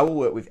 I will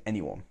work with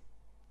anyone.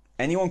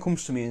 Anyone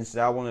comes to me and says,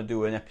 I want to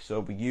do an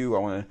episode with you, I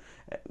want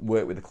to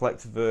work with the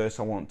Collectorverse,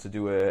 I want to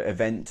do an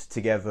event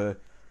together,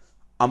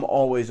 I'm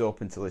always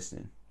open to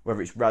listening.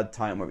 Whether it's Rad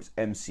Titan, whether it's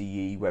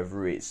MCE,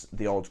 whether it's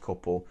The Odd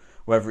Couple,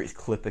 whether it's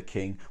Clipper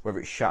King, whether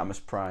it's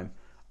Shatamus Prime,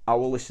 I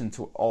will listen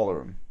to all of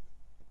them.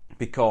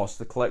 Because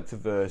the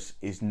Collectorverse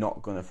is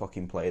not going to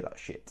fucking play that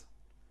shit.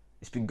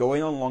 It's been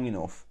going on long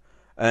enough.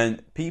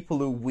 And people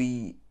who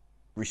we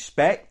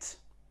respect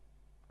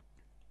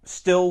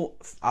still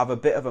have a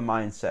bit of a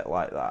mindset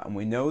like that, and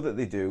we know that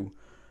they do,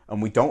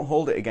 and we don't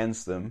hold it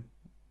against them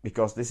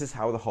because this is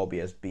how the hobby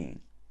has been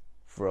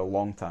for a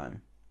long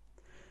time.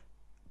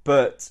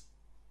 But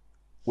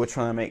we're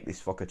trying to make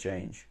this fucker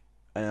change,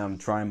 and I'm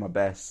trying my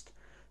best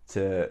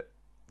to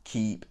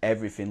keep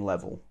everything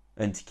level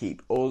and to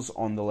keep us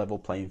on the level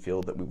playing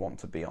field that we want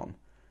to be on.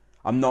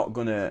 I'm not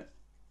going to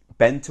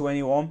bend to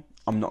anyone,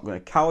 I'm not going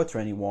to cower to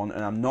anyone,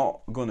 and I'm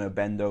not going to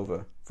bend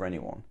over for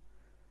anyone.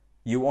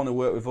 You want to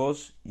work with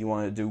us, you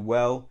want to do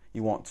well,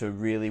 you want to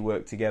really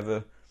work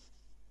together,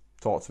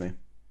 talk to me.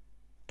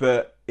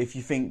 But if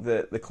you think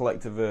that the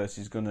Collectorverse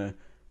is going to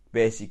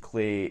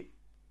basically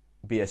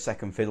be a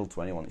second fiddle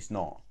to anyone, it's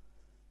not.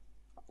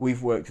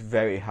 We've worked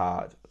very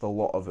hard, a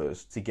lot of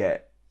us, to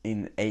get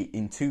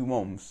in 2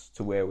 months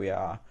to where we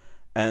are,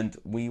 and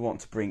we want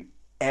to bring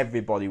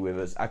everybody with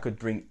us. I could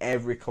bring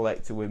every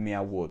collector with me,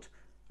 I would.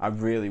 I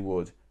really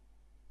would.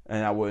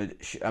 And I would,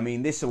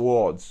 this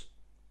awards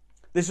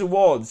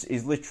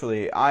is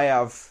literally,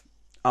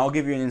 I'll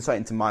give you an insight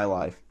into my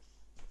life.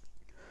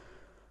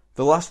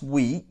 The last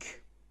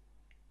week,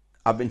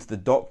 I've been to the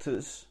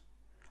doctors,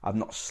 I've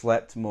not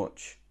slept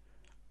much,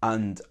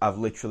 and I've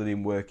literally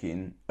been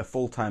working a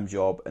full-time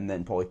job and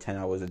then probably 10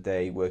 hours a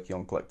day working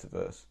on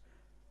Collectorverse.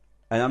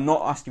 And I'm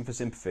not asking for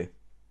sympathy.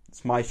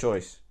 It's my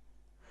choice.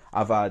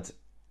 I've had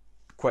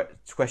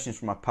questions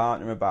from my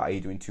partner about, are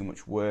you doing too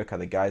much work? Are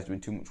the guys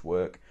doing too much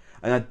work?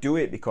 And I do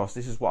it because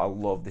this is what I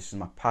love. This is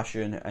my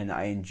passion, and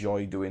I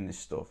enjoy doing this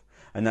stuff.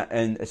 And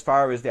as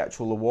far as the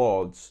actual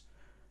awards,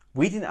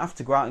 we didn't have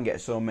to go out and get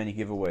so many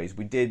giveaways.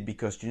 We did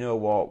because, do you know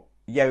what?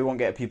 Yeah, we won't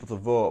get people to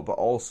vote, but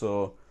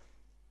also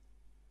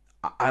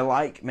I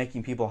like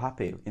making people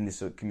happy in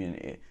this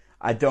community.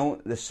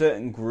 There's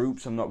certain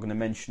groups, I'm not going to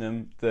mention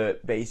them,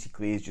 that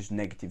basically is just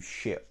negative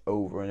shit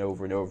over and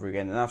over and over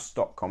again, and I've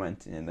stopped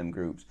commenting in them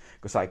groups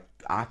because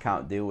I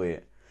can't deal with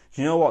it.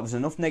 Do you know what? There's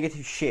enough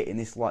negative shit in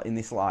this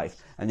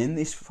life and in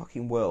this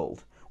fucking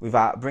world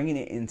without bringing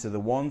it into the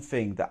one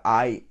thing that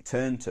I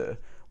turn to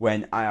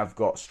when I have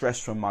got stress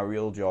from my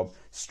real job,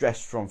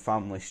 stress from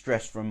family,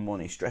 stress from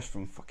money, stress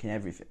from fucking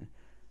everything.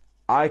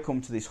 I come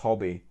to this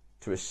hobby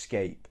to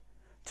escape.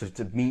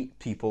 To meet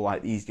people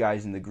like these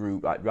guys in the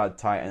group, like Rad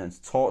Titan, and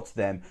to talk to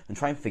them and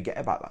try and forget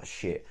about that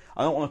shit.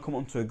 I don't want to come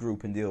onto a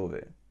group and deal with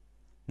it.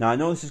 Now, I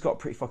know this has got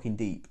pretty fucking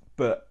deep,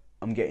 but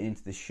I'm getting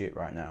into this shit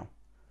right now.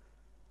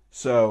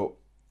 So,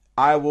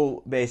 I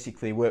will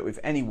basically work with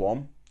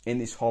anyone in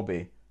this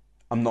hobby.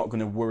 I'm not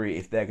going to worry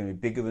if they're going to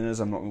be bigger than us.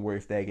 I'm not going to worry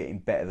if they're getting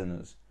better than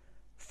us.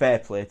 Fair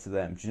play to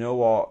them. Do you know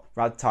what?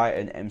 Rad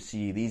Titan,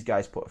 MCE, these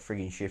guys put a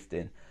frigging shift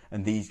in,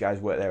 and these guys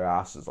work their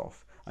asses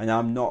off. And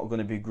I'm not going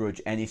to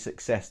begrudge any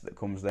success that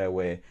comes their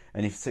way.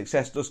 And if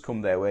success does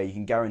come their way, you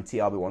can guarantee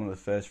I'll be one of the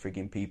first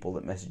frigging people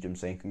that message them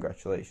saying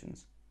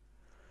congratulations.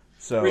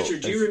 So,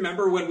 Richard, do you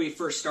remember when we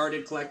first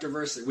started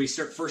Collectorverse? We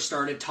first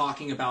started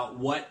talking about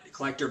what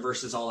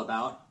Collectorverse is all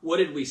about. What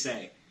did we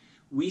say?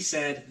 We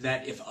said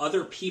that if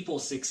other people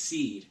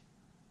succeed,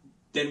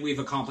 then we've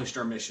accomplished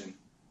our mission.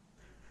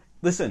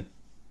 Listen,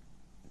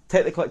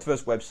 take the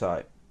Collectorverse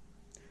website.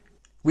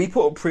 We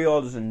put up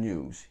pre-orders and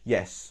news,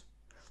 yes.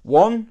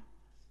 One,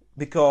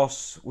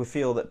 because we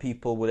feel that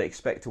people would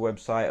expect a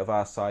website of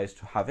our size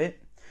to have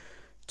it.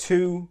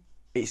 Two,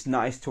 it's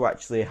nice to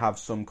actually have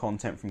some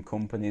content from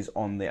companies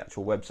on the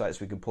actual website so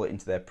we can put it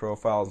into their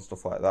profiles and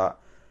stuff like that.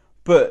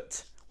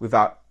 But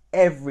without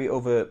every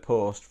other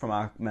post from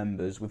our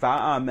members, without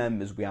our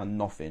members, we are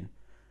nothing.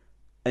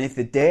 And if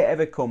the day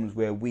ever comes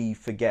where we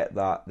forget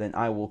that, then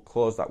I will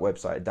close that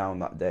website down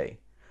that day.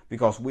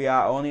 Because we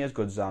are only as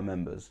good as our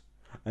members.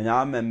 And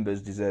our members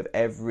deserve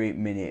every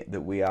minute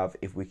that we have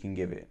if we can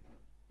give it.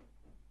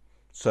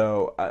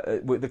 So,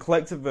 the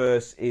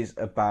Collectorverse is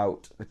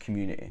about the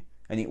community,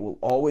 and it will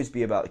always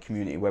be about the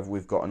community, whether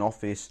we've got an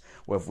office,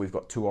 whether we've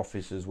got two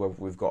offices, whether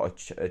we've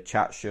got a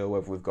chat show,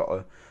 whether we've got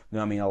a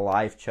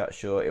live chat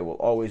show. It will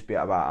always be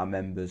about our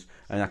members,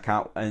 and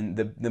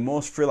the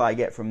most thrill I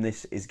get from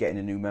this is getting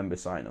a new member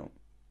sign up.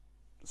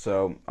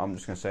 So, I'm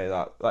just going to say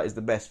that is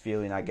the best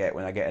feeling I get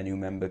when I get a new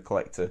member,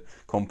 collector,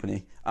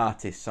 company,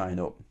 artist sign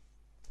up.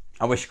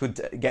 I wish I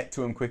could get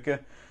to them quicker.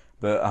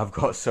 But I've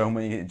got so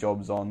many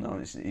jobs on,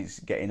 and it's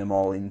getting them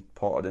all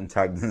imported and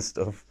tagged and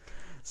stuff.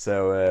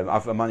 So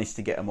I've managed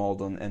to get them all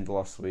done end of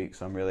last week,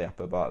 so I'm really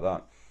happy about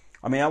that.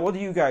 I mean, what do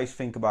you guys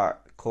think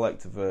about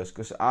Collectorverse?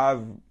 Because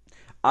I've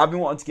been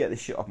wanting to get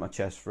this shit off my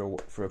chest for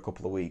a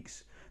couple of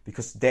weeks.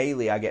 Because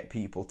daily I get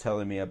people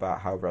telling me about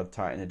how Rad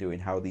Titan are doing,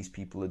 how these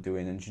people are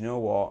doing, and you know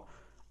what?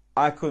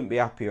 I couldn't be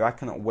happier. I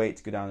cannot wait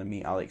to go down and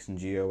meet Alex and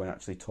Gio and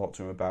actually talk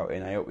to them about it,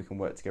 and I hope we can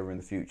work together in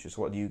the future.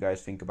 So what do you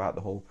guys think about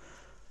the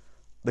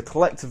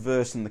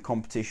Collectorverse and the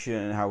competition,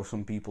 and how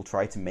some people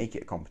try to make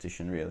it a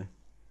competition, really?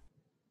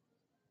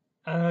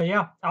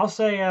 I'll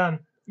say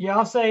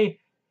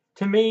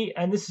to me,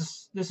 and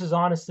this is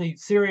honestly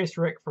serious,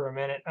 Rick, for a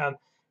minute.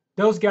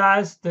 Those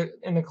guys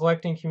in the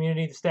collecting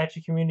community, the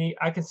statue community,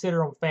 I consider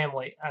them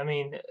family. I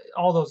mean,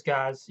 all those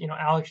guys,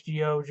 Alex,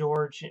 Gio,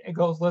 George,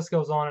 list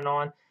goes on and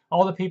on.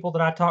 All the people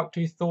that I talk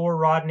to, Thor,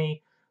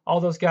 Rodney, all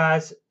those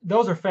guys,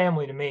 those are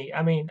family to me.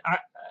 I mean,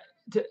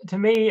 to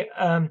me,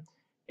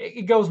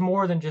 it goes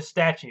more than just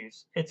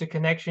statues. It's a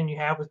connection you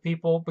have with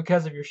people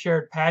because of your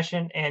shared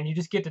passion, and you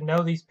just get to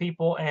know these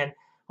people, and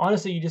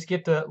honestly, you just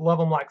get to love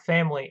them like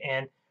family.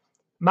 And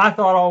my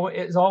thought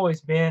has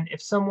always been,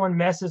 if someone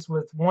messes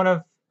with one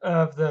of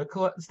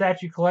the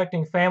statue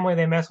collecting family,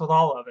 they mess with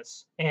all of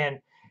us. And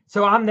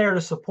so I'm there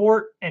to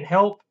support and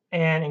help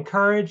and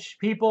encourage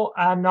people.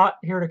 I'm not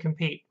here to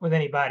compete with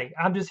anybody.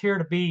 I'm just here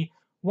to be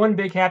one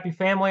big happy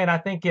family. And I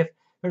think if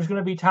there's going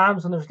to be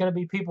times when there's going to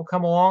be people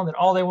come along that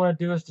all they want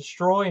to do is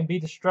destroy and be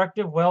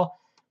destructive, well,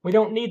 we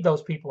don't need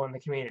those people in the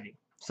community.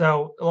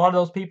 So a lot of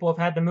those people have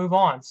had to move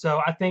on.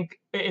 So I think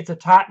it's a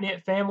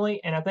tight-knit family,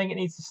 and I think it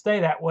needs to stay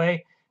that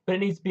way. But it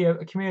needs to be a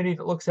community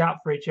that looks out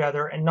for each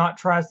other and not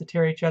tries to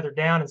tear each other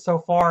down. And so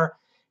far,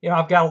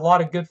 I've got a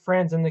lot of good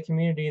friends in the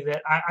community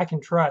that I can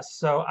trust.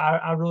 So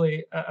I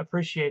really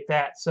appreciate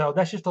that. So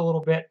that's just a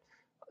little bit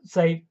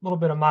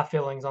of my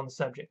feelings on the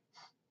subject.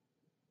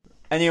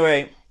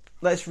 Anyway,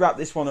 let's wrap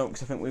this one up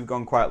because I think we've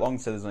gone quite long.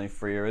 So there's only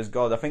 3 of us.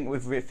 God, I think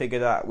we've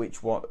figured out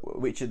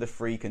which of the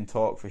 3 can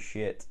talk for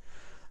shit.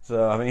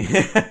 So I mean,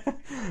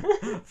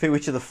 I think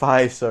which of the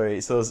 5? Sorry,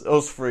 it's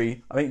us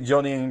 3. I think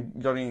Johnny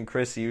and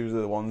Chris are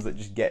usually the ones that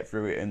just get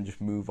through it and just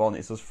move on.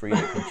 It's us 3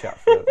 that can chat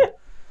forever.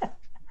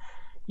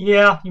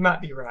 Yeah, you might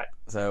be right.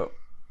 So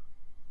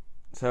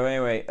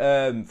anyway,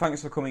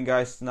 thanks for coming,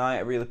 guys, tonight.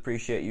 I really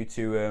appreciate you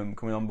two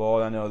coming on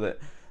board. I know that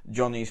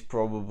Johnny's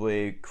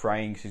probably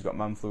crying because he's got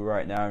man flu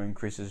right now, and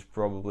Chris is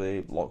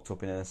probably locked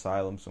up in an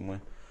asylum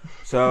somewhere.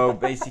 So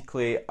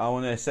basically, I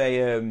want to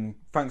say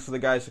thanks for the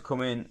guys for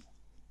coming.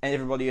 And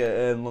everybody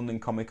at London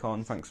Comic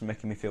Con, thanks for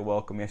making me feel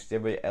welcome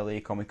yesterday. Everybody at LA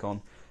Comic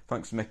Con,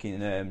 Thanks for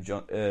making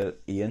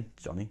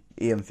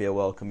Ian feel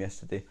welcome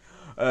yesterday.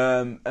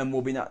 And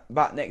we'll be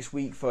back next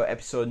week for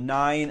episode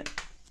 9.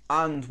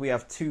 And we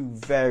have 2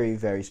 very,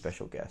 very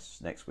special guests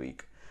next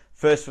week.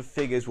 First for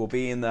Figures will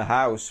be in the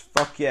house.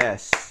 Fuck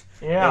yes.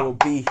 Yeah. They will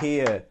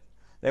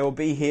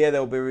be here.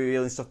 They'll be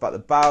revealing stuff about the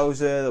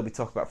Bowser. They'll be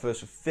talking about First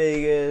for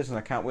Figures. And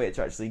I can't wait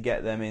to actually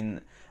get them in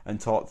and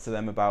talk to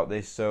them about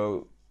this.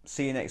 So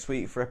see you next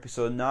week for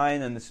episode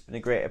 9. And this has been a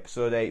great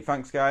episode 8.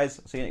 Thanks, guys.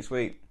 See you next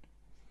week.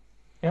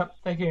 Yep.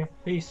 Thank you.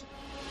 Peace.